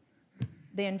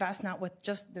 they invest not with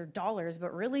just their dollars,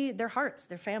 but really their hearts,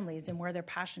 their families, and where their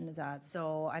passion is at.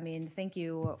 So, thank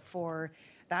you for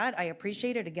that. I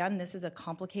appreciate it. Again, this is a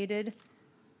complicated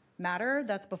matter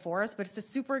that's before us, but it's a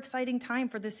super exciting time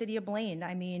for the city of Blaine.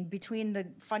 Between the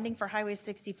funding for Highway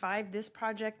 65, this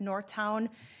project, Northtown,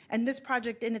 and this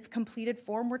project in its completed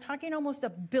form, we're talking almost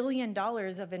 $1 billion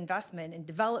of investment in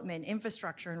development,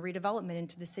 infrastructure, and redevelopment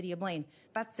into the city of Blaine.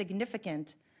 That's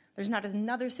significant. There's not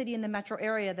another city in the metro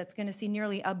area that's going to see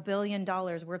nearly $1 billion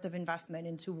worth of investment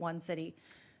into one city.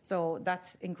 So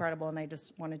that's incredible, and I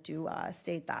just wanted to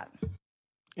state that.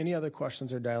 Any other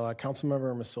questions or dialogue?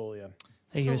 Councilmember Masolia.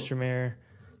 Thank you, Mr. Mayor.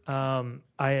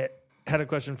 I had a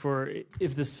question for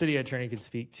if the city attorney could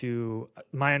speak to,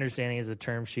 my understanding is the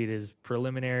term sheet is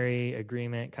preliminary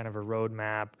agreement, kind of a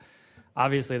roadmap.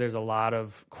 Obviously, there's a lot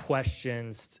of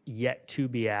questions yet to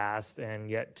be asked and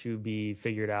yet to be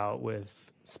figured out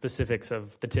with specifics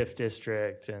of the TIF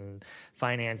district and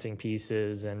financing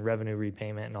pieces and revenue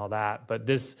repayment and all that. But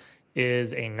this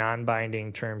is a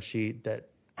non-binding term sheet that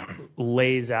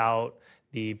lays out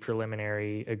the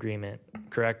preliminary agreement,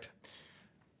 correct?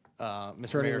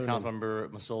 Mr. Mayor, Councilmember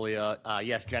Masolia,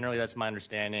 yes, generally that's my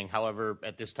understanding. However,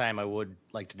 at this time, I would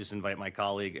like to just invite my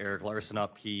colleague Eric Larson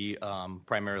up. He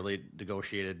primarily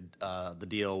negotiated the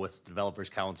deal with Developers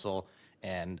Council,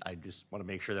 and I just want to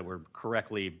make sure that we're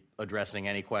correctly addressing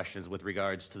any questions with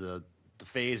regards to the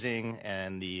phasing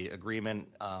and the agreement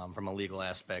from a legal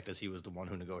aspect, as he was the one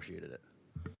who negotiated it.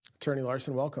 Attorney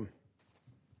Larson, welcome.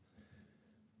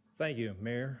 Thank you,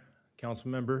 Mayor, Council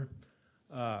Member.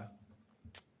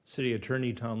 City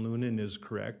Attorney Tom Lunan is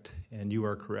correct, and you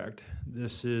are correct.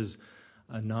 This is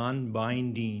a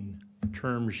non-binding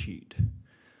term sheet.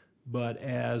 But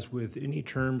as with any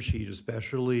term sheet,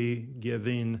 especially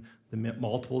given the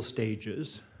multiple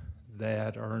stages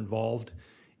that are involved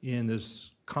in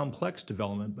this complex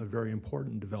development, but very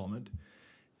important development,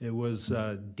 it was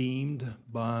deemed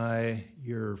by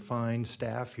your fine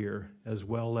staff here, as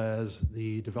well as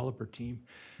the developer team,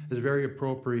 as very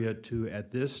appropriate to,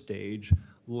 at this stage,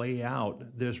 lay out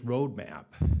this roadmap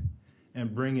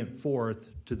and bring it forth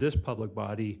to this public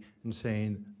body and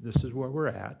saying, this is where we're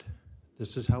at,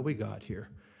 this is how we got here,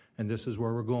 and this is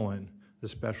where we're going,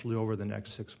 especially over the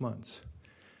next 6 months.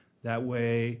 That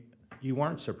way, you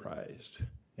aren't surprised,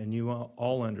 and you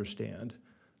all understand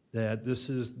that this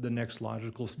is the next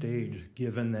logical stage,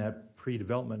 given that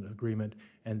pre-development agreement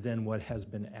and then what has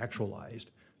been actualized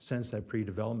since that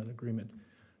pre-development agreement,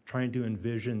 trying to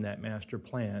envision that master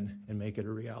plan and make it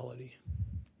a reality.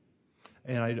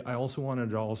 And I also wanted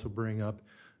to also bring up,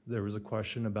 there was a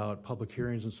question about public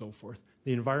hearings and so forth.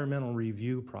 The environmental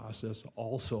review process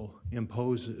also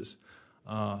imposes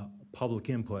public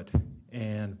input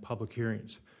and public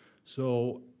hearings.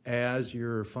 So as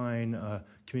your fine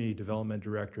community development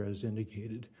director has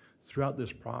indicated, throughout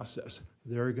this process,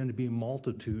 there are going to be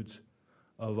multitudes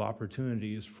of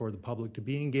opportunities for the public to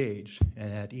be engaged,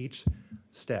 and at each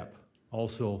step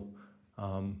also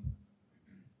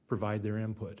provide their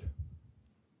input.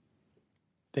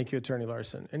 Thank you, Attorney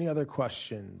Larson. Any other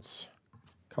questions?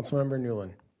 Councilmember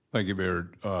Newland. Thank you, Mayor.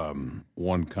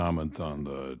 One comment on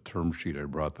the term sheet. I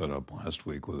brought that up last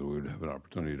week, whether we would have an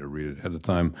opportunity to read it ahead of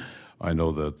time. I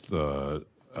know that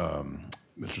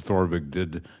Mr. Thorvig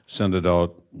did send it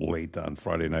out late on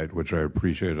Friday night, which I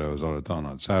appreciate. I was out of town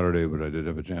on Saturday, but I did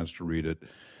have a chance to read it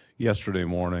yesterday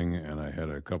morning, and I had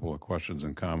a couple of questions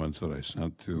and comments that I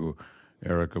sent to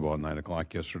Eric about 9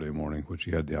 o'clock yesterday morning, which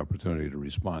he had the opportunity to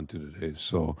respond to today.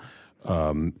 So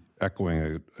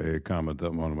echoing a comment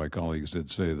that one of my colleagues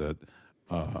did say, that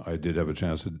I did have a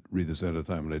chance to read this ahead of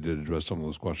time, and I did address some of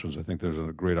those questions. I think there's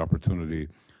a great opportunity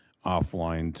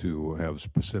offline to have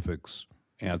specifics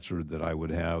answered that I would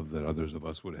have, that others of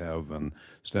us would have, and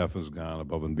staff has gone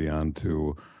above and beyond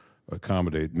to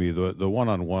accommodate me. The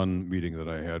one-on-one meeting that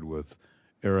I had with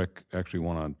Eric actually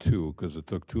went on two because it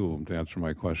took two of them to answer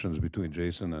my questions. Between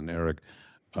Jason and Eric,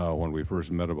 when we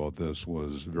first met about this,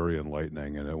 was very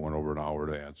enlightening, and it went over an hour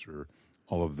to answer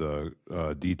all of the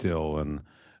detail and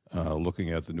looking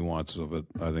at the nuances of it.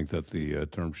 I think that the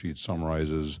term sheet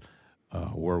summarizes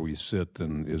where we sit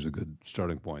and is a good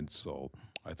starting point. So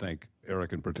I thank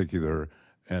Eric in particular,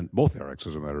 and both Erics,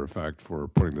 as a matter of fact, for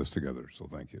putting this together. So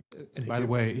thank you. And by the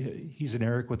way, he's an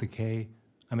Eric with a K.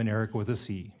 I'm an Eric with a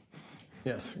C.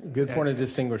 Yes, good point of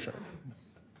distinguishing.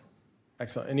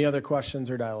 Excellent. Any other questions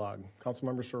or dialogue?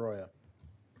 Councilmember Soroya.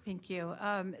 Thank you.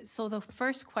 So the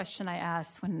first question I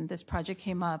asked when this project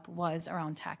came up was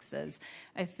around taxes.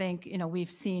 I think,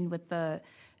 we've seen with the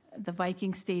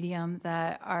Viking Stadium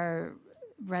that our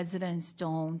residents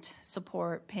don't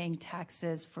support paying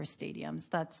taxes for stadiums.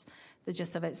 That's the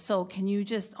gist of it. So can you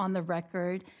just on the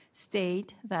record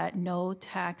state that no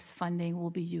tax funding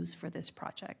will be used for this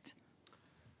project?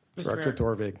 Director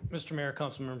Thorvig. Mr. Mayor,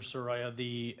 Councilmember Soroya,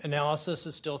 the analysis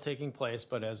is still taking place,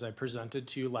 but as I presented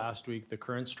to you last week, the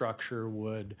current structure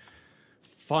would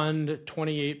fund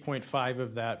 28.5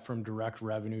 of that from direct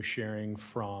revenue sharing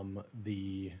from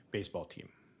the baseball team.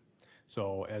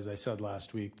 So as I said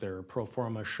last week, their pro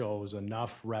forma shows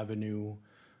enough revenue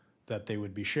that they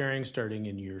would be sharing starting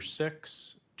in year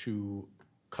 6 to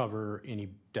cover any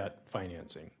debt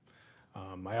financing.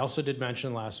 I also did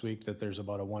mention last week that there's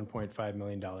about a $1.5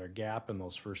 million gap in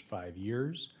those first 5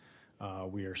 years.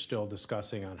 We are still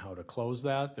discussing on how to close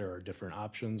that. There are different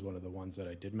options. One of the ones that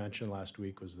I did mention last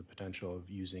week was the potential of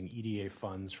using EDA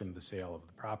funds from the sale of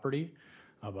the property.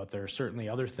 But there are certainly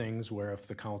other things where if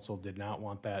the council did not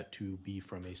want that to be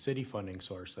from a city funding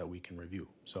source that we can review.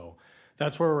 So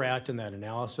that's where we're at in that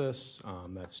analysis.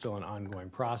 That's still an ongoing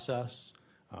process,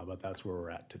 but that's where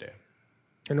we're at today.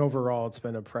 And overall, it's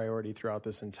been a priority throughout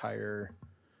this entire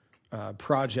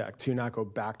project to not go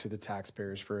back to the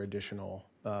taxpayers for additional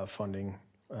funding.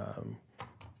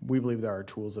 We believe there are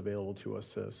tools available to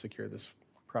us to secure this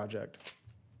project.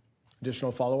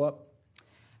 Additional follow-up?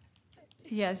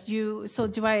 Yes, so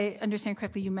do I understand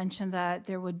correctly, you mentioned that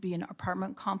there would be an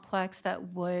apartment complex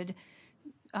that would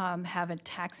have a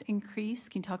tax increase.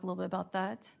 Can you talk a little bit about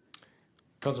that?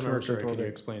 Councilmember, can you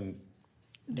explain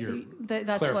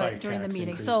that's what during the meeting.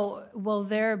 Increase. So will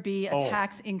there be a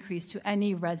tax increase to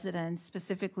any residents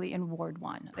specifically in Ward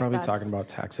 1? Probably talking about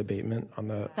tax abatement on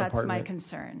the that's apartment. My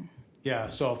concern. Yeah,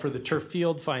 so for the turf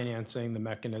field financing, the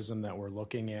mechanism that we're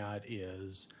looking at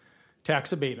is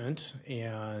tax abatement,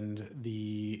 and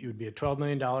it would be a $12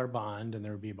 million bond, and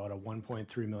there would be about a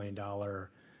 $1.3 million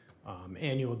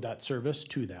annual debt service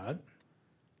to that.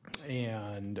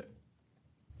 And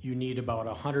you need about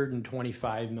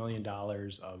 $125 million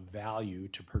of value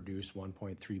to produce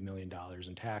 $1.3 million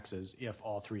in taxes if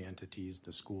all three entities,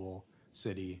 the school,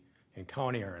 city, and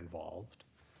county, are involved.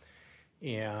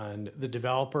 And the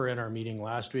developer in our meeting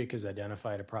last week has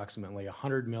identified approximately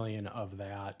 $100 million of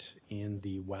that in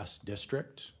the West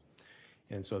District.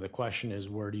 And so the question is,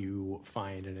 where do you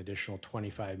find an additional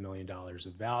 $25 million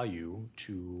of value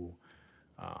to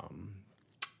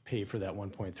pay for that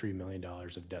 $1.3 million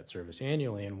of debt service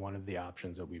annually? And one of the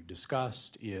options that we've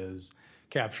discussed is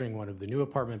capturing one of the new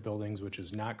apartment buildings, which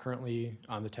is not currently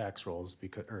on the tax rolls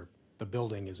because, or the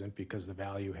building isn't because the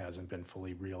value hasn't been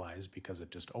fully realized because it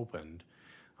just opened,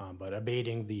 but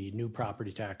abating the new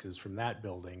property taxes from that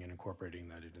building and incorporating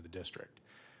that into the district.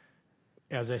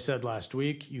 As I said last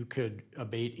week, you could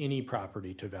abate any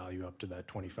property to value up to that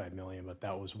 $25 million, but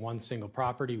that was one single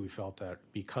property. We felt that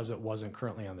because it wasn't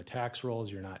currently on the tax rolls,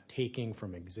 you're not taking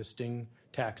from existing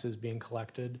taxes being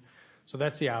collected. So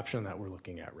that's the option that we're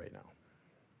looking at right now.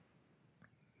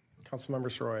 Councilmember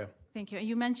Soroya. Thank you.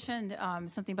 You mentioned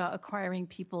something about acquiring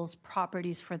people's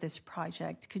properties for this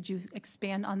project. Could you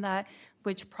expand on that?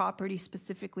 Which property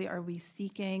specifically are we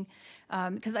seeking?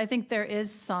 Because I think there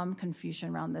is some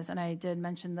confusion around this, and I did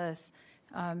mention this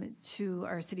to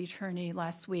our city attorney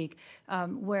last week,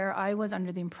 where I was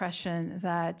under the impression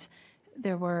that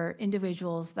there were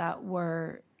individuals that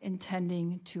were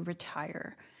intending to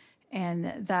retire,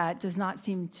 and that does not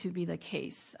seem to be the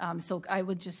case. So I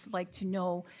would just like to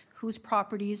know whose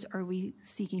properties are we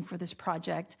seeking for this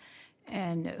project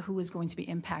and who is going to be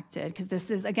impacted? Because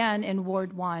this is, again, in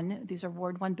Ward 1. These are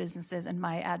Ward 1 businesses, and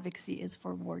my advocacy is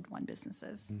for Ward 1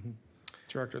 businesses. Mm-hmm.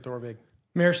 Director Thorvig.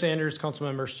 Mayor Sanders,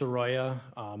 Councilmember Soroya,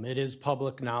 it is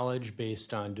public knowledge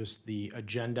based on just the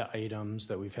agenda items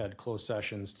that we've had closed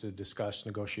sessions to discuss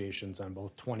negotiations on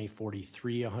both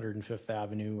 2043 105th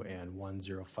Avenue and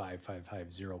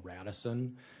 105550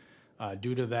 Radisson.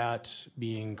 Due to that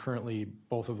being currently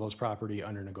both of those property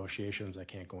under negotiations, I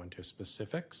can't go into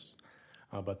specifics.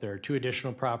 But there are 2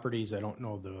 additional properties. I don't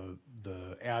know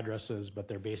the addresses, but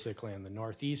they're basically in the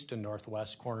northeast and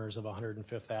northwest corners of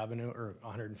 105th Avenue or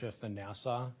 105th and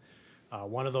Nassau.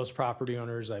 One of those property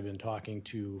owners I've been talking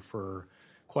to for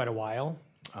quite a while,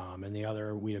 and the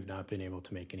other we have not been able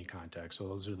to make any contact. So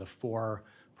those are the 4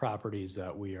 properties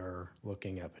that we are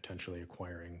looking at potentially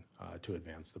acquiring to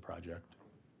advance the project.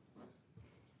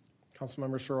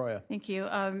 Councilmember Soroya. Thank you.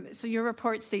 So your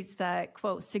report states that,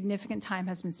 quote, significant time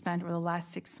has been spent over the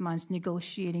last 6 months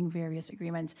negotiating various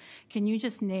agreements. Can you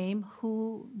just name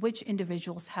which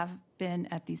individuals have been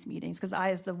at these meetings? Because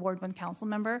I, as the Ward 1 council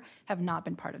member, have not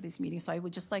been part of these meetings. So I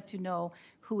would just like to know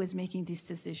who is making these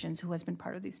decisions, who has been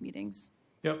part of these meetings.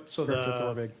 Yep, so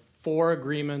the 4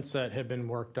 agreements that have been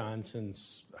worked on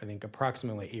since, I think,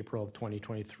 approximately April of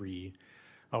 2023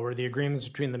 were the agreements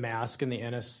between the MASC and the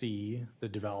NSC, the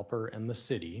developer, and the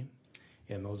city.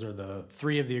 And those are the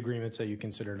 3 of the agreements that you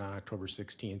considered on October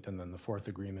 16th. And then the 4th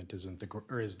agreement is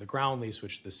the ground lease,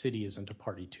 which the city isn't a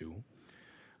party to.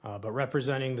 But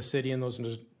representing the city in those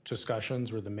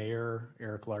discussions were the mayor,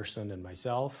 Eric Larson, and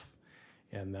myself.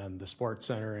 And then the sports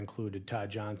center included Todd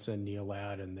Johnson, Neil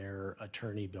Ladd, and their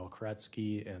attorney, Bill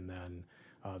Koretsky, and then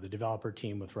the developer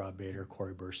team with Rob Bader,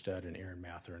 Corey Burstead, and Aaron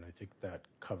Mather. And I think that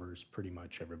covers pretty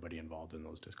much everybody involved in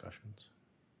those discussions.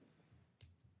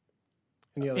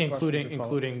 Any other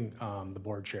including the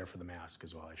board chair for the MASC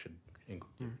as well. I should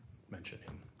mention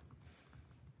him.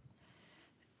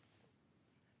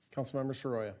 Councilmember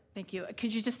Soroya. Thank you.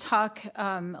 Could you just talk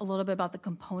a little bit about the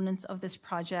components of this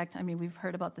project? I mean, we've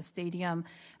heard about the stadium.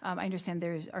 I understand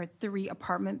there are 3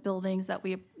 apartment buildings that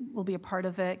will be a part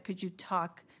of it. Could you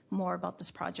talk more about this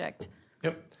project?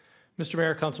 Yep. Mr.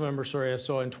 Mayor, Councilmember Soria.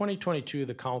 So in 2022,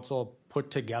 the council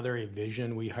put together a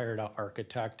vision. We hired an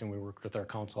architect and we worked with our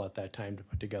council at that time to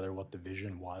put together what the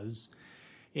vision was.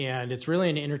 And it's really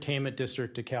an entertainment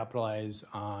district to capitalize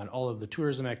on all of the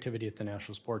tourism activity at the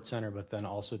National Sports Center, but then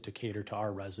also to cater to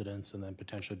our residents and then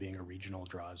potentially being a regional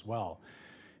draw as well.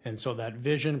 And so that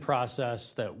vision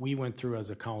process that we went through as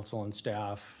a council and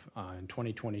staff in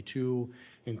 2022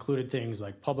 included things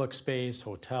like public space,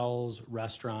 hotels,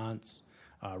 restaurants,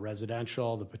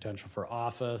 residential, the potential for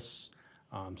office,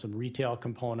 some retail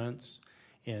components.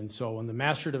 And so when the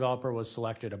master developer was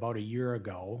selected about a year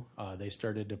ago, they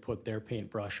started to put their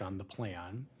paintbrush on the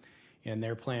plan. And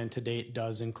their plan to date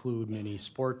does include many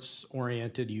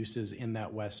sports-oriented uses in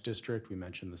that West District. We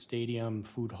mentioned the stadium,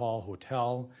 food hall,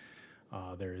 hotel.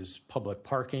 There is public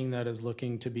parking that is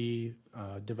looking to be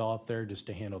developed there just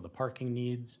to handle the parking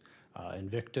needs.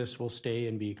 Invictus will stay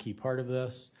and be a key part of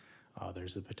this.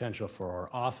 There's the potential for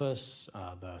office.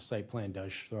 The site plan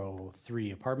does show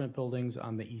 3 apartment buildings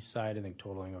on the east side, I think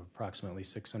totaling of approximately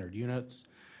 600 units.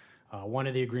 One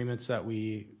of the agreements that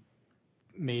we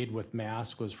made with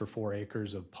MASC was for 4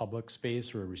 acres of public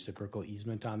space or a reciprocal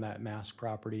easement on that MASC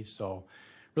property. So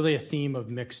really a theme of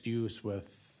mixed use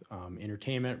with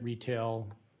entertainment, retail,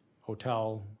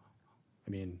 hotel,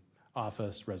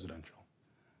 office, residential.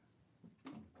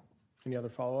 Any other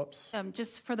follow-ups?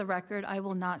 Just for the record, I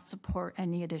will not support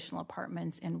any additional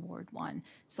apartments in Ward 1,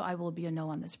 so I will be a no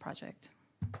on this project.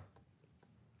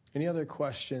 Any other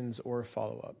questions or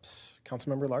follow-ups?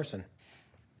 Councilmember Larson.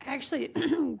 I actually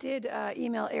did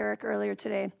email Eric earlier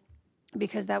today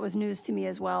because that was news to me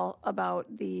as well about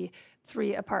the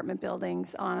 3 apartment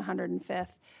buildings on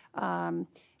 105th.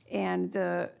 And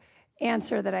the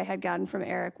answer that I had gotten from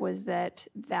Eric was that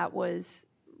that was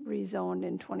rezoned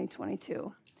in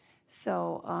 2022.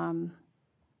 So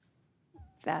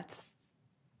that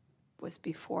was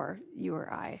before you or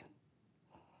I.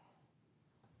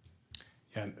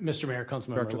 Yeah, Mr. Mayor,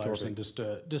 Councilmember Larson, just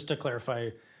to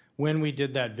clarify, when we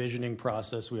did that visioning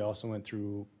process, we also went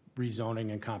through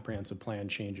rezoning and comprehensive plan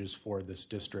changes for this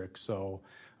district. So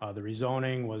the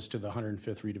rezoning was to the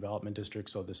 105th redevelopment district.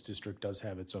 So this district does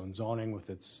have its own zoning with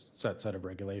its set of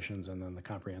regulations. And then the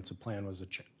comprehensive plan was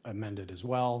amended as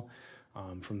well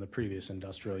from the previous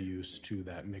industrial use to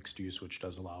that mixed use, which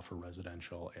does allow for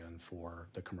residential and for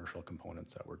the commercial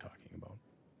components that we're talking about.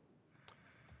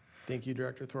 Thank you,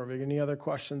 Director Thorvig. Any other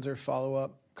questions or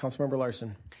follow-up? Councilmember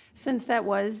Larson. Since that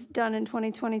was done in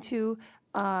 2022,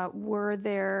 were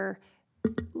there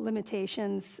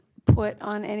limitations put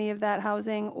on any of that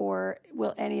housing, or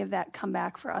will any of that come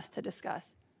back for us to discuss?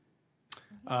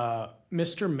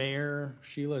 Mr. Mayor,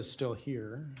 Sheila is still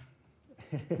here.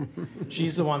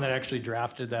 She's the one that actually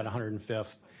drafted that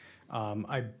 105th.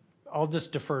 I'll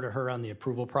just defer to her on the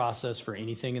approval process for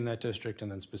anything in that district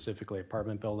and then specifically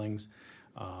apartment buildings.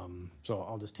 So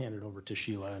I'll just hand it over to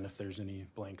Sheila, and if there's any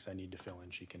blanks I need to fill in,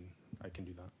 I can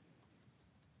do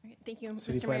that. Okay, thank you,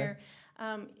 City Mr. Planner.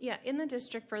 Mayor. Yeah, in the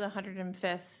district for the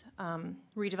 105th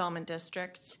redevelopment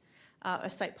district, a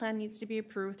site plan needs to be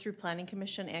approved through Planning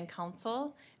Commission and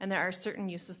Council, and there are certain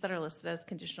uses that are listed as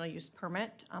conditional use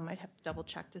permit. I'd have to double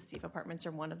check to see if apartments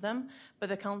are one of them, but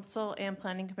the Council and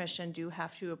Planning Commission do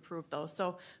have to approve those.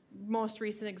 So most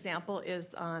recent example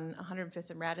is on 105th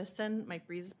and Radisson, Mike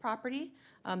Breeze's property.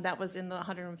 That was in the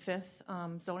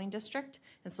 105th zoning district,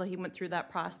 and so he went through that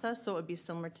process, so it would be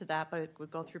similar to that, but it would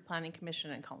go through Planning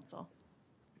Commission and Council.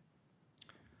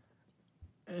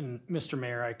 And Mr.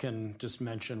 Mayor, I can just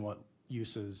mention what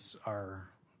uses are.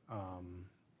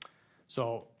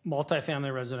 So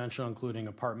multifamily residential, including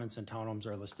apartments and townhomes,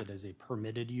 are listed as a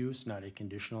permitted use, not a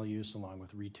conditional use, along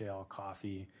with retail,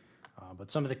 coffee.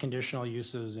 But some of the conditional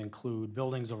uses include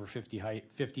buildings over 50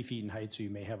 feet in height, so you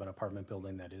may have an apartment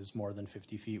building that is more than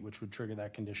 50 feet, which would trigger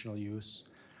that conditional use.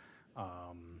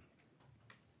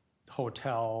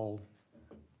 Hotel,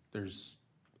 there's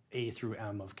A through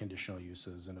M of conditional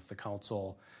uses, and if the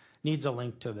council needs a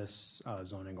link to this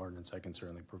zoning ordinance, I can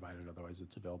certainly provide it. Otherwise,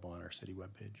 it's available on our city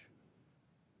webpage.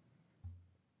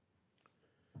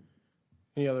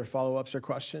 Any other follow-ups or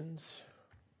questions?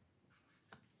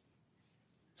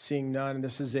 Seeing none,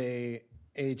 this is a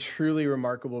truly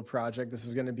remarkable project. This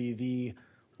is going to be the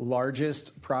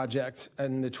largest project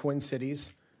in the Twin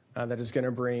Cities that is going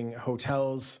to bring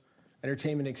hotels,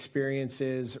 entertainment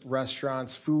experiences,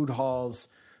 restaurants, food halls,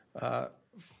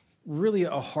 really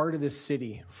a heart of the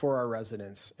city for our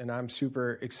residents. And I'm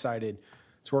super excited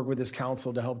to work with this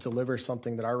council to help deliver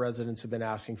something that our residents have been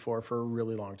asking for a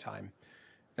really long time.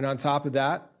 And on top of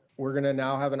that, we're going to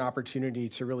now have an opportunity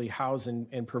to really house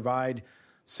and provide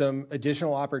some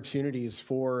additional opportunities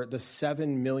for the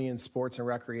 7 million sports and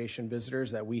recreation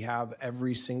visitors that we have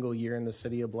every single year in the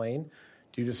city of Blaine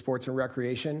due to sports and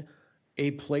recreation,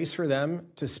 a place for them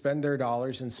to spend their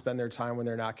dollars and spend their time when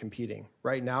they're not competing.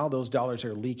 Right now, those dollars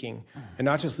are leaking, and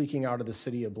not just leaking out of the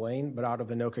city of Blaine, but out of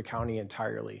Anoka County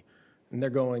entirely. And they're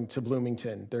going to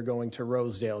Bloomington, they're going to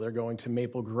Rosedale, they're going to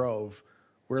Maple Grove.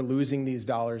 We're losing these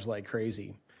dollars like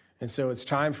crazy. And so it's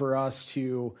time for us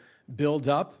to build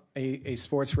up a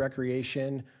sports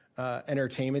recreation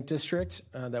entertainment district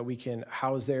that we can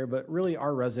house there, but really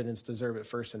our residents deserve it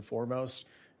first and foremost.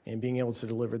 And being able to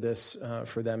deliver this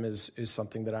for them is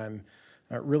something that I'm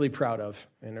really proud of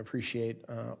and appreciate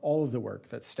all of the work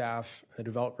that staff, the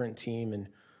development team, and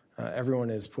everyone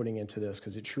is putting into this,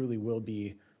 because it truly will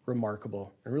be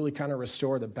remarkable and really kind of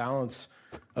restore the balance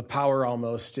of power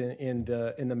almost in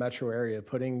the metro area,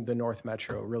 putting the North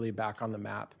Metro really back on the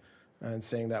map and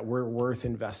saying that we're worth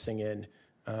investing in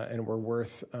and we're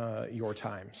worth your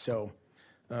time. So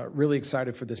really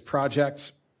excited for this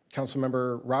project.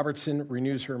 Councilmember Robertson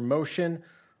renews her motion.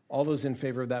 All those in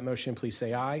favor of that motion, please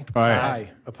say aye. Aye.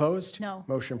 Aye. Opposed? No.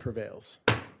 Motion prevails.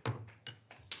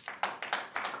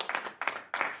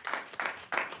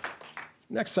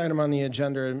 Next item on the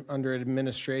agenda under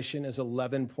administration is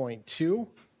 11.2.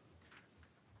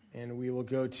 And we will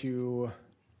go to...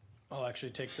 I'll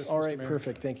actually take this, All Mr. right, Mayor.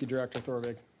 perfect. Thank you, Director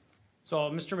Thorvig. So,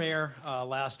 Mr. Mayor,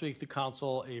 last week the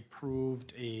council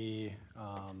approved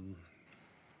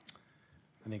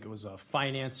I think it was a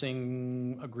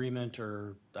financing agreement,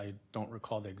 or I don't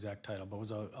recall the exact title, but it was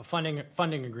a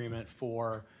funding agreement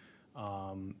for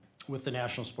with the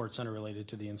National Sports Center related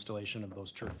to the installation of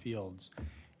those turf fields.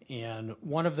 And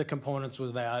one of the components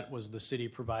with that was the city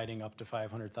providing up to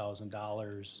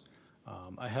 $500,000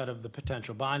 ahead of the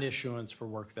potential bond issuance for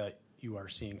work that you are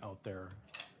seeing out there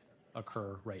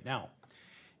occur right now.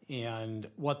 And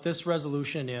what this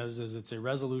resolution is it's a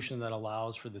resolution that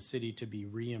allows for the city to be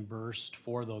reimbursed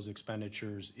for those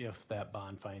expenditures if that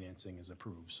bond financing is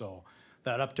approved. So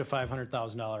that up to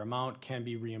 $500,000 amount can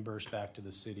be reimbursed back to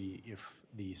the city if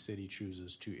the city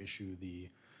chooses to issue the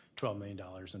 $12 million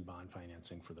in bond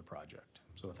financing for the project.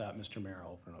 So with that, Mr. Mayor,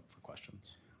 I'll open it up for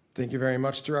questions. Thank you very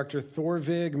much, Director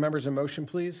Thorvig. Members in motion,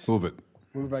 please. Move it.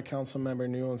 Moved by Councilmember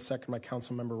Newland, second by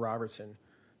Councilmember Robertson.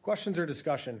 Questions or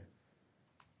discussion?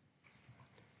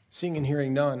 Seeing and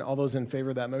hearing none, all those in favor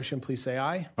of that motion, please say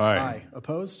aye. Aye. Aye.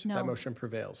 Opposed? No. That motion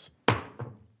prevails.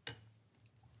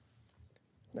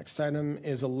 Next item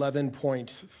is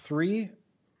 11.3,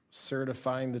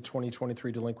 certifying the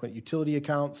 2023 delinquent utility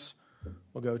accounts.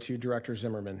 We'll go to Director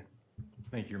Zimmerman.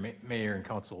 Thank you, Mayor and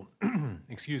Council.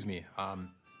 Excuse me.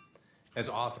 As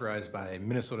authorized by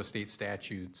Minnesota state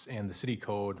statutes and the city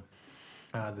code,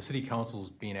 the city council is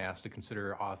being asked to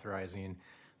consider authorizing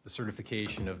the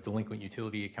certification of delinquent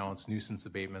utility accounts, nuisance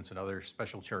abatements, and other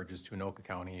special charges to Anoka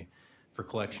County for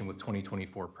collection with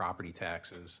 2024 property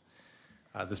taxes.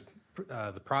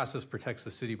 The process protects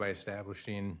the city by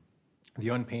establishing The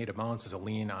unpaid amounts is a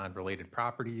lien on related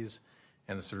properties,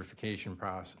 and the certification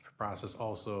process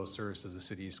also serves as the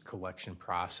city's collection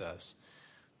process.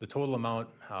 The total amount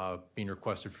being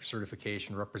requested for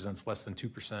certification represents less than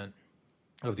 2%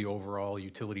 of the overall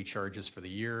utility charges for the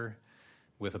year,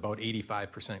 with about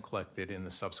 85% collected in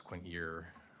the subsequent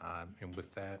year. And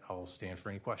with that, I'll stand for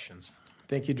any questions.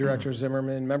 Thank you, Director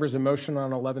Zimmerman. Members, a motion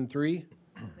on 11.3.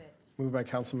 Moved by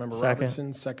Councilmember Second.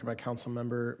 Robertson, second by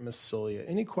Councilmember Massilia.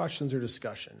 Any questions or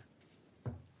discussion?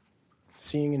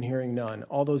 Seeing and hearing none.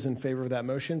 All those in favor of that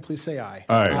motion, please say aye.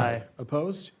 Aye.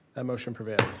 Opposed? That motion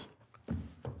prevails.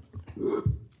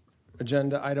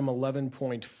 Agenda item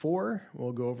 11.4.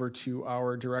 We'll go over to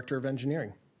our Director of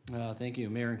Engineering. Thank you,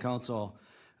 Mayor and Council.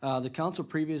 The council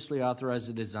previously authorized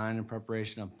the design and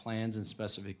preparation of plans and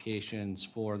specifications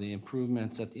for the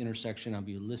improvements at the intersection of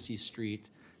Ulysses Street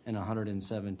and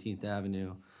 117th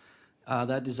Avenue.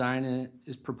 That design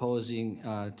is proposing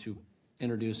to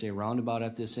introduce a roundabout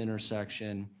at this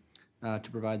intersection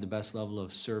to provide the best level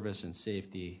of service and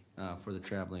safety for the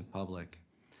traveling public.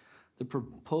 The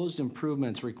proposed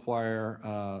improvements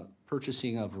require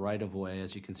purchasing of right-of-way.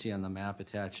 As you can see on the map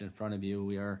attached in front of you,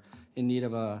 we are in need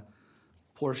of a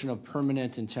portion of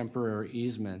permanent and temporary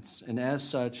easements. And as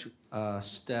such,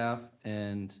 staff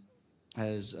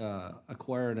has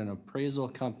acquired an appraisal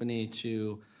company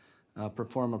to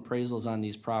perform appraisals on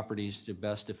these properties to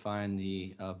best define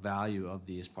the value of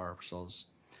these parcels.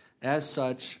 As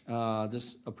such,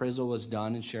 this appraisal was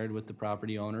done and shared with the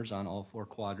property owners on all 4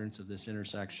 quadrants of this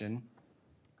intersection.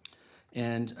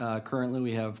 And currently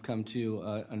we have come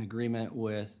to an agreement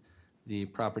with the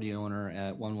property owner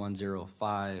at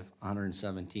 1105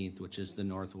 117th, which is the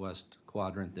northwest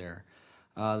quadrant there.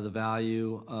 The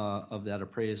value of that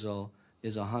appraisal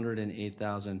is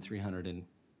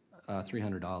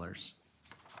 $108,300.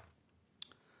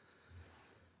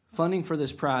 Funding for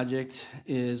this project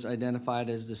is identified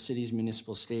as the city's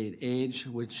municipal state aid,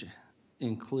 which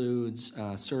includes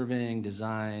surveying,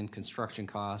 design, construction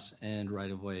costs, and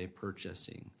right-of-way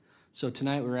purchasing. So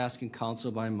tonight we're asking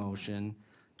council by motion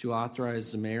to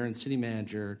authorize the mayor and city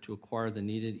manager to acquire the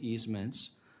needed easements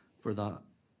from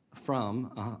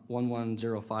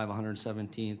 1105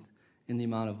 117th in the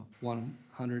amount of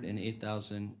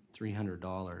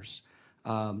 $108,300.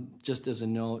 Just as a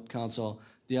note, council,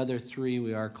 the other 3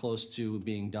 we are close to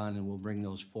being done, and we'll bring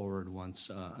those forward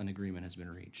once an agreement has been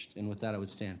reached. And with that, I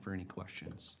would stand for any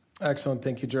questions. Excellent.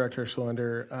 Thank you, Director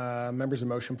Schluender. Members, a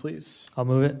motion, please. I'll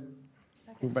move it.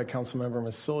 Moved by Councilmember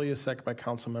Massilia, second by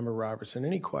Councilmember Robertson.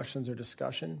 Any questions or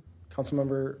discussion?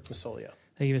 Councilmember Massilia.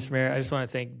 Thank you, Mr. Mayor. I just want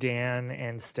to thank Dan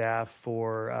and staff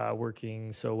for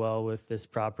working so well with this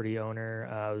property owner.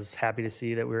 I was happy to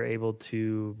see that we were able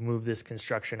to move this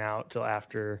construction out till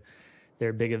after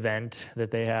their big event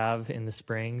that they have in the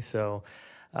spring. So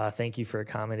thank you for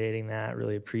accommodating that.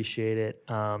 Really appreciate it.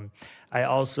 I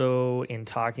also, in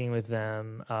talking with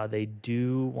them, they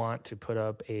do want to put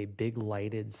up a big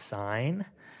lighted sign,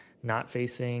 not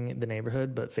facing the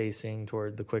neighborhood, but facing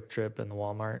toward the Quick Trip and the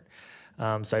Walmart.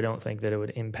 So I don't think that it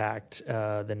would impact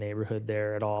the neighborhood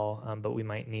there at all, but we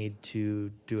might need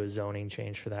to do a zoning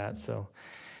change for that. So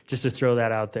just to throw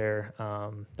that out there,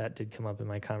 that did come up in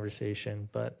my conversation.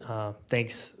 But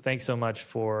thanks so much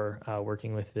for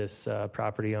working with this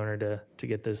property owner to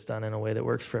get this done in a way that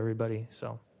works for everybody.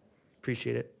 So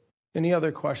appreciate it. Any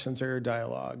other questions or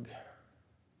dialogue?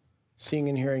 Seeing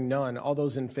and hearing none. All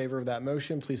those in favor of that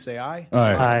motion, please say aye.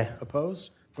 Aye. Aye.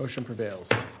 Opposed? Motion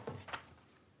prevails.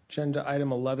 Agenda item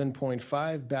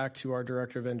 11.5, back to our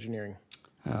Director of Engineering.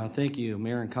 Thank you,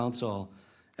 Mayor and Council.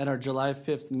 At our July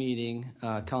 5th meeting,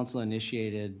 Council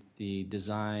initiated the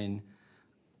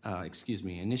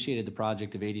initiated the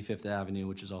project of 85th Avenue,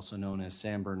 which is also known as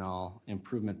San Bernal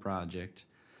Improvement Project,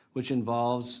 which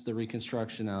involves the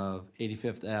reconstruction of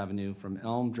 85th Avenue from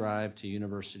Elm Drive to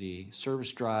University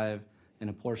Service Drive and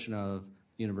a portion of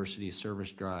University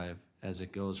Service Drive as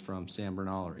it goes from San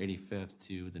Bernal or 85th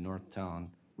to the Northtown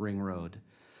Ring Road.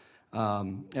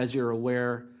 As you're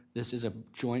aware, this is a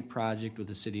joint project with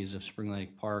the cities of Spring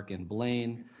Lake Park and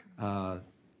Blaine.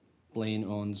 Blaine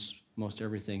owns most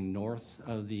everything north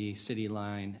of the city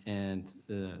line, and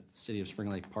the city of Spring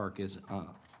Lake Park is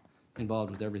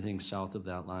involved with everything south of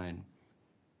that line.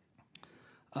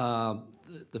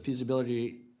 The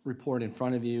feasibility report in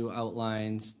front of you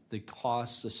outlines the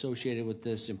costs associated with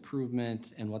this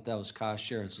improvement and what those cost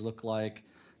shares look like,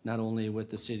 not only with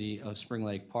the city of Spring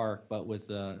Lake Park, but with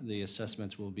the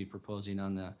assessments we'll be proposing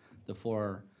on the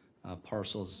 4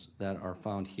 parcels that are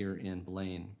found here in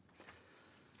Blaine.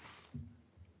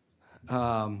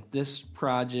 This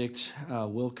project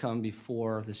will come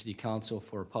before the City Council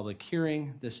for a public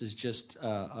hearing. This is just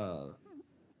a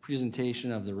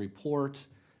presentation of the report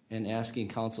and asking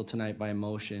Council tonight by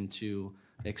motion to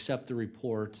accept the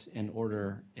report and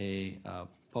order a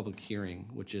public hearing,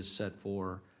 which is set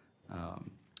for,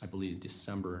 I believe,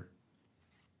 December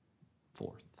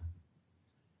 4th.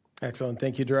 Excellent.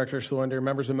 Thank you, Director Schluender.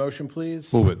 Members of motion,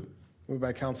 please. Move it. Moved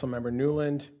by Councilmember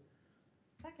Newland.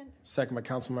 Second by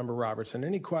Councilmember Robertson.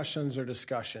 Any questions or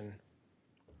discussion?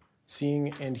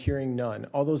 Seeing and hearing none.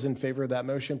 All those in favor of that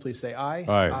motion, please say aye.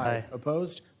 Aye. Aye.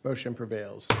 Opposed? Motion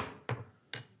prevails.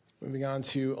 Moving on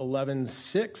to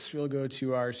 11.6, we'll go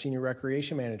to our Senior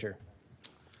Recreation Manager.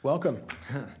 Welcome.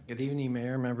 Good evening,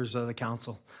 Mayor, members of the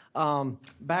council.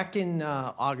 Back in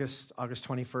August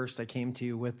 21st, I came to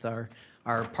you with our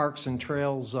Parks and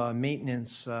Trails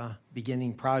maintenance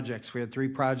beginning projects. We had 3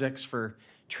 projects for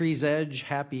Trees Edge,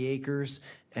 Happy Acres,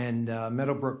 and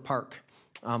Meadowbrook Park.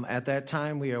 At that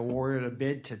time, we awarded a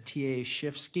bid to T.A.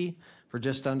 Shifsky for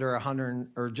just under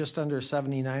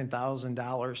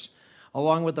 $79,000,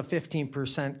 along with a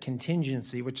 15%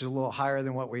 contingency, which is a little higher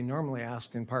than what we normally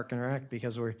asked in Park and Rec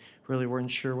because we really weren't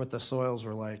sure what the soils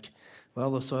were like.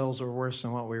 Well, the soils were worse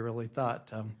than what we really thought.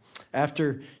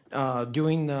 After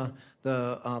doing the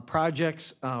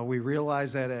projects, we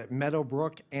realized that at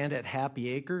Meadowbrook and at Happy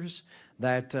Acres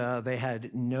that they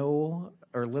had no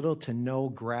or little to no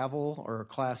gravel or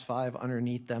Class 5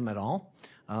 underneath them at all,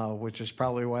 which is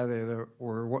probably why they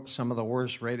were some of the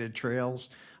worst rated trails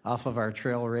off of our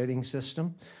trail rating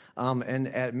system. And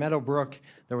at Meadowbrook,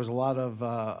 there was a lot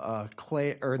of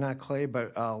clay, or not clay,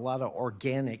 but a lot of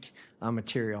organic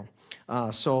material.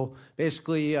 So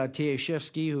basically, T.A.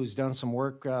 Shifsky, who's done some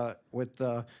work with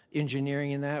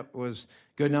engineering in that, was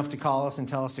good enough to call us and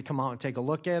tell us to come out and take a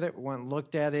look at it. We went and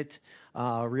looked at it,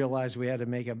 realized we had to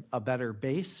make a better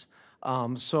base.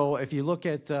 So if you look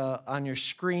at on your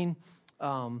screen,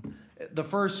 the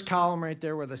first column right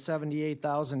there with the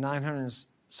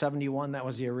 $78,971, that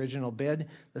was the original bid.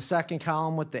 The second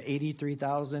column with the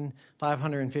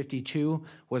 $83,552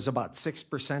 was about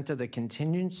 6% of the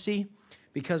contingency.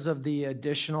 Because of the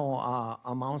additional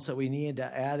amounts that we needed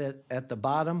to add at the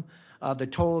bottom, the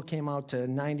total came out to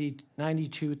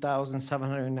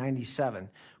 $92,797.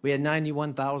 We had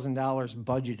 $91,000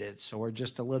 budgeted, so we're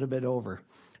just a little bit over.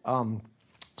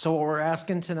 So what we're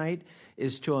asking tonight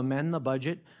is to amend the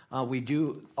budget. We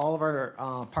do, all of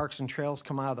our parks and trails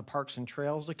come out of the Parks and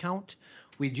Trails account.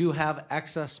 We do have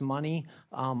excess money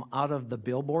out of the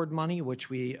billboard money, which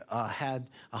we had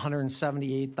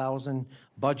 $178,000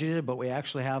 budgeted, but we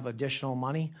actually have additional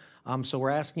money. So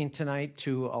we're asking tonight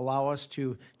to allow us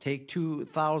to take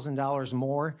 $2,000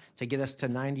 more to get us to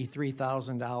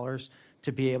 $93,000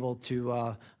 to be able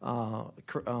to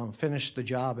finish the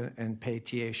job and pay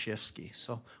T.A. Shifsky.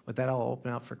 So with that, I'll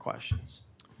open up for questions.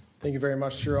 Thank you very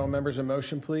much, Jerome. Members of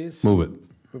motion, please. Move it.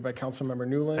 Moved by Councilmember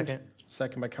Newland. Second.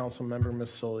 Second by Councilmember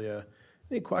Masolia.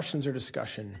 Any questions or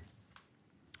discussion?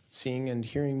 Seeing and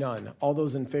hearing none. All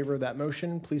those in favor of that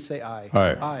motion, please say aye.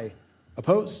 Aye. Aye.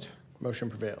 Opposed? Motion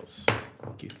prevails.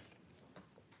 Thank you.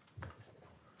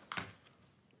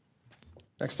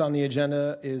 Next on the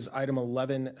agenda is item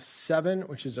 11.7,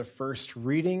 which is a first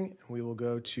reading. We will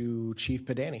go to Chief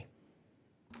Padani.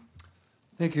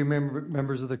 Thank you,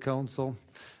 members of the council.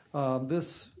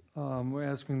 We're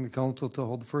asking the council to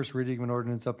hold the first reading of an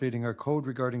ordinance updating our code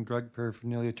regarding drug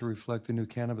paraphernalia to reflect the new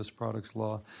cannabis products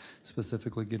law,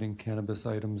 specifically getting cannabis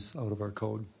items out of our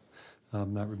code,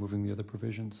 not removing the other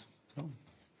provisions. So,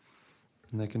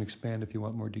 and I can expand if you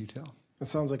want more detail. That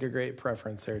sounds like a great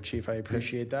preference there, Chief. I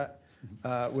appreciate that.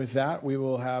 With that, we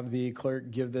will have the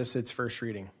clerk give this its first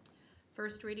reading.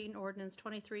 First reading, ordinance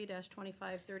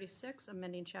 23-2536,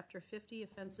 amending Chapter 50,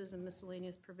 offenses and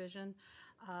miscellaneous provision,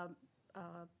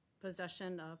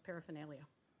 possession of paraphernalia.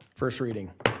 First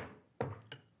reading.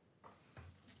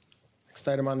 Next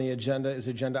item on the agenda is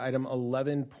agenda item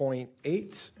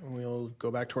 11.8, and we'll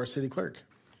go back to our city clerk.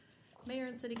 Mayor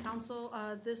and City Council,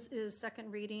 this is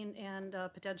second reading and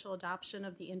potential adoption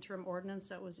of the interim ordinance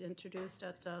that was introduced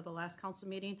at the last council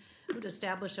meeting. It would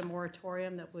establish a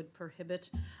moratorium that would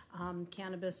prohibit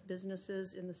cannabis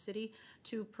businesses in the city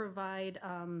to provide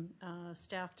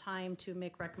staff time to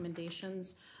make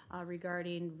recommendations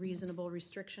regarding reasonable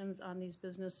restrictions on these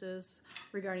businesses,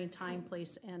 regarding time,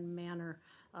 place, and manner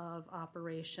of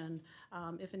operation.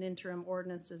 If an interim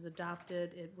ordinance is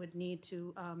adopted, it would need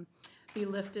to be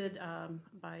lifted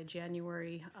by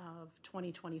January of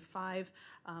 2025.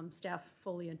 Staff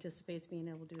fully anticipates being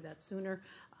able to do that sooner.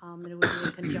 And it would be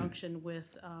in conjunction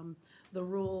with the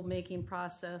rule-making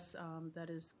process that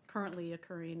is currently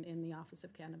occurring in the Office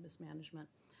of Cannabis Management.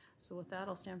 So with that,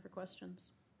 I'll stand for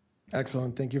questions.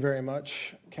 Excellent. Thank you very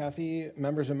much. Kathy,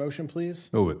 members of motion,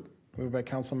 please. Move it. Moved by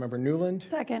Councilmember Newland.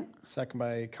 Second. Second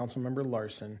by Councilmember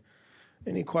Larson.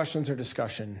 Any questions or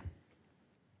discussion?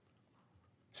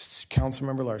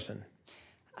 Councilmember Larson.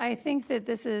 I think that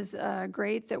this is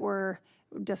great that we're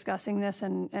discussing this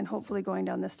and hopefully going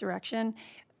down this direction.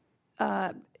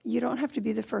 You don't have to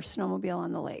be the first snowmobile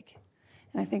on the lake.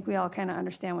 And I think we all kind of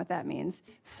understand what that means.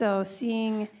 So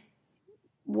seeing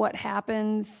what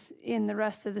happens in the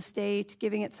rest of the state,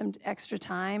 giving it some extra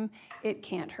time, it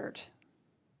can't hurt.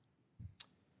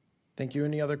 Thank you.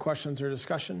 Any other questions or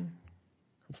discussion?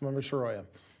 Councilmember Soroya.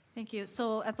 Thank you.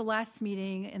 So at the last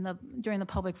meeting during the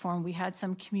public forum, we had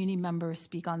some community members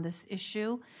speak on this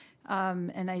issue.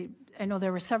 And I know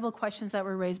there were several questions that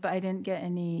were raised, but I didn't get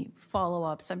any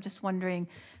follow-ups. I'm just wondering,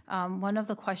 one of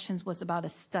the questions was about a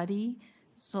study.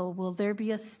 So will there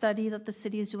be a study that the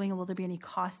city is doing, and will there be any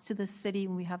cost to the city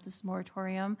when we have this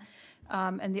moratorium?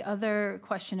 And the other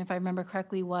question, if I remember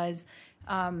correctly, was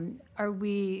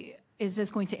is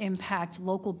this going to impact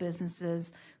local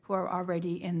businesses who are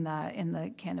already in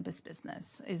the cannabis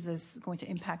business? Is this going to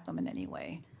impact them in any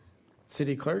way?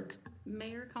 City Clerk.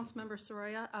 Mayor, Councilmember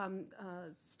Soroya,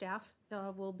 staff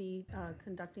will be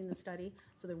conducting the study,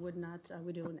 so there would not,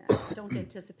 we don't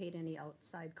anticipate any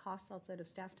outside costs outside of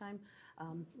staff time.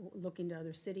 Looking to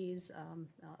other cities,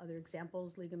 other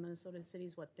examples, League of Minnesota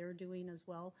Cities, what they're doing as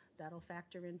well. That'll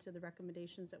factor into the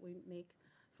recommendations that we make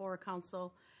for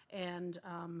council. And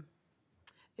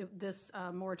this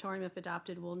moratorium, if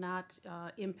adopted, will not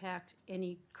impact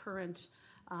any current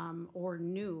or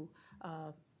new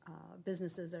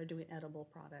businesses that are doing edible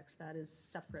products. That is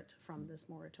separate from this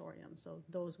moratorium. So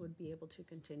those would be able to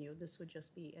continue. This would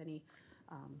just be any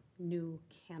new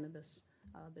cannabis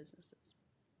businesses.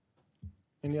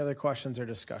 Any other questions or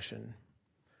discussion?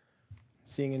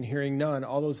 Seeing and hearing none,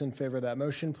 all those in favor of that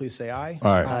motion, please say aye.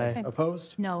 Aye. Aye.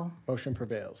 Opposed? No. Motion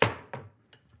prevails.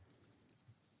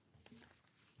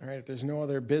 All right, if there's no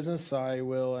other business, I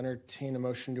will entertain a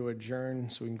motion to adjourn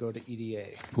so we can go to EDA.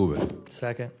 Move it.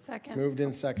 Second. Second. Moved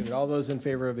and seconded. All those in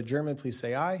favor of adjournment, please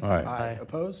say aye. Aye. Aye.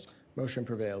 Opposed? Motion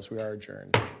prevails. We are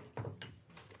adjourned.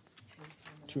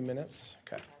 2 minutes.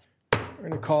 Okay. We're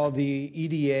going to call the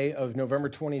EDA of November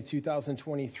 20,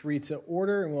 2023 to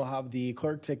order, and we'll have the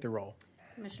clerk take the roll.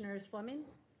 Commissioners Fleming,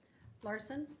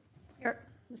 Larson, Here.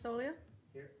 Masolia,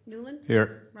 here. Newland,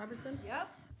 Here. Robertson, yep.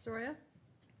 Soroya,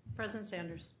 President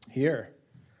Sanders. Here.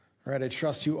 All right, I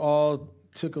trust you all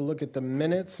took a look at the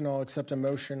minutes, and I'll accept a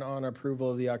motion on approval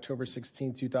of the October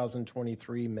 16,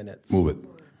 2023 minutes. Move it.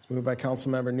 Moved by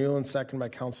Councilmember Newland, second by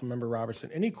Councilmember Robertson.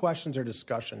 Any questions or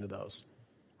discussion to those?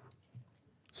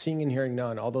 Seeing and hearing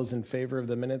none, all those in favor of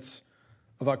the minutes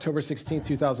of October 16,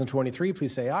 2023,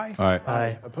 please say aye. Aye.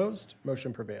 Aye. Opposed?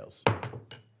 Motion prevails.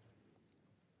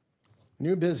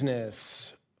 New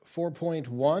business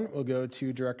 4.1 will go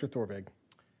to Director Thorvig.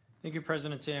 Thank you,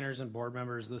 President Sanders and board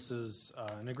members. This is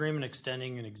an agreement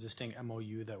extending an existing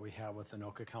MOU that we have with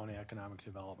Anoka County Economic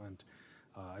Development.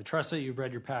 I trust that you've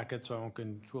read your packet, so I won't go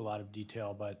into a lot of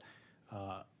detail, but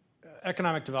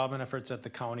economic development efforts at the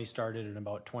county started in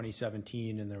about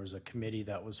 2017, and there was a committee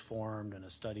that was formed and a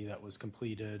study that was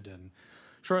completed. And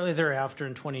shortly thereafter,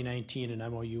 in 2019,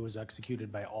 an MOU was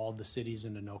executed by all the cities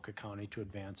in Anoka County to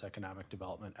advance economic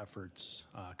development efforts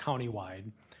countywide.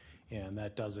 And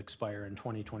that does expire in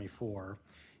 2024.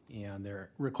 And they're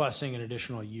requesting an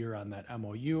additional year on that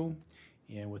MOU.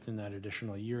 And within that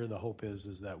additional year, the hope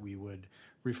is that we would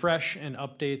refresh and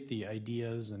update the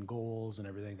ideas and goals and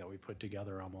everything that we put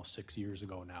together almost 6 years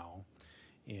ago now,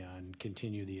 and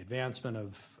continue the advancement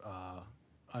of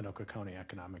Anoka County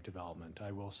economic development.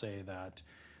 I will say that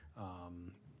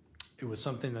it was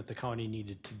something that the county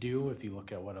needed to do. If you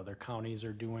look at what other counties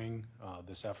are doing,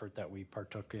 this effort that we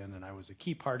partook in, and I was a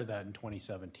key part of that in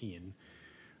 2017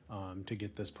 to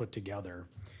get this put together.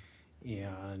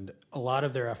 And a lot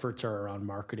of their efforts are around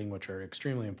marketing, which are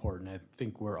extremely important. I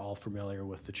think we're all familiar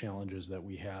with the challenges that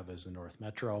we have as the North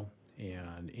Metro,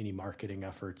 and any marketing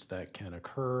efforts that can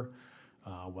occur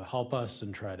will help us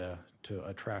and try to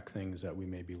attract things that we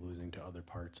may be losing to other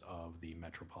parts of the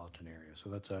metropolitan area. So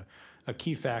that's a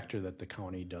key factor that the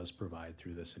county does provide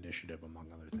through this initiative, among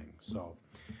other things. So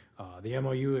the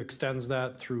MOU extends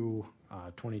that through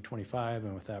 2025,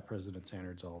 and with that, President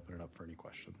Sanders, I'll open it up for any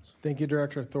questions. Thank you,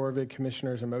 Director Thorvig.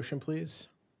 Commissioners, a motion, please.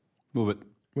 Move it.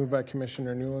 Moved by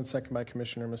Commissioner Newland, second by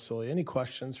Commissioner Masoli. Any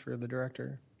questions for the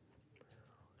Director?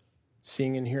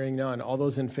 Seeing and hearing none, all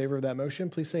those in favor of that motion,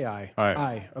 please say aye. Aye.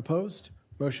 Aye. Opposed?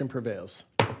 Motion prevails.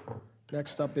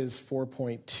 Next up is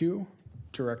 4.2.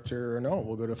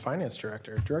 We'll go to Finance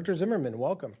Director. Director Zimmerman,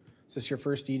 welcome. Is this your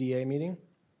first EDA meeting?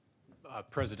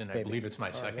 President, I believe it's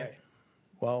my second. Right.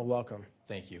 Well, welcome.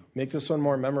 Thank you. Make this one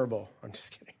more memorable. I'm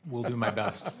just kidding. We'll do my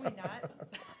best.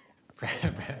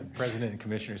 President and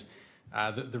Commissioners,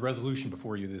 the resolution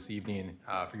before you this evening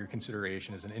for your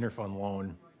consideration is an interfund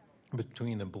loan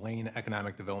between the Blaine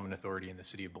Economic Development Authority and the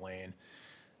City of Blaine.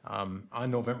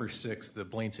 On November 6th, the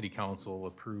Blaine City Council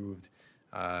approved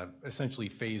essentially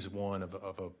phase one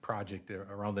of a project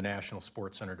around the National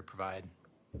Sports Center to provide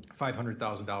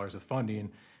 $500,000 of funding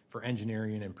for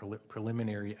engineering and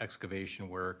preliminary excavation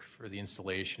work for the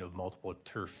installation of multiple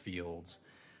turf fields.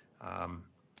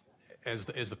 As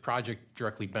the project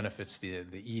directly benefits the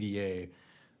EDA,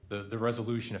 the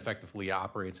resolution effectively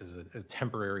operates as a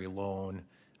temporary loan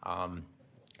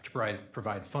to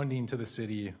provide funding to the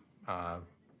city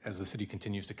as the city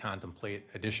continues to contemplate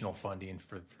additional funding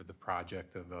for the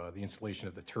project of the installation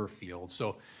of the turf field.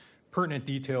 So pertinent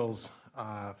details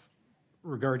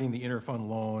regarding the interfund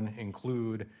loan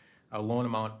include a loan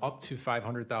amount up to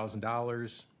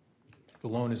 $500,000. The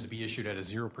loan is to be issued at a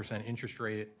 0% interest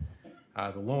rate.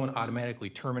 The loan automatically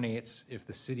terminates if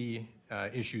the city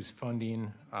issues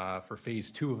funding for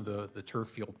phase two of the turf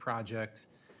field project.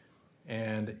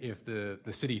 And if the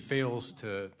city fails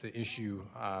to issue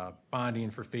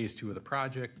bonding for phase two of the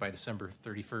project by December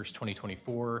 31st,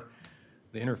 2024,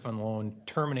 the interfund loan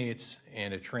terminates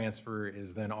and a transfer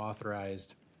is then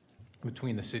authorized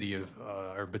between the city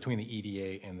or between the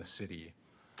EDA and the city.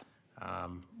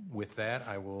 With that,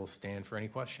 I will stand for any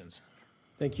questions.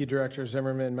 Thank you, Director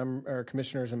Zimmerman.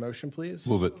 Commissioners, a motion, please.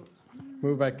 Move it.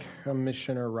 Moved by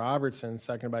Commissioner Robertson,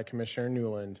 seconded by Commissioner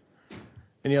Newland.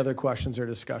 Any other questions or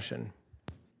discussion?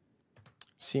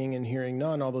 Seeing and hearing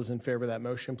none, all those in favor of that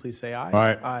motion, please say aye.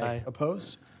 Aye. Aye.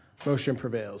 Opposed? Motion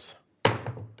prevails.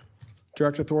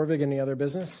 Director Thorvig, any other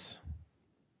business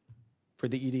for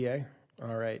the EDA?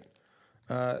 All right.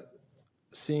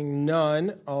 Seeing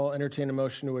none, I'll entertain a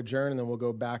motion to adjourn, and then we'll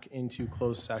go back into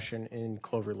closed session in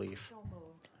Cloverleaf.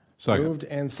 Second. Moved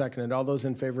and seconded. All those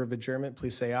in favor of adjournment,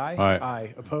 please say aye. Aye.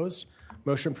 Aye. Opposed?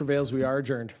 Motion prevails. We are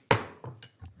adjourned.